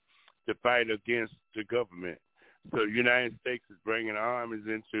whatever to fight against the government. So the United States is bringing armies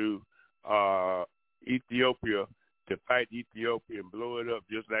into Ethiopia to fight Ethiopia and blow it up,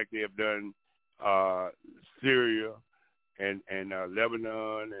 just like they have done Syria and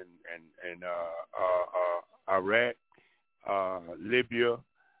Lebanon and Iraq, Libya,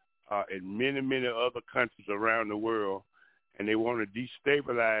 and many other countries around the world. And they want to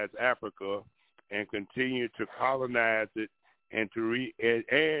destabilize Africa and continue to colonize it and to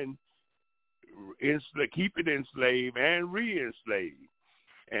keep it enslaved and re-enslave.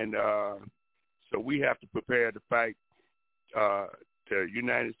 And so we have to prepare to fight the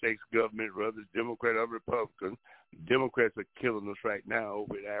United States government, whether it's Democrat or Republican. Democrats are killing us right now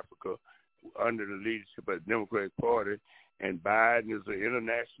over in Africa under the leadership of the Democratic Party. And Biden is an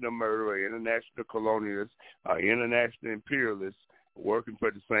international murderer, international colonialist, international imperialist, working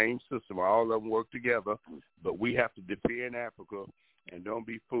for the same system. All of them work together, but we have to defend Africa and don't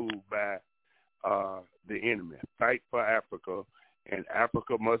be fooled by the enemy. Fight for Africa, and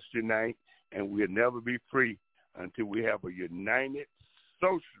Africa must unite, and we'll never be free until we have a united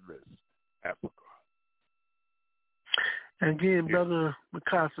socialist Africa. And again, Brother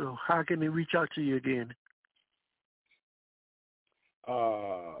Mikasa, how can they reach out to you again?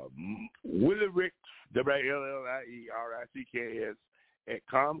 williericks, WILLIERICKS,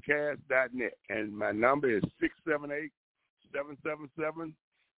 @comcast.net. And my number is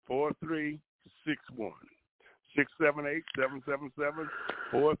 678-777-4361.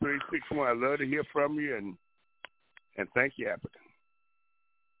 678-777-4361. I love to hear from you, and thank you, Africa.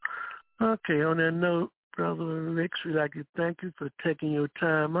 Okay, on that note, Brother Ricks, we'd like to thank you for taking your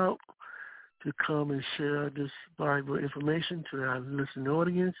time out to come and share this valuable information to our listening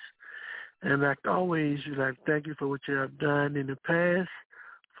audience. And like always, we'd like to thank you for what you have done in the past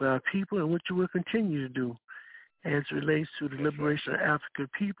for our people and what you will continue to do as it relates to the liberation of African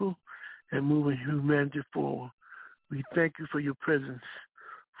people and moving humanity forward. We thank you for your presence,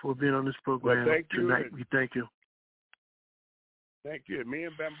 for being on this program tonight. We thank you. Thank you. Me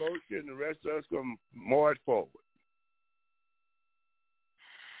and Bamboche and the rest of us going to march forward.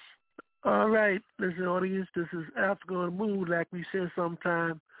 All right, listen, audience, this is Africa on the Move. Like we said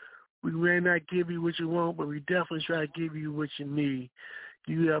sometime, we may not give you what you want, but we definitely try to give you what you need.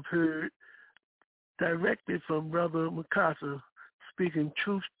 You have heard directly from Brother Mikasa speaking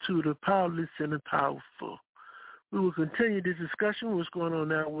truth to the powerless and the powerful. We will continue this discussion, what's going on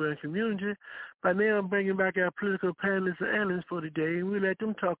now in the community. By now, I'm bringing back our political panelists and analysts for today, and we let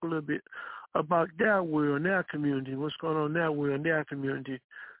them talk a little bit about their world and their community, what's going on in their world and their community.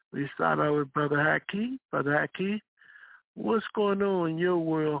 We start out with Brother Haki. Brother Haki, what's going on in your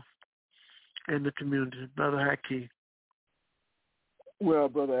world and the community, Brother Haki? Well,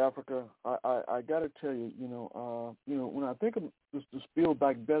 Brother Africa, I got to tell you, when I think of this Build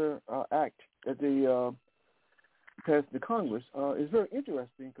Back Better Act that they passed the Congress, it's very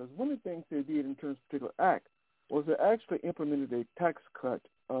interesting because one of the things they did in terms of particular act was they actually implemented a tax cut,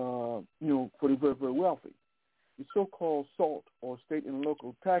 for the very, very wealthy. The so-called SALT, or state and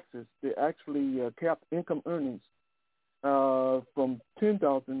local taxes, they actually capped income earnings from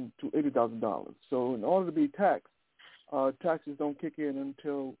 $10,000 to $80,000. So in order to be taxed, taxes don't kick in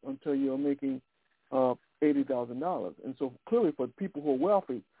until you're making $80,000, and so clearly for people who are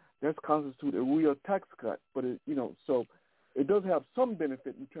wealthy, that's constitute a real tax cut. But so it does have some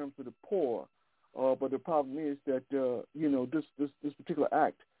benefit in terms of the poor. But the problem is that this particular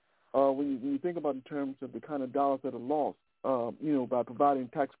act, when you think about in terms of the kind of dollars that are lost, by providing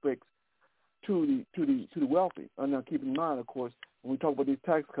tax breaks to the wealthy. And now keep in mind, of course, when we talk about these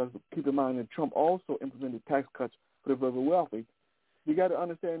tax cuts, keep in mind that Trump also implemented tax cuts for the very wealthy. You got to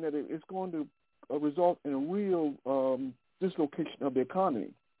understand that it's going to result in a real dislocation of the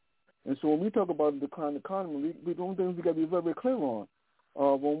economy. And so when we talk about the decline of the economy, we don't think we got to be very, very clear on.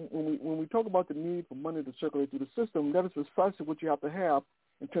 When we talk about the need for money to circulate through the system, that is precisely what you have to have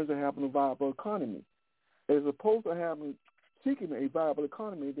in terms of having a viable economy. As opposed to seeking a viable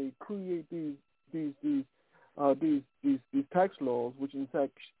economy, they create these tax laws, which in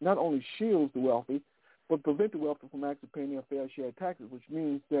fact not only shields the wealthy, but prevent the wealthy from actually paying their fair share of taxes, which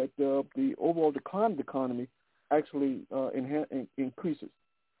means that the overall decline of the economy actually increases.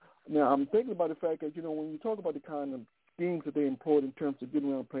 Now, I'm thinking about the fact that, when you talk about the kind of schemes that they employed in terms of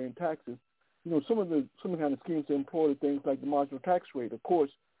getting around paying taxes, some of the kind of schemes they employed are things like the marginal tax rate. Of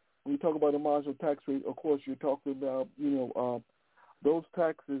course, when you talk about the marginal tax rate, of course, you're talking about, those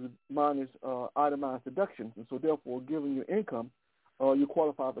taxes minus itemized deductions. And so, therefore, given your income, you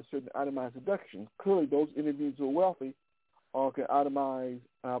qualify for certain itemized deductions. Clearly, those individuals who are wealthy can itemize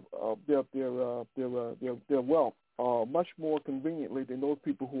their wealth much more conveniently than those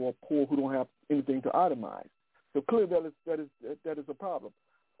people who are poor who don't have anything to itemize. So clearly, that is a problem.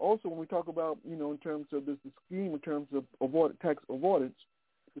 Also, when we talk about in terms of this scheme in terms of tax avoidance,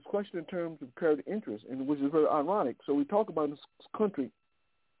 this question in terms of carried interest, and which is very ironic. So we talk about in this country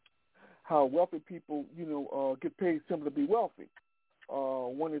how wealthy people get paid simply to be wealthy.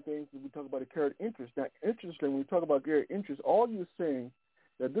 One of the things that we talk about is carried interest. Now, interestingly, when we talk about carried interest, all you're saying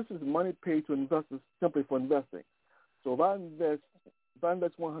that this is money paid to investors simply for investing. So if I invest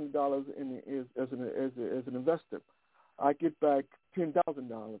 $100 as an investor, I get back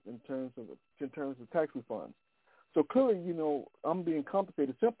 $10,000 in terms of tax refunds. So clearly, I'm being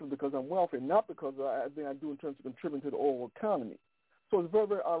compensated simply because I'm wealthy, not because of everything I do in terms of contributing to the overall economy. So it's very,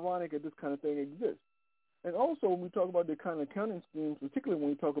 very ironic that this kind of thing exists. And also, when we talk about the kind of accounting schemes, particularly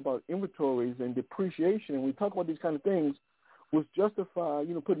when we talk about inventories and depreciation, and we talk about these kind of things, which justify,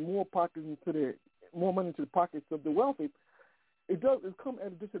 putting more money into the pockets of the wealthy, it come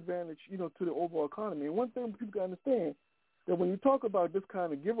at a disadvantage, to the overall economy. And one thing people got to understand, that when you talk about this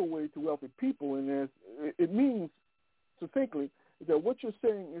kind of giveaway to wealthy people, and it means, succinctly, is that what you're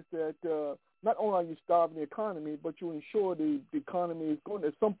saying is that not only are you starving the economy, but you ensure the economy is going,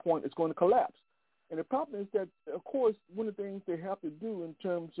 at some point, it's going to collapse. And the problem is that, of course, one of the things they have to do in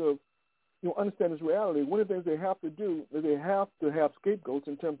terms of, understand this reality, one of the things they have to do is they have to have scapegoats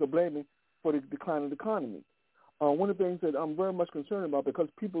in terms of blaming for the decline of the economy. One of the things that I'm very much concerned about, because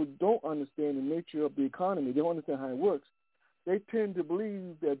people don't understand the nature of the economy, they don't understand how it works, they tend to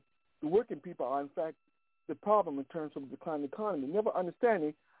believe that the working people are, in fact, the problem in terms of the decline of the economy, never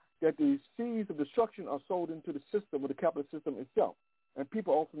understanding that the seeds of destruction are sold into the system or the capitalist system itself. And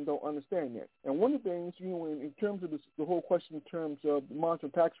people often don't understand that. And one of the things, in terms of the whole question in terms of the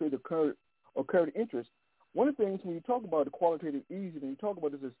marginal tax rate or carried interest, one of the things when you talk about the qualitative easing, and you talk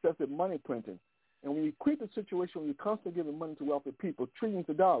about this excessive money printing, and when you create a situation where you're constantly giving money to wealthy people, trillions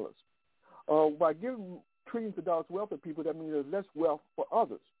of dollars, by giving trillions of dollars to wealthy people, that means there's less wealth for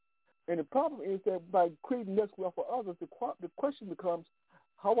others. And the problem is that by creating less wealth for others, the question becomes,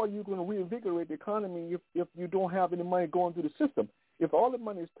 how are you going to reinvigorate the economy if you don't have any money going through the system? If all the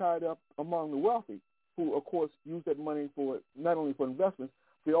money is tied up among the wealthy, who, of course, use that money for not only for investments,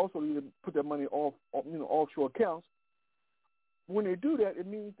 they also need to put that money offshore accounts. When they do that, it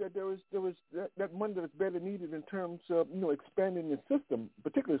means that there is that money that is badly needed in terms of expanding the system,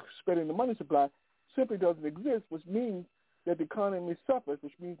 particularly expanding the money supply, simply doesn't exist, which means that the economy suffers,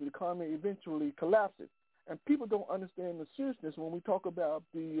 which means the economy eventually collapses. And people don't understand the seriousness when we talk about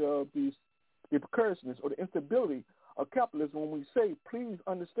the precariousness or the instability of capitalism. When we say, please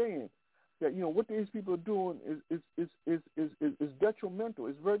understand that what these people are doing is detrimental,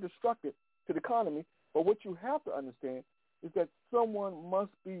 is very destructive to the economy. But what you have to understand is that someone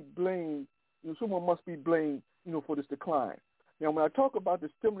must be blamed. Someone must be blamed, for this decline. Now, when I talk about the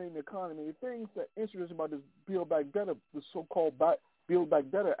stimulating the economy, the things that interesting about this Build Back Better, the so-called Build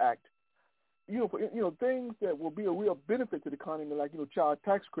Back Better Act, things that will be a real benefit to the economy, like child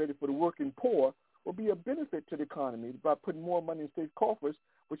tax credit for the working poor, will be a benefit to the economy by putting more money in state coffers,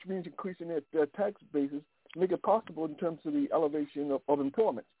 which means increasing their tax bases to make it possible in terms of the elevation of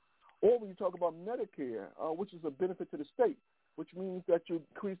employment. Or when you talk about Medicare, which is a benefit to the state, which means that you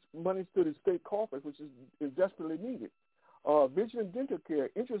increase money to the state coffers, which is desperately needed. Vision and dental care.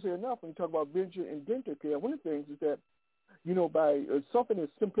 Interesting enough, when you talk about vision and dental care, one of the things is that, by something as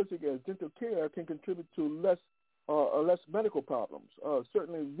simplistic as dental care can contribute to less medical problems.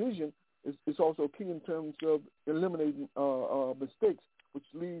 Certainly, vision is also key in terms of eliminating mistakes, which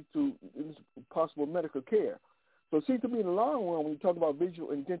leads to possible medical care. So it seems to me in the long run, when you talk about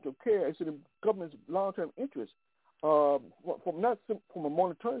visual and dental care, it's in the government's long-term interest, from a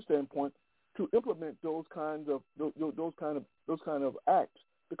monetary standpoint, to implement those kind of acts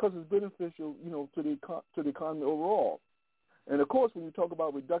because it's beneficial, to the economy overall. And of course, when you talk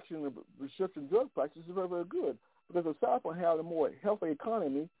about reduction of prescription drug prices, it's very, very good because aside from having a more healthy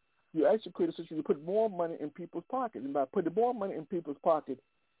economy, you actually create a situation you put more money in people's pockets, and by putting more money in people's pockets,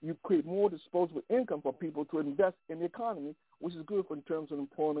 you create more disposable income for people to invest in the economy, which is good in terms of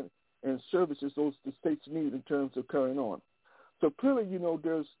employment and services the states need in terms of carrying on. So clearly,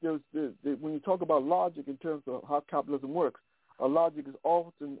 there's when you talk about logic in terms of how capitalism works, logic is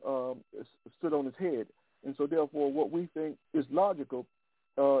often stood on its head. And so therefore, what we think is logical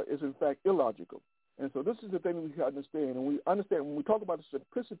is in fact illogical. And so this is the thing we understand. And we understand when we talk about the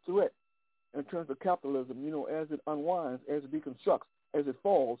implicit threat in terms of capitalism, as it unwinds, as it deconstructs, as it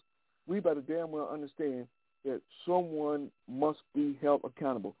falls, we better damn well understand that someone must be held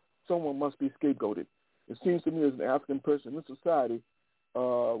accountable. Someone must be scapegoated. It seems to me as an African person in this society,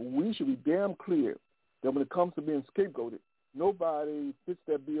 we should be damn clear that when it comes to being scapegoated, nobody fits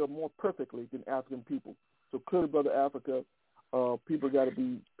that bill more perfectly than African people. So clearly, Brother Africa, people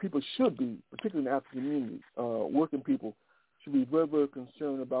should be, particularly in the African community, working people should be very, very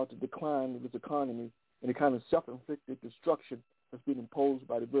concerned about the decline of its economy and the kind of self-inflicted destruction that's been imposed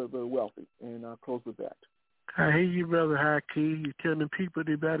by the very, very wealthy. And I'll close with that. I hear you, Brother Haki. You're telling people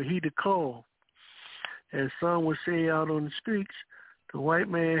they better heed the call. As some would say out on the streets, the white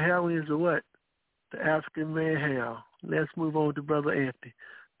man howling is the what? The African man howl. Let's move on to Brother Anthony.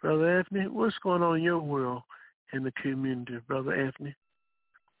 Brother Anthony, what's going on in your world in the community, Brother Anthony?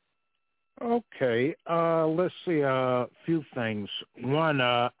 Okay, let's see a few things. One,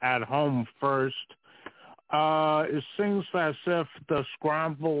 at home first. It seems as if the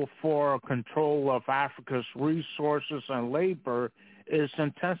scramble for control of Africa's resources and labor is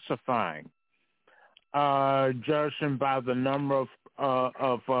intensifying. Judging by the number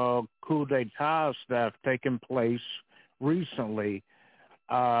of coups d'etats that have taken place recently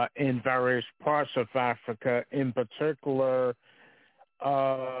in various parts of Africa, in particular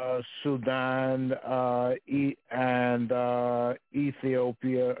Sudan and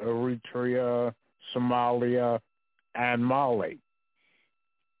Ethiopia, Eritrea, Somalia, and Mali.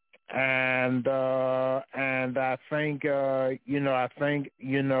 And I think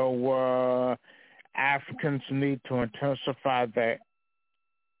Africans need to intensify their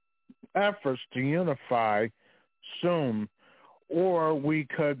efforts to unify soon, or we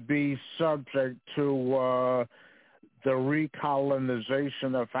could be subject to the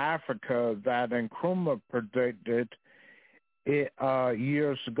recolonization of Africa that Nkrumah predicted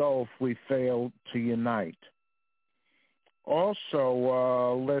years ago if we failed to unite.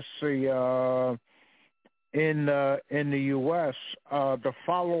 Also, let's see. In the U.S., to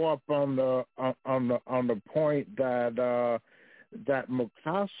follow up on the point that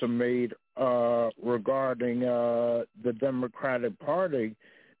Mukasa made regarding the Democratic Party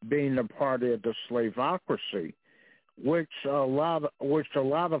being the party of the slaveocracy, which a lot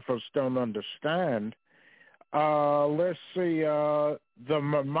of us don't understand. Let's see. The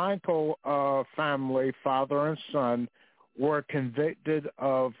Michael family, father and son, were convicted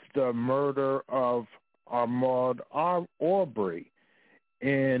of the murder of Ahmaud Arbery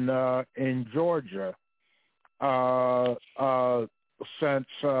in Georgia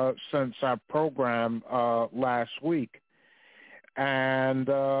since our program last week, And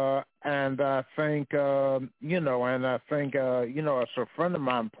I think as a friend of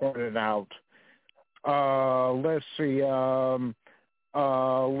mine pointed out, let's see,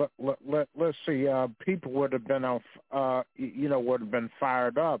 people would have been would have been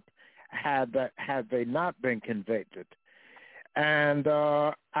fired up had they not been convicted. And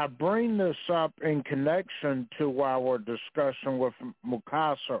I bring this up in connection to our discussion with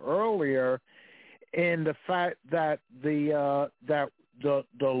Mukasa earlier, in the fact that the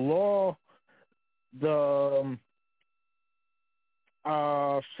law, the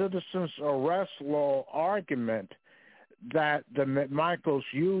citizens arrest law argument that the McMichaels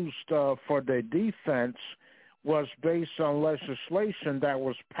used for their defense was based on legislation that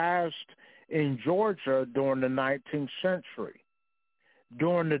was passed in Georgia during the 19th century,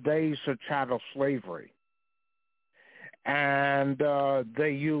 during the days of chattel slavery. And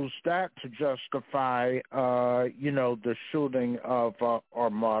they used that to justify, the shooting of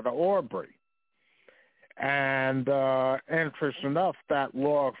Armada Aubrey. And interesting enough, that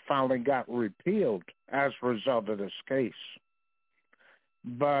law finally got repealed as a result of this case.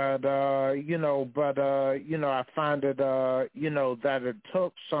 But I find it, that it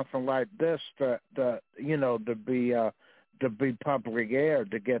took something like this to be public air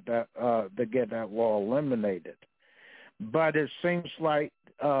to get that law eliminated. But it seems like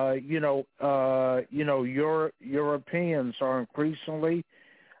Europeans are increasingly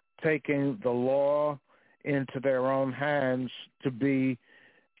taking the law into their own hands to be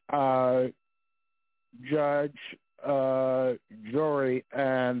judge, jury,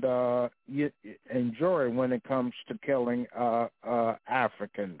 and jury when it comes to killing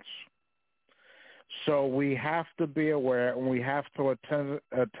Africans. So we have to be aware, and we have to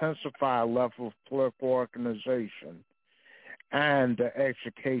intensify our level of political organization and the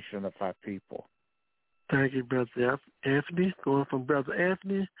education of our people. Thank you, Brother Anthony. Going from Brother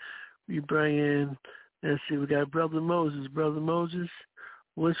Anthony, we bring in, let's see, we got Brother Moses. Brother Moses,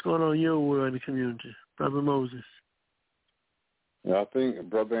 what's going on in your world in the community? Brother Moses. Yeah, I think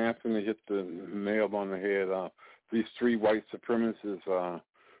Brother Anthony hit the nail on the head. These three white supremacists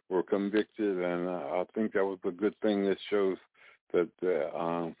were convicted, and I think that was a good thing. That shows that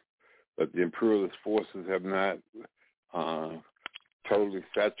the imperialist forces have not totally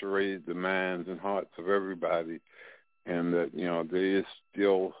saturated the minds and hearts of everybody, and that there is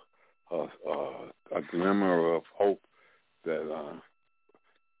still a glimmer of hope that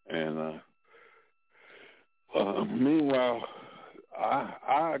meanwhile,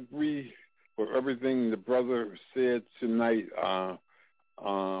 I agree with everything the brother said tonight.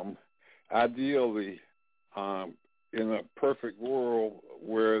 Ideally, in a perfect world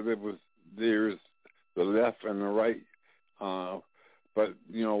where there's the left and the right, but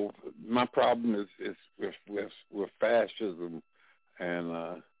my problem is with fascism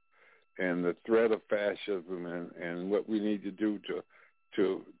and the threat of fascism and what we need to do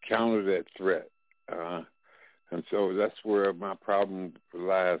to counter that threat. And so that's where my problem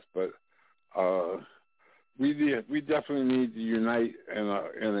lies. But we definitely need to unite in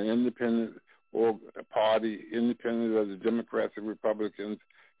an independent party, independent of the Democrats and Republicans,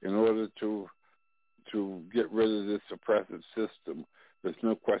 in order to get rid of this oppressive system. There's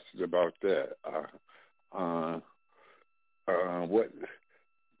no question about that.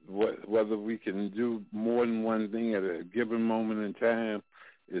 Whether we can do more than one thing at a given moment in time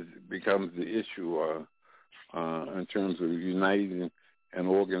becomes the issue in terms of uniting and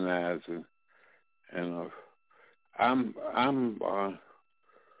organizing. And I'm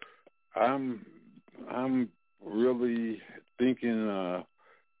really thinking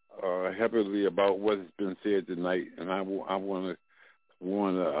heavily about what has been said tonight, and I want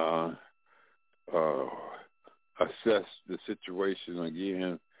to assess the situation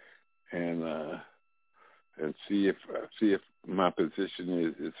again and see if my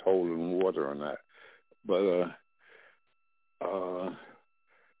position is holding water or not. But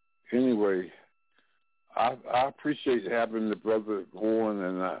anyway, I appreciate having the brother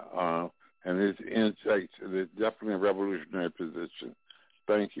on and his insights. It's definitely a revolutionary position.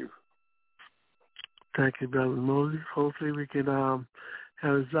 Thank you. Thank you, Brother Moses. Hopefully we can have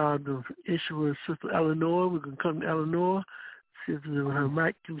resolved the issue with Sister Eleanor. We can come to Eleanor, see if her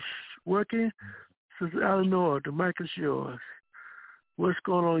mic is working. Sister Eleanor, the mic is yours. What's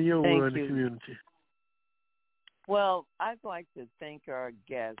going on in your world in the community? Well, I'd like to thank our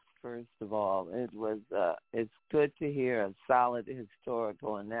guests, first of all. It's good to hear a solid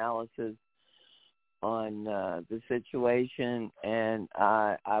historical analysis on the situation, and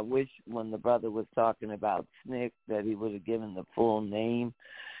I wish when the brother was talking about SNCC that he would have given the full name.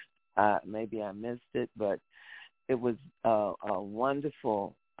 Maybe I missed it, but was a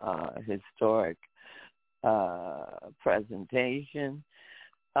wonderful historic presentation.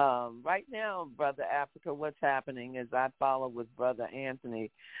 Right now, Brother Africa, what's happening is I follow with Brother Anthony.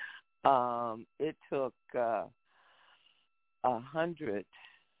 It took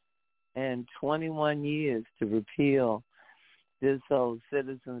 121 years to repeal this whole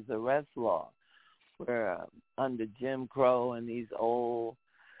citizens arrest law, where under Jim Crow and these old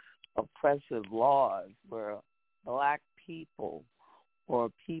oppressive laws where black people or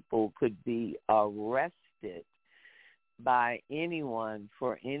people could be arrested by anyone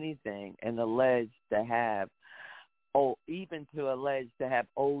for anything and alleged to have, even to allege to have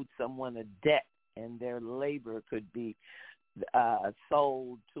owed someone a debt, and their labor could be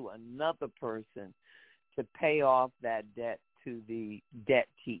sold to another person to pay off that debt to the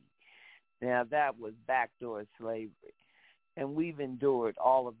debtee. Now, that was backdoor slavery, and we've endured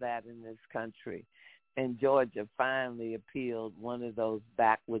all of that in this country. And Georgia finally appealed one of those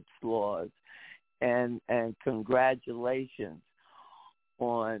backwards laws. And congratulations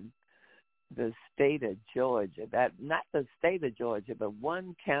on the state of Georgia, not the state of Georgia, but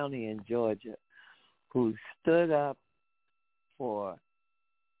one county in Georgia who stood up for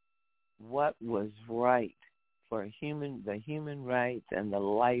what was right, for the human rights and the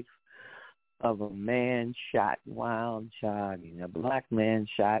life of a man shot while jogging, a black man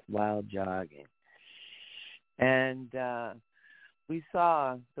shot while jogging. And we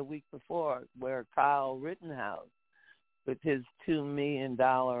saw the week before where Kyle Rittenhouse, with his $2 million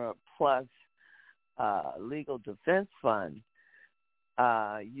plus legal defense fund,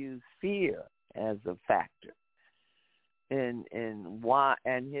 used fear as a factor in why,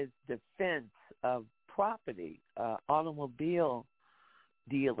 and his defense of property, automobile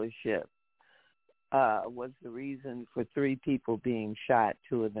dealership, was the reason for 3 people being shot,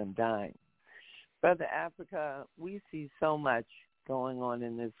 2 of them dying. Brother Africa, we see so much going on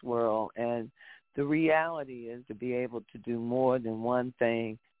in this world, and the reality is to be able to do more than one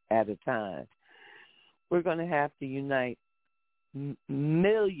thing at a time. We're going to have to unite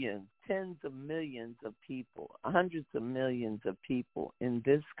millions, tens of millions of people, hundreds of millions of people in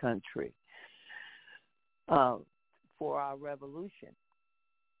this country for our revolution,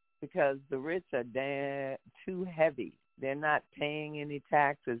 because the rich are too heavy. They're not paying any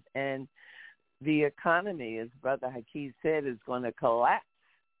taxes, and the economy, as Brother Hakeem said, is going to collapse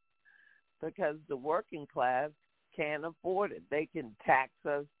because the working class can't afford it. They can tax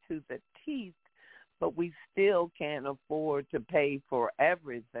us to the teeth, but we still can't afford to pay for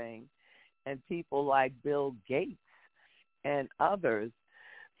everything. And people like Bill Gates and others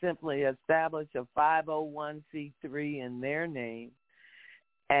simply establish a 501c3 in their name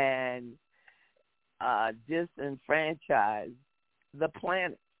and disenfranchise the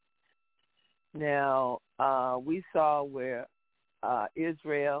planet. Now, we saw where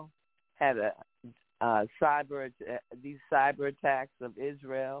Israel had these cyber attacks of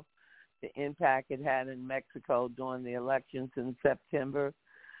Israel, the impact it had in Mexico during the elections in September.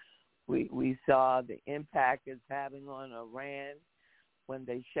 We saw the impact it's having on Iran when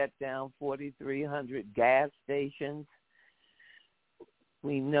they shut down 4,300 gas stations.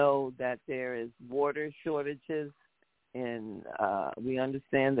 We know that there is water shortages. We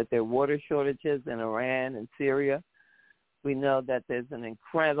understand that there are water shortages in Iran and Syria. We know that there's an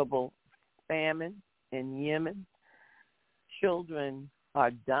incredible famine in Yemen. Children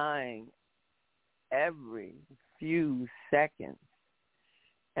are dying every few seconds.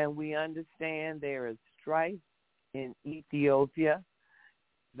 And we understand there is strife in Ethiopia,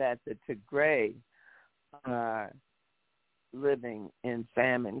 that the Tigray are living in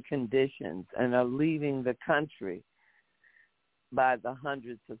famine conditions and are leaving the country by the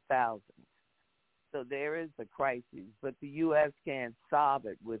hundreds of thousands. So there is a crisis, but the U.S. can't solve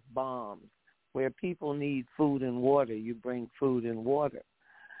it with bombs. Where people need food and water, you bring food and water.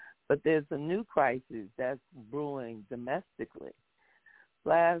 But there's a new crisis that's brewing domestically.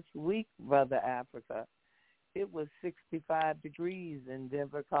 Last week, Brother Africa, it was 65 degrees in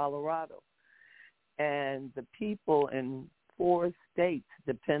Denver, Colorado. And the people in 4 states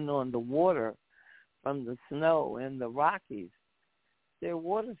depend on the water from the snow in the Rockies, their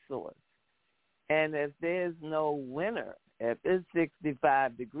water source. And if there's no winter, if it's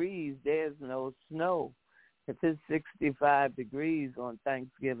 65 degrees, there's no snow. If it's 65 degrees on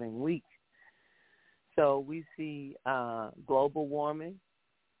Thanksgiving week. So we see global warming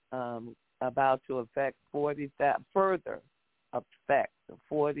about to affect further affect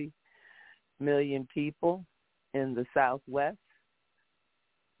 40 million people in the Southwest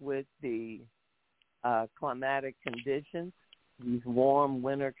with the climatic conditions, these warm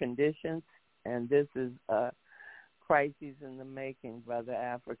winter conditions. And this is crises in the making, Brother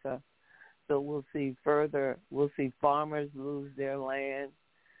Africa. So we'll see farmers lose their land.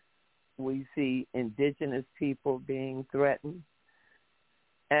 We see indigenous people being threatened.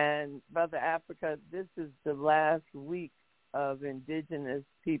 And, Brother Africa, this is the last week of Indigenous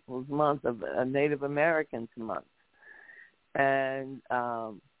Peoples Month, of Native Americans Month. And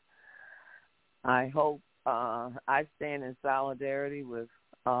I hope I stand in solidarity with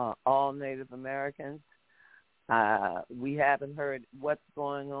all Native Americans. We haven't heard what's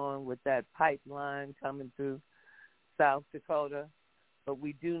going on with that pipeline coming through South Dakota, but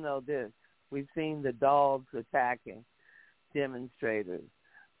we do know this. We've seen the dogs attacking demonstrators.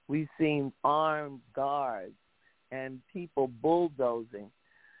 We've seen armed guards and people bulldozing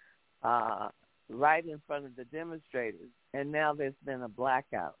right in front of the demonstrators, and now there's been a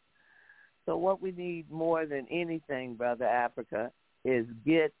blackout. So what we need more than anything, Brother Africa, is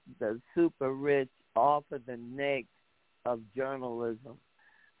get the super rich off of the neck of journalism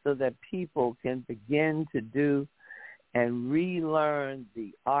so that people can begin to do and relearn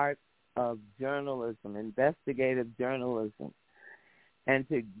the art of journalism, investigative journalism, and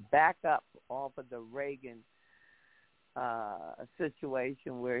to back up off of the Reagan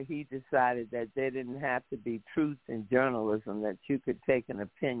situation where he decided that there didn't have to be truth in journalism, that you could take an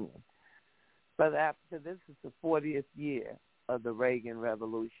opinion. But after this is the 40th year of the Reagan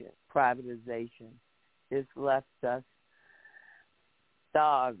Revolution, privatization. It's left us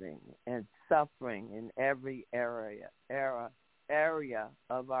starving and suffering in every area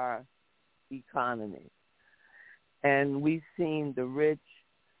of our economy. And we've seen the rich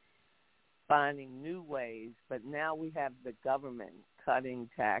finding new ways, but now we have the government cutting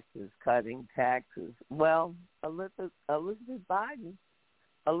taxes. Well, Elizabeth Biden,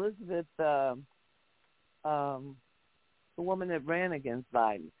 the woman that ran against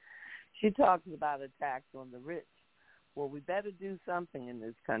Biden, she talks about a tax on the rich. Well, we better do something in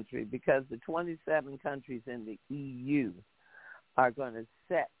this country because the 27 countries in the EU are going to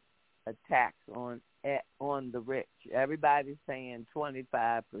set a tax on the rich. Everybody's paying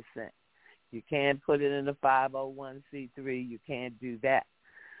 25%. You can't put it in a 501c3. You can't do that.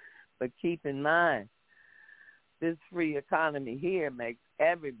 But keep in mind, this free economy here makes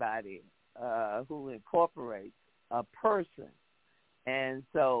everybody who incorporates a person. And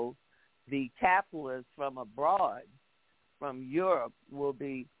so the capitalists from abroad, from Europe, will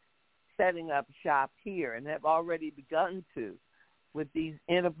be setting up shop here and have already begun to with these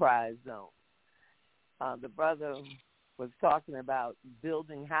enterprise zones. The brother was talking about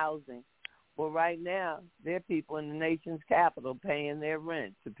building housing. Well, right now, there are people in the nation's capital paying their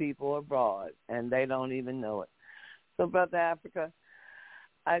rent to people abroad, and they don't even know it. So, Brother Africa,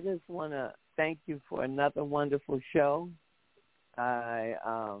 I just want to thank you for another wonderful show. I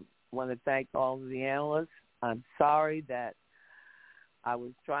want to thank all of the analysts. I'm sorry that I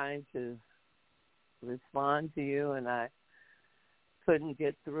was trying to respond to you and I couldn't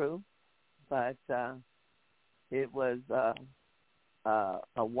get through, but it was a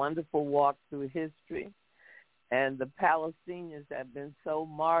wonderful walk through history. And the Palestinians have been so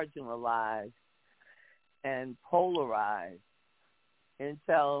marginalized and polarized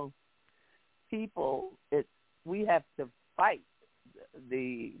until people, we have to fight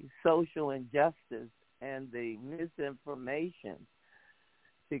the social injustice and the misinformation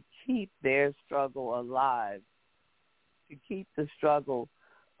to keep their struggle alive, to keep the struggle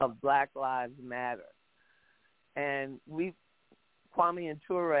of Black Lives Matter. And Kwame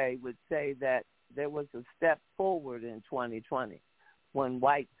Nkrumah would say that there was a step forward in 2020 when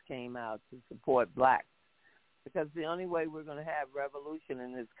whites came out to support blacks, because the only way we're going to have revolution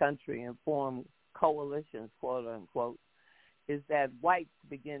in this country and form coalitions, quote unquote, is that whites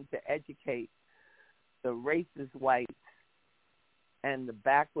begin to educate the racist whites and the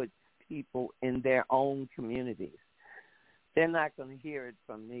backwards people in their own communities. They're not going to hear it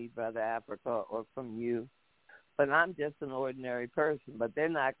from me, Brother Africa, or from you. But I'm just an ordinary person. But they're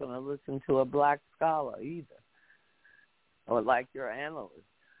not going to listen to a black scholar either, or like your analyst.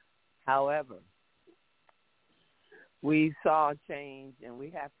 However, we saw change, and we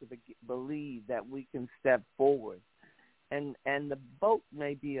have to believe that we can step forward. And the vote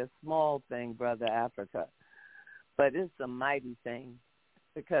may be a small thing, Brother Africa, but it's a mighty thing.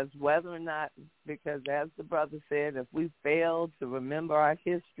 Because whether or not, because as the brother said, if we fail to remember our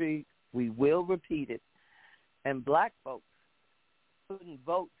history, we will repeat it. And black folks couldn't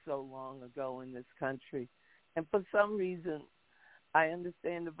vote so long ago in this country. And for some reason, I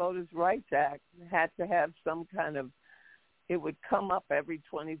understand the Voters' Rights Act had to have some kind of, it would come up every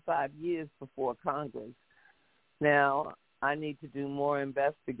 25 years before Congress. Now, I need to do more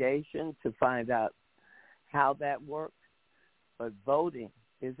investigation to find out how that works, but voting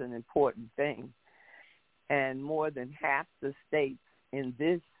is an important thing. And more than half the states in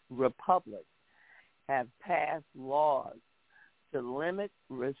this republic have passed laws to limit,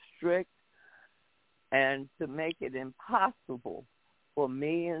 restrict, and to make it impossible for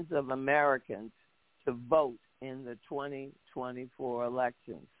millions of Americans to vote in the 2024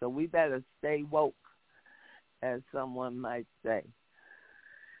 elections. So we better stay woke, as someone might say.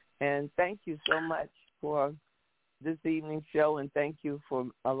 And thank you so much for this evening's show, and thank you for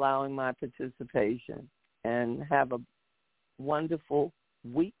allowing my participation. And have a wonderful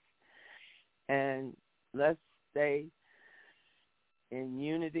week, and let's stay in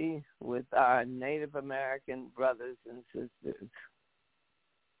unity with our Native American brothers and sisters.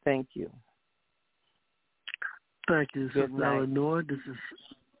 Thank you. Thank you, Sister Eleanor. This is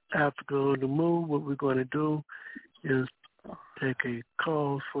Africa on the Move. What we're going to do is take a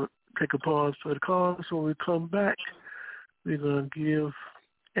pause for the calls. When we come back, we're going to give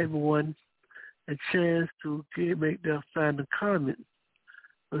everyone a chance to make their final comment.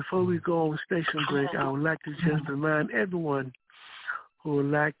 Before we go on station break, I would like to just remind everyone who would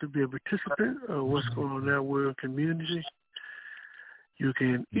like to be a participant of what's going on in our world community. You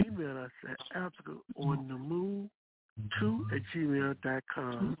can email us at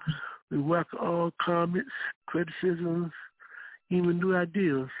africaonthemove2@gmail.com. We welcome all comments, criticisms, even new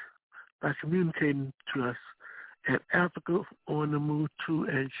ideas by communicating to us at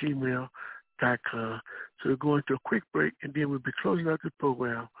africaonthemove2@gmail.com. So we're going to a quick break, and then we'll be closing out the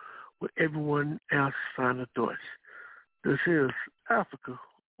program with everyone else's final thoughts. This is Africa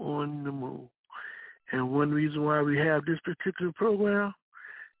on the Move. And one reason why we have this particular program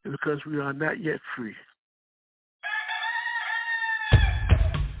is because we are not yet free.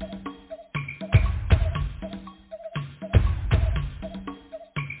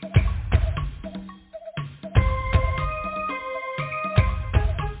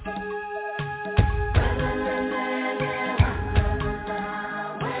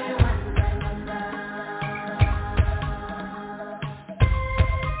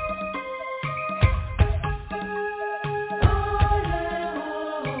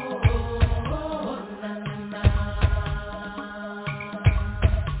 Oh,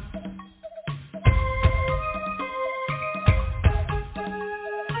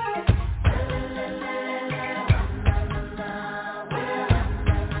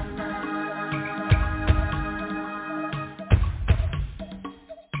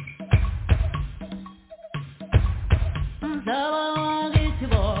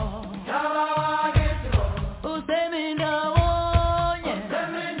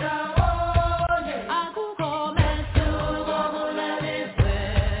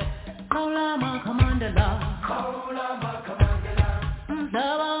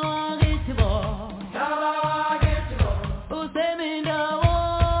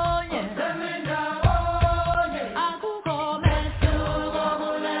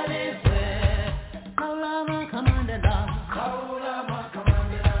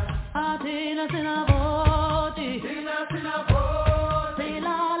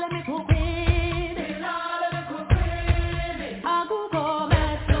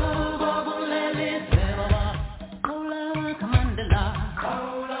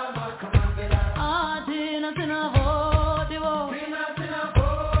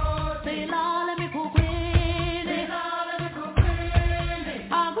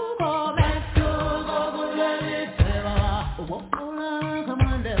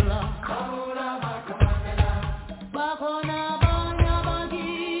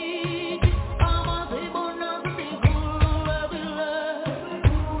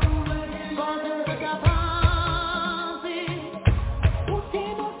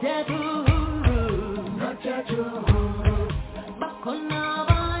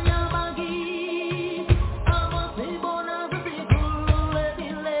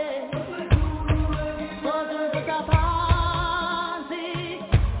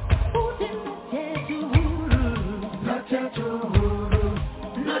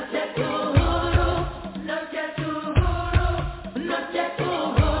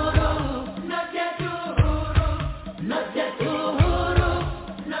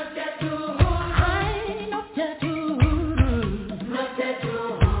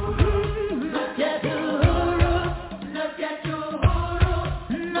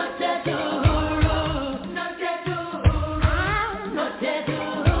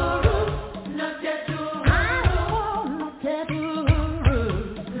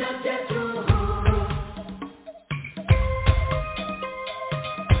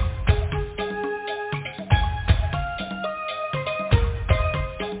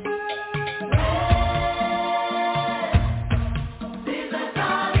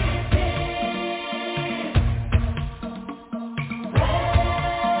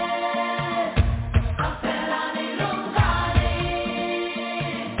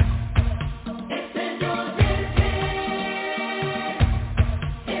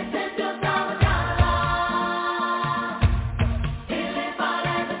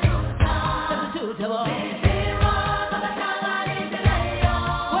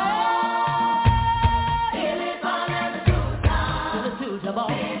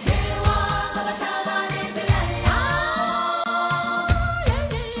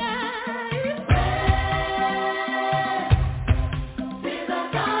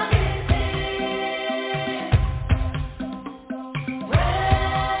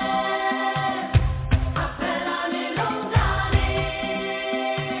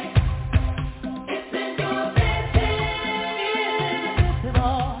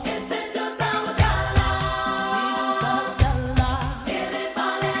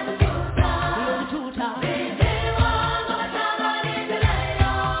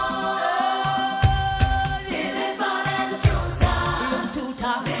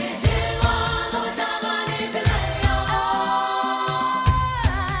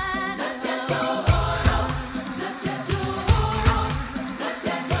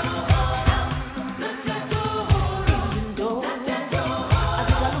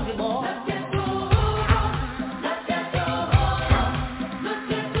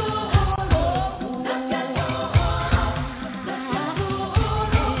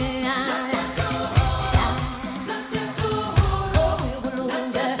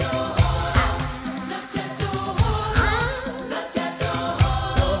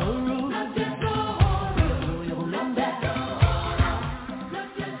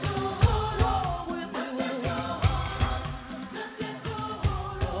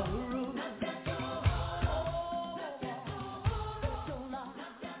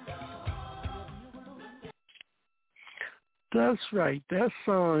 That's right. That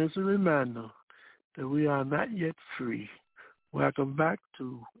song is a reminder that we are not yet free. Welcome back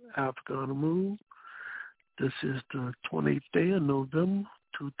to Africa on the Move. This is the 28th day of November,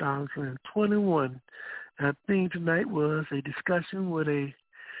 2021. Our theme tonight was a discussion with a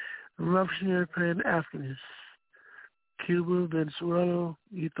revolutionary Pan-Africanist, Cuba, Venezuela,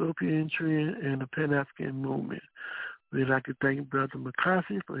 Ethiopia, Eritrea, and the Pan-African movement. We'd like to thank Brother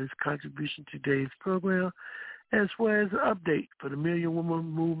McCarthy for his contribution to today's program, as well as an update for the Million Woman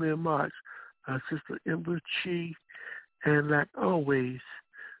Movement March, our sister Ember Chi. And like always,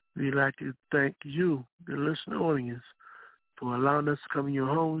 we'd like to thank you, the listening audience, for allowing us to come in your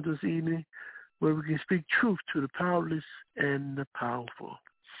homes this evening where we can speak truth to the powerless and the powerful.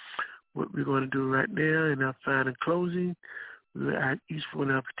 What we're going to do right now in our final closing, we'll ask each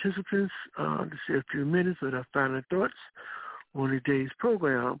one of our participants to say a few minutes of their final thoughts on today's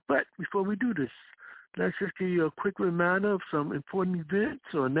program. But before we do this, let's just give you a quick reminder of some important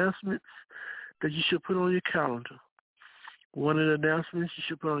events or announcements that you should put on your calendar. One of the announcements you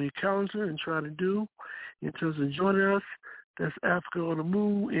should put on your calendar and try to do in terms of joining us, that's Africa on the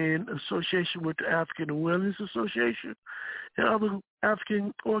Move in association with the African Awareness Association and other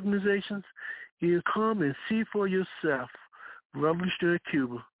African organizations. You come and see for yourself Revolutionary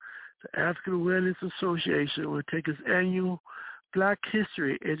Cuba. The African Awareness Association will take its annual Black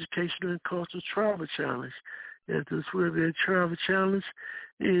History Educational and Cultural Travel Challenge. And this will be a travel challenge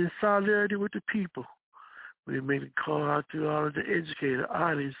in solidarity with the people. We make a call out to all of the educators,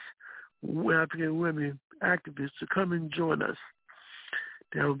 artists, African women, activists to come and join us.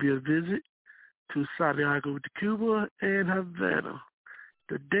 There will be a visit to Santiago de Cuba and Havana.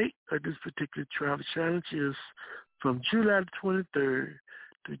 The date of this particular travel challenge is from July the 23rd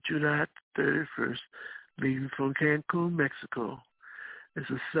to July the 31st, leaving from Cancun, Mexico. It's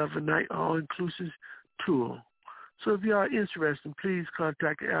a 7-night all-inclusive tour. So if you are interested, please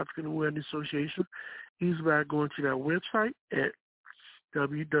contact the African Awareness Association either by going to their website at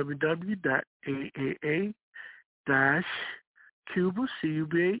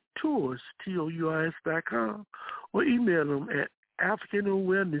www.aaa-cuba-tours.com or email them at African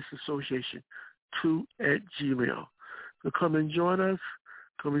Awareness Association 2@gmail.com. So come and join us.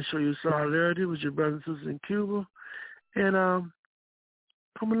 Come and show your solidarity with your brothers and sisters in Cuba. And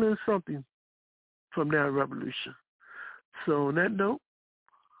come and learn something from that revolution. So on that note,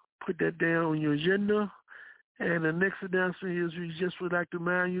 put that down on your agenda. And the next announcement is we just would like to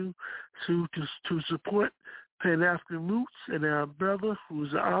remind you to support Pan-African Roots and our brother,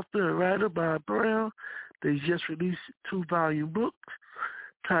 who's the author and writer, Bob Brown. They just released a 2-volume book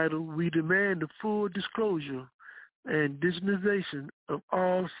titled We Demand the Full Disclosure and Digitization of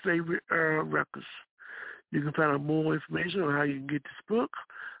All Slavery-Era Records. You can find out more information on how you can get this book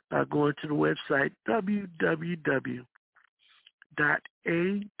by going to the website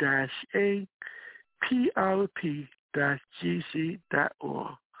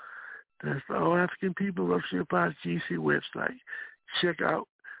www.a-aprp.gc.org. That's the All African People Revolutionary Party GC website. Check out,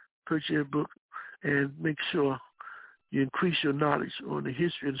 purchase your book, and make sure you increase your knowledge on the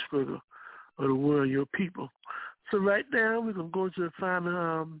history and struggle of the world and your people. So right now, we're going to go to the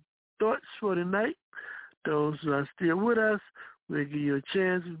final thoughts for the night. Those who are still with us, We'll give you a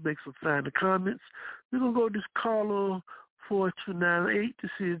chance to make some final comments. We're going to go to this caller 4298 to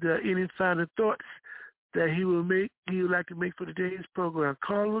see if there are any final thoughts that he would like to make for today's program.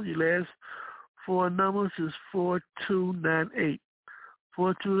 Caller, your last four numbers is 4298.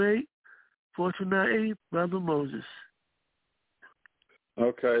 4298, Brother Moses.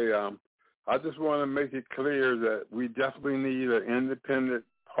 Okay, I just want to make it clear that we definitely need an independent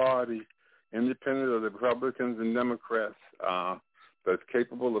party, independent of the Republicans and Democrats, that's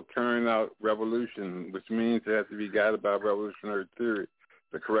capable of carrying out revolution, which means it has to be guided by revolutionary theory.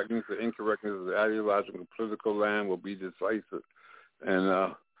 The correctness or incorrectness of the ideological and political line will be decisive.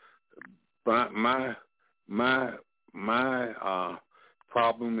 And my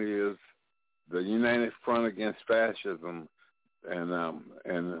problem is the United Front Against Fascism,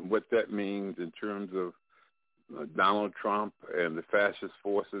 and what that means in terms of Donald Trump and the fascist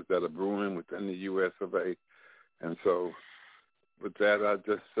forces that are brewing within the U.S. of A. And so with that, I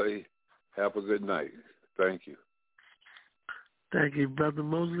just say have a good night. Thank you. Thank you, Brother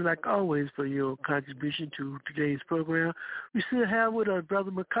Moses, like always, for your contribution to today's program. We still have with us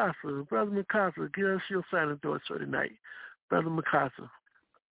Brother MacArthur. Brother MacArthur, give us your final thoughts for tonight. Brother MacArthur.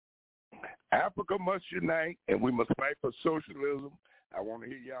 Africa must unite, and we must fight for socialism. I want to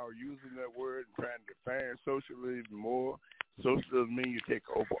hear y'all using that word and trying to define socialism more. Socialism means you take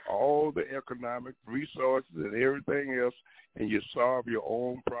over all the economic resources and everything else, and you solve your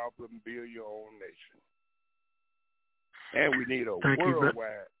own problem, build your own nation. And we need a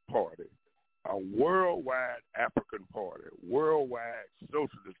worldwide party, a worldwide African party, worldwide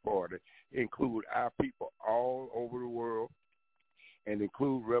socialist party, include our people all over the world and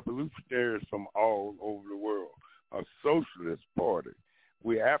include revolutionaries from all over the world. A socialist party.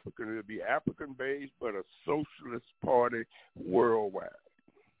 We're African. It'll be African-based, but a socialist party worldwide.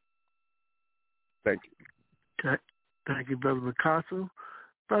 Thank you. Okay. Thank you, Brother MacArthur.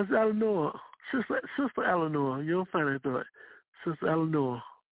 Brother Eleanor, Sister Eleanor, your final thought. Sister Eleanor.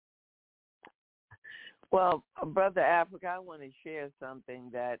 Well, Brother Africa, I want to share something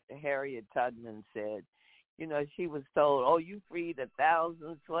that Harriet Tubman said. You know, she was told, oh, you freed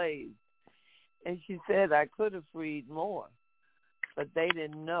 1,000 slaves. And she said, I could have freed more, but they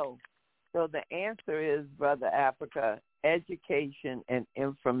didn't know. So the answer is, Brother Africa, education and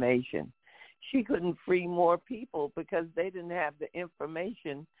information. She couldn't free more people because they didn't have the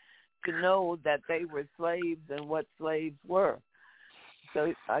information to know that they were slaves and what slaves were.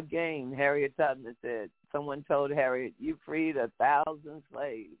 So again, Harriet Tubman said, someone told Harriet, you freed 1,000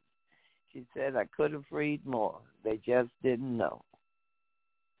 slaves. She said, I could have freed more. They just didn't know.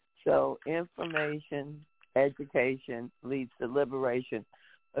 So information, education leads to liberation.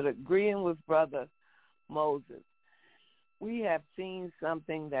 But agreeing with Brother Moses, we have seen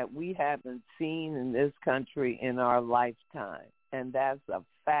something that we haven't seen in this country in our lifetime, and that's a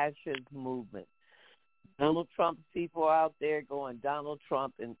fascist movement. Donald Trump's people are out there going Donald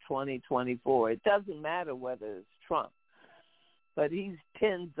Trump in 2024. It doesn't matter whether it's Trump, but he's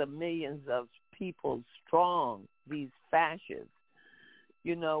tens of millions of people strong, these fascists.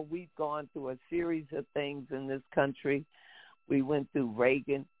 You know, we've gone through a series of things in this country. We went through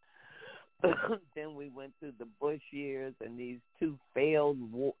Reagan. Then we went through the Bush years and these two failed,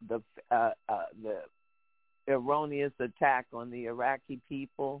 the erroneous attack on the Iraqi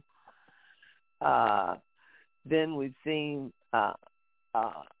people. Then we've seen a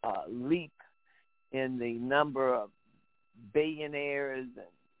leap in the number of billionaires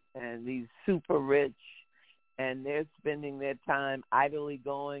and these super rich, and they're spending their time idly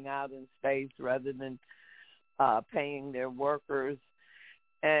going out in space rather than paying their workers,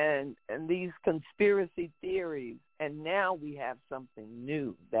 and these conspiracy theories. And now we have something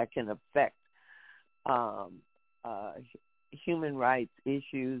new that can affect human rights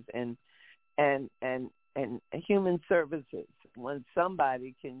issues and human services. When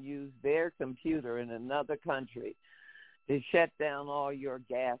somebody can use their computer in another country to shut down all your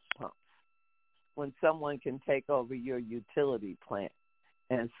gas pumps, when someone can take over your utility plant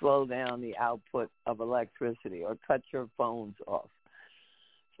and slow down the output of electricity or cut your phones off.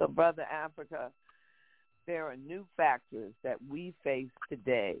 So, Brother Africa, there are new factors that we face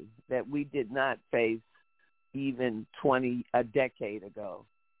today that we did not face even a decade ago,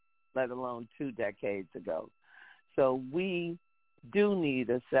 let alone 2 decades ago. So we do need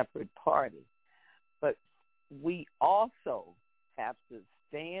a separate party, but we also have to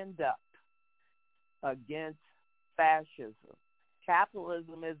stand up against fascism.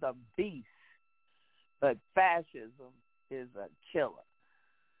 Capitalism is a beast, but fascism is a killer.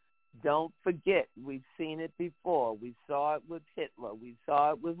 Don't forget, we've seen it before. We saw it with Hitler. We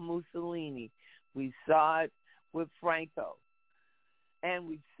saw it with Mussolini. We saw it with Franco. And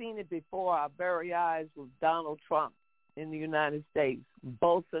we've seen it before our very eyes with Donald Trump in the United States,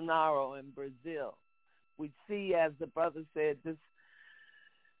 Bolsonaro in Brazil. We see, as the brother said, this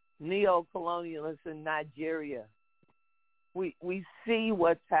neo-colonialist in Nigeria. We see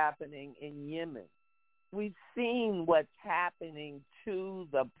what's happening in Yemen. We've seen what's happening to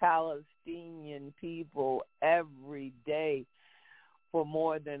the Palestinian people every day for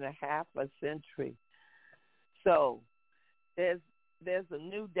more than a half a century. So there's a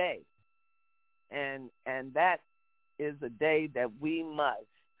new day, and that is a day that we must,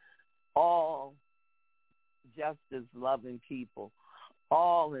 all justice-loving people,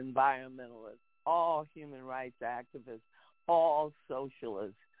 all environmentalists, all human rights activists, all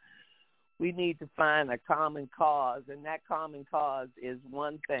socialists, we need to find a common cause, and that common cause is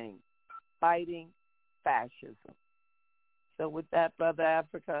one thing: fighting fascism. So with that, Brother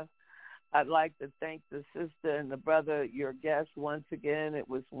Africa, I'd like to thank the sister and the brother, your guests, once again. It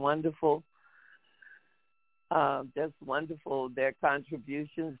was wonderful, just wonderful, their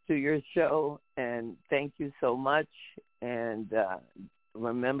contributions to your show, and thank you so much. And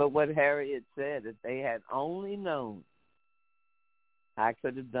remember what Harriet said: if they had only known, I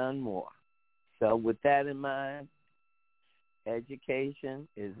could have done more. So with that in mind, education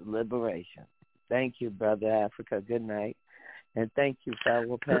is liberation. Thank you, Brother Africa. Good night. And thank you,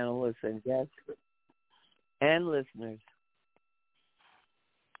 fellow panelists and guests and listeners.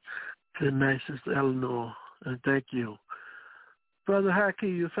 Good night, Sister Eleanor, and thank you. Brother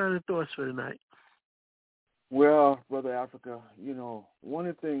Haki, your final thoughts for tonight? Well, Brother Africa, you know, one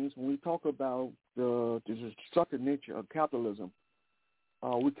of the things when we talk about the destructive nature of capitalism,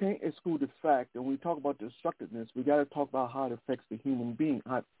 we can't exclude the fact that when we talk about destructiveness, we got to talk about how it affects the human being,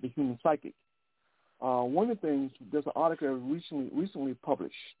 the human psychic. One of the things, there's an article recently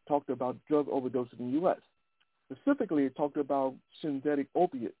published, talked about drug overdoses in the U.S. Specifically, it talked about synthetic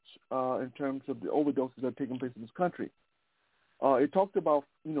opiates in terms of the overdoses that are taking place in this country. It talked about,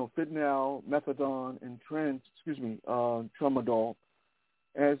 you know, fentanyl, methadone, and tramadol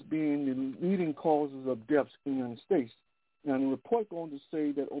as being the leading causes of deaths in the United States. Now, the report going to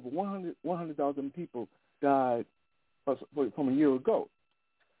say that over 100,000 people died from a year ago.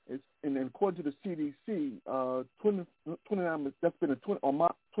 And according to the CDC, 29%, that's been a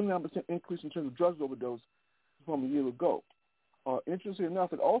 29% increase in terms of drugs overdose from a year ago. Interestingly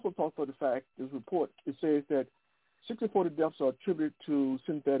enough, it also talks about the fact, this report, it says that 64 of the deaths are attributed to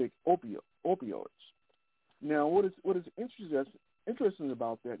synthetic opioids. Now, what is interesting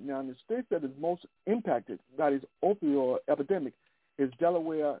about that, now in the states that is most impacted by this opioid epidemic is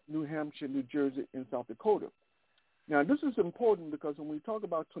Delaware, New Hampshire, New Jersey, and South Dakota. Now, this is important because when we talk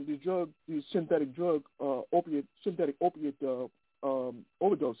about these synthetic opiate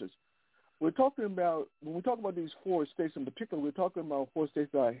overdoses, we're talking about, when we talk about these four states in particular, we're talking about four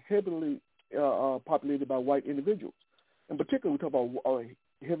states that are heavily populated by white individuals. In particular, we talk about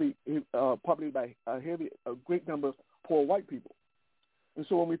populated by a great number of poor white people. And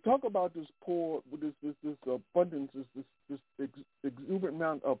so when we talk about this abundance, this exuberant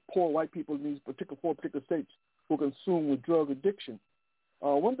amount of poor white people in these four particular states who are consumed with drug addiction,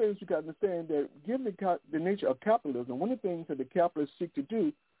 one thing you got to understand that given the nature of capitalism, one of the things that the capitalists seek to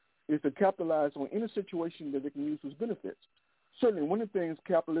do is to capitalize on any situation that they can use as benefits. Certainly, one of the things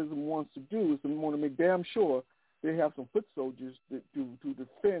capitalism wants to do is to want to make damn sure they have some foot soldiers to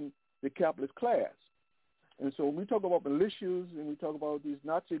defend the capitalist class. And so when we talk about militias and we talk about these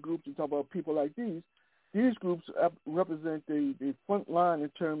Nazi groups, we talk about people like these groups represent the front line in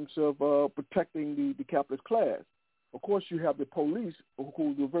terms of protecting the capitalist class. Of course, you have the police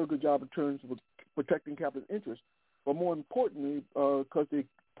who do a very good job in terms of protecting capitalist interests. But more importantly, because the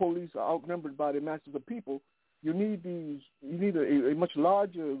police are outnumbered by the masses of people, you need a much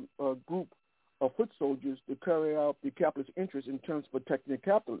larger group of foot soldiers to carry out the capitalist interests in terms of protecting the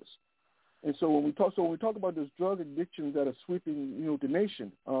capitalists. And so when we talk about this drug addictions that are sweeping, the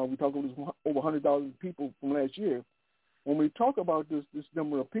nation, we talk about this over 100,000 people from last year. When we talk about this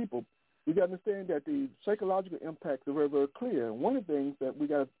number of people, we got to understand that the psychological impacts are very, very clear. And one of the things that we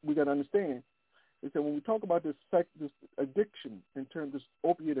got to understand is that when we talk about this addiction in terms of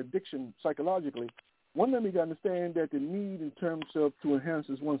opiate addiction psychologically, one thing we got to understand that the need in terms of to enhance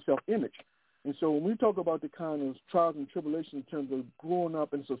is one's self-image. And so when we talk about the kind of trials and tribulations in terms of growing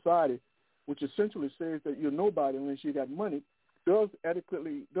up in society, which essentially says that you're nobody unless you got money, does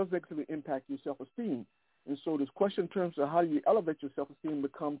adequately impact your self-esteem. And so this question in terms of how you elevate your self-esteem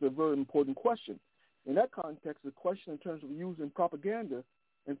becomes a very important question. In that context, the question in terms of using propaganda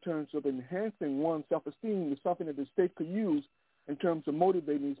in terms of enhancing one's self-esteem is something that the state could use in terms of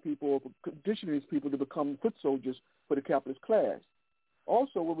motivating these people or conditioning these people to become foot soldiers for the capitalist class.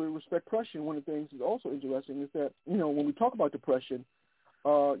 Also, with respect to depression, one of the things that's also interesting is that, when we talk about depression,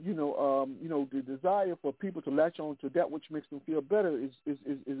 the desire for people to latch on to that which makes them feel better is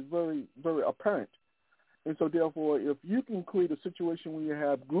very, very apparent. And so, therefore, if you can create a situation where you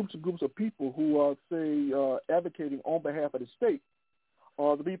have groups and groups of people who are, say, advocating on behalf of the state,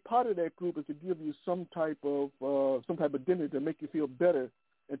 to be part of that group is to give you some type of dinner to make you feel better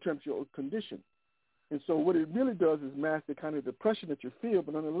in terms of your condition. And so what it really does is mask the kind of depression that you feel,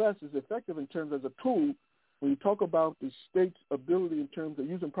 but nonetheless is effective in terms as a tool. When you talk about the state's ability in terms of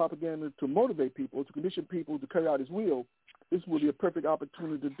using propaganda to motivate people, to condition people to carry out its will, this would be a perfect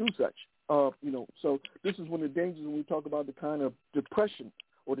opportunity to do such. So this is one of the dangers when we talk about the kind of depression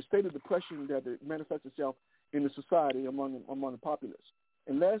or the state of depression that it manifests itself in the society among the populace.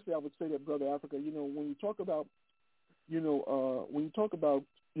 And lastly, I would say that, Brother Africa, when you talk about,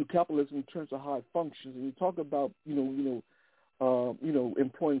 capitalism in terms of how it functions, and you talk about, employing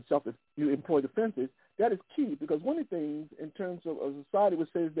employ defenses, that is key, because one of the things in terms of a society which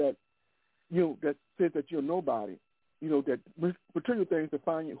says that, that says that you're nobody, that material things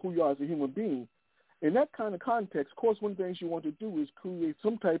define who you are as a human being. In that kind of context, of course, one of the things you want to do is create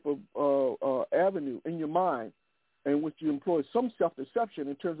some type of avenue in your mind in which you employ some self-deception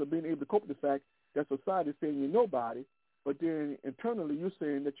in terms of being able to cope with the fact that society is saying you're nobody, but then internally you're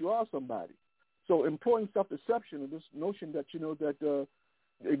saying that you are somebody. So employing self-deception and this notion that, that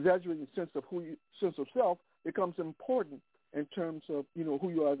exaggerating sense of self becomes important in terms of, who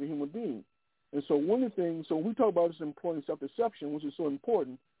you are as a human being. And so one of the things, so when we talk about this employing self-deception, which is so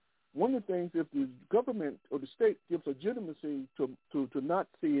important, one of the things, if the government or the state gives legitimacy to Nazi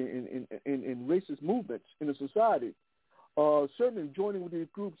and racist movements in a society, certainly joining with these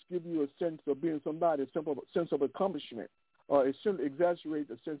groups give you a sense of being somebody, a sense of accomplishment. It certainly exaggerates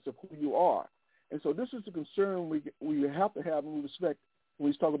a sense of who you are. And so this is the concern we have to have in respect when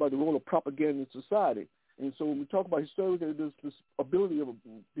we talk about the role of propaganda in society. And so when we talk about historically, there's this ability of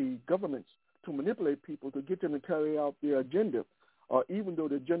the governments to manipulate people to get them to carry out their agenda. Even though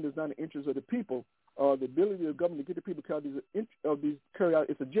the agenda is not in the interest of the people, the ability of the government to get the people to carry out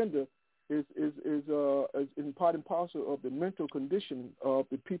its agenda is in part and parcel of the mental condition of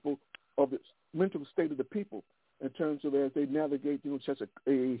the people, of the mental state of the people, in terms of as they navigate such a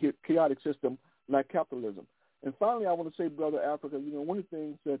chaotic system like capitalism. And finally, I want to say, Brother Africa, one of the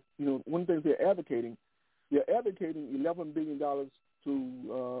things that one of the things they're advocating $11 billion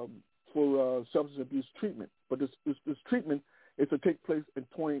for substance abuse treatment, but this treatment is to take place in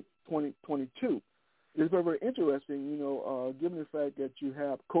 2022. It's very, very interesting, given the fact that you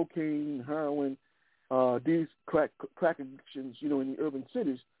have cocaine, heroin, these crack addictions, in the urban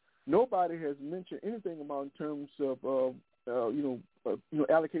cities. Nobody has mentioned anything about in terms of,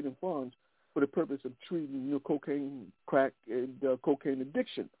 allocating funds for the purpose of treating, cocaine, crack, and cocaine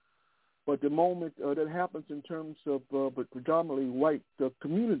addiction. But the moment that happens in terms of but predominantly white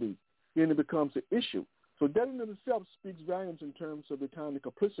communities, then it becomes an issue. So that in itself speaks volumes in terms of the kind of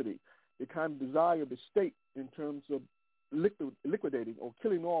complicity, the kind of desire of the state in terms of liquidating or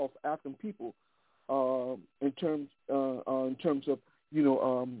killing off African people in terms of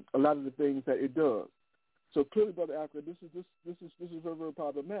a lot of the things that it does. So clearly, Brother Africa, this is very, very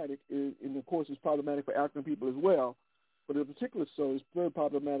problematic, and of course it's problematic for African people as well. But in particular, so it's very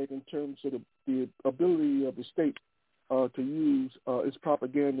problematic in terms of the ability of the state to use its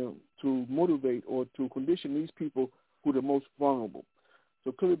propaganda to motivate or to condition these people who are the most vulnerable.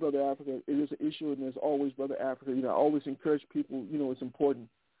 So clearly, Brother Africa, it is an issue, and as always, Brother Africa, I always encourage people, it's important,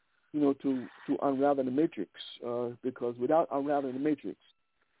 to unravel the matrix, because without unraveling the matrix,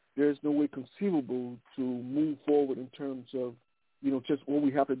 there's no way conceivable to move forward in terms of, just what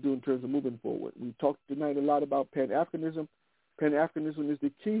we have to do in terms of moving forward. We talked tonight a lot about Pan-Africanism. Pan-Africanism is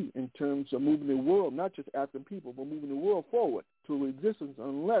the key in terms of moving the world, not just African people, but moving the world forward to existence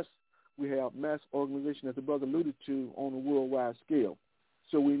unless we have mass organization, as the brother alluded to, on a worldwide scale.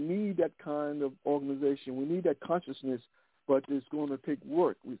 So we need that kind of organization. We need that consciousness, but it's going to take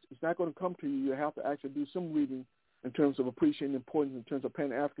work. It's not going to come to you. You have to actually do some reading in terms of appreciating the importance in terms of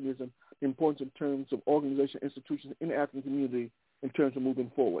Pan-Africanism, the importance in terms of organization, institutions in the African community in terms of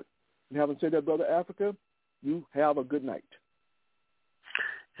moving forward. And having said that, Brother Africa, you have a good night.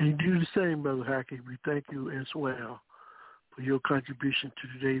 And you do the same, Brother Hackey. We thank you as well for your contribution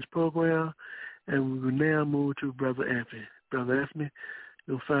to today's program. And we will now move to Brother Anthony. Brother Anthony,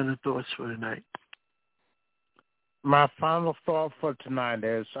 your final thoughts for tonight. My final thought for tonight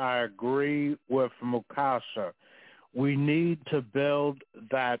is I agree with Mukasa. We need to build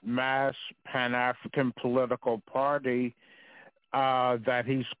that mass Pan-African political party that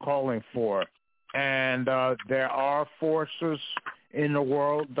he's calling for. And there are forces in the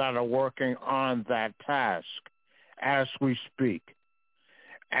world that are working on that task as we speak.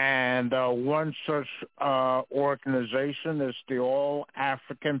 And one such organization is the All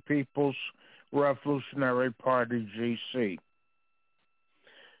African People's Revolutionary Party, GC.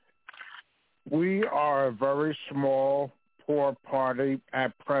 We are a very small, poor party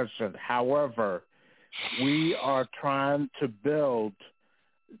at present. However, we are trying to build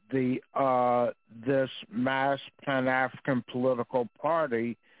this mass Pan-African political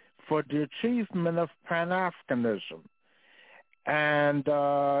party for the achievement of Pan-Africanism. And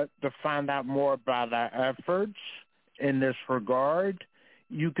to find out more about our efforts in this regard,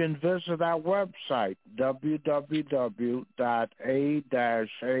 you can visit our website,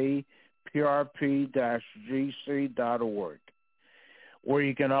 www.a-aprp-gc.org, where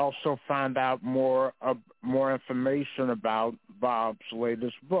you can also find out more information about Bob's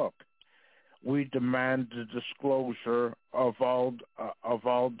latest book. We demand the disclosure of all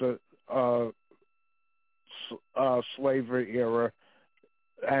the slavery era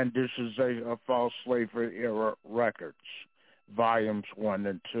and digitization of all slavery era records, volumes 1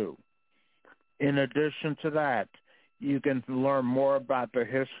 and 2. In addition to that, you can learn more about the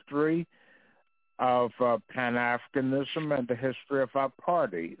history of Pan-Africanism and the history of our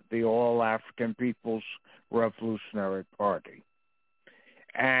party, the All African People's Revolutionary Party.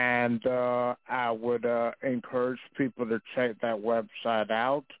 And I would encourage people to check that website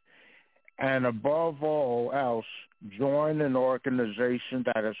out. And above all else, join an organization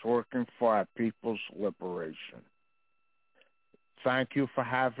that is working for our people's liberation. Thank you for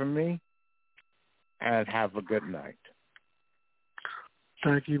having me, and have a good night.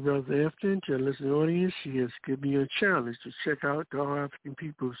 Thank you, Brother Afton. To our listening audience, he has given you a challenge to check out the All African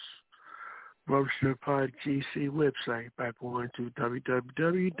People's Revolutionary Party GC website by going to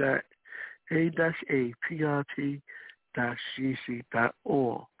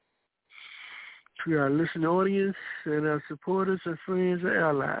www.a-aprp-gc.org. To our listening audience and our supporters and friends and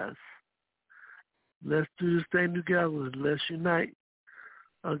allies, let's do this thing together. Let's unite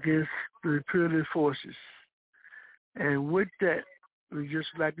against the imperialist forces. And with that, we just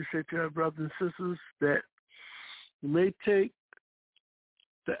like to say to our brothers and sisters that you may take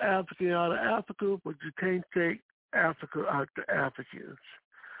the African out of Africa, but you can't take Africa out of the Africans.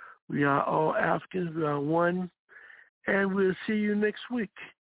 We are all Africans. We are one. And we'll see you next week.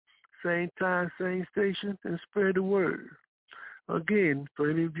 Same time, same station, and spread the word. Again, for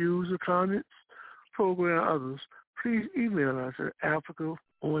any views or comments, program or others, please email us at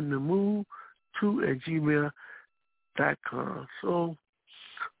africaonthemove2@gmail.com. So,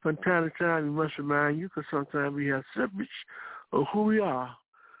 from time to time, we must remind you, because sometimes we have subjects of who we are.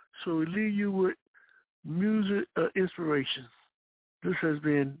 So we leave you with music inspiration. This has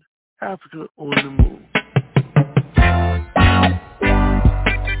been Africa on the Move.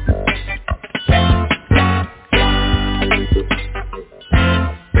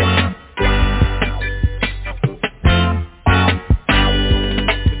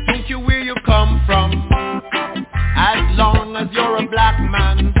 Don't you where you come from? As long as you're a black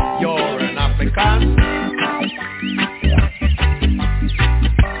man, you're an African.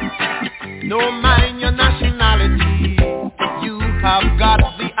 No mind your nationality, you have got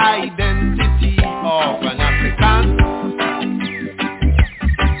the identity of an African.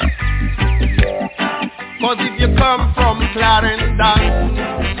 'Cause if you come from Clarendon,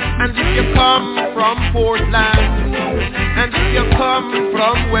 and if you come from Portland, and if you come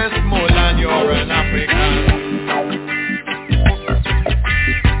from Westmoreland, you're an African.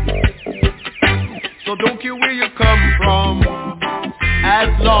 So don't care where you come from, as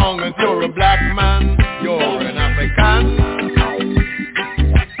long as you're a black man, you're an African.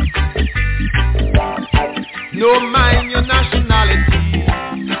 No mind your nationality,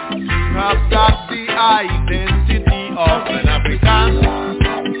 you have got the identity of an African.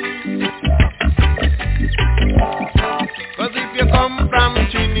 'Cause if you come from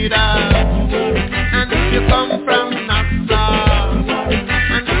Trinidad, and if you come from Nassau,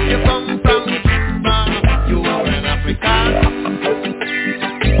 and if you come from Cuba, you're an African.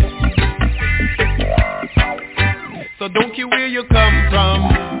 So don't care where you come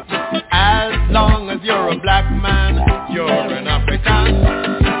from, as long as you're a black man, you're an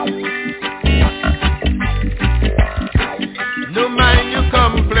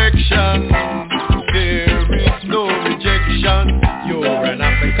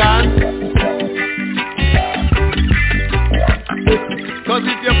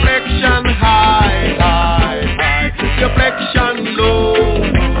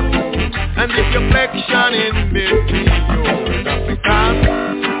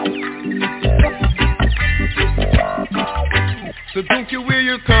where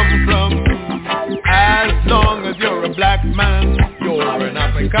you come from. As long as you're a black man, you're an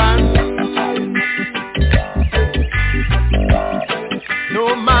African.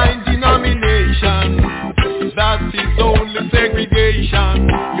 No mind denomination, that is only segregation.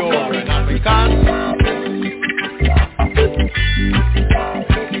 You're an African.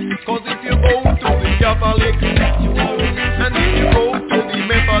 Cause if you go to the Catholic, and if you go to the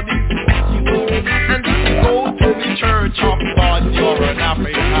Methodist, and if you go to the Church of God, you're an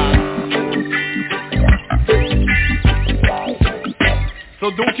African. So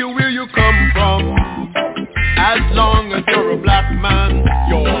don't care where you come from, as long as you're a black man,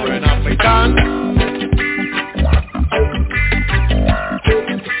 you're an African.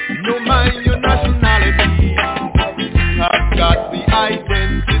 No mind your nationality, I've got the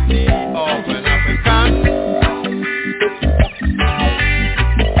identity of an African.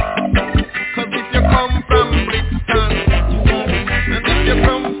 Cause if you come from Brixton, and if you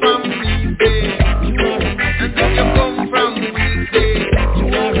come from Easy, and if you come from Weekday,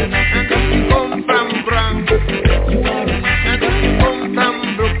 and if you come from Bronx, and if you come from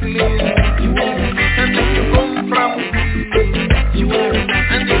Brooklyn, and if you come from Queens,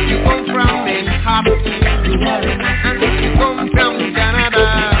 and if you come from Manhattan, and if you come from Canada,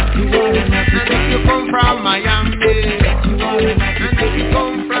 and if you come from Miami, and if you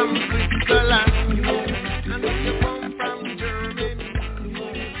come from Switzerland, and if you come from Germany,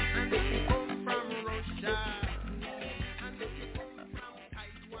 and if you come from Russia, and if you come from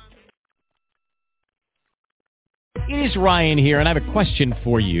Taiwan. It is Ryan here, and I have a question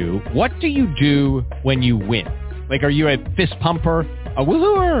for you. What do you do when you win? Like, are you a fist pumper, a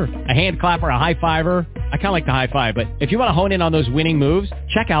woohooer, a hand clapper, a high fiver? I kind of like the high five, but if you want to hone in on those winning moves,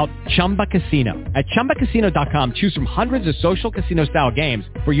 check out Chumba Casino. At ChumbaCasino.com, choose from hundreds of social casino-style games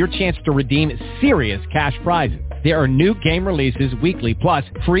for your chance to redeem serious cash prizes. There are new game releases weekly, plus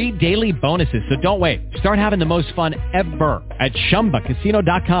free daily bonuses, so don't wait. Start having the most fun ever at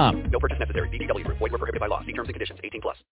ChumbaCasino.com. No purchase necessary. VGW Group. Void where prohibited by law. See terms and conditions. 18+.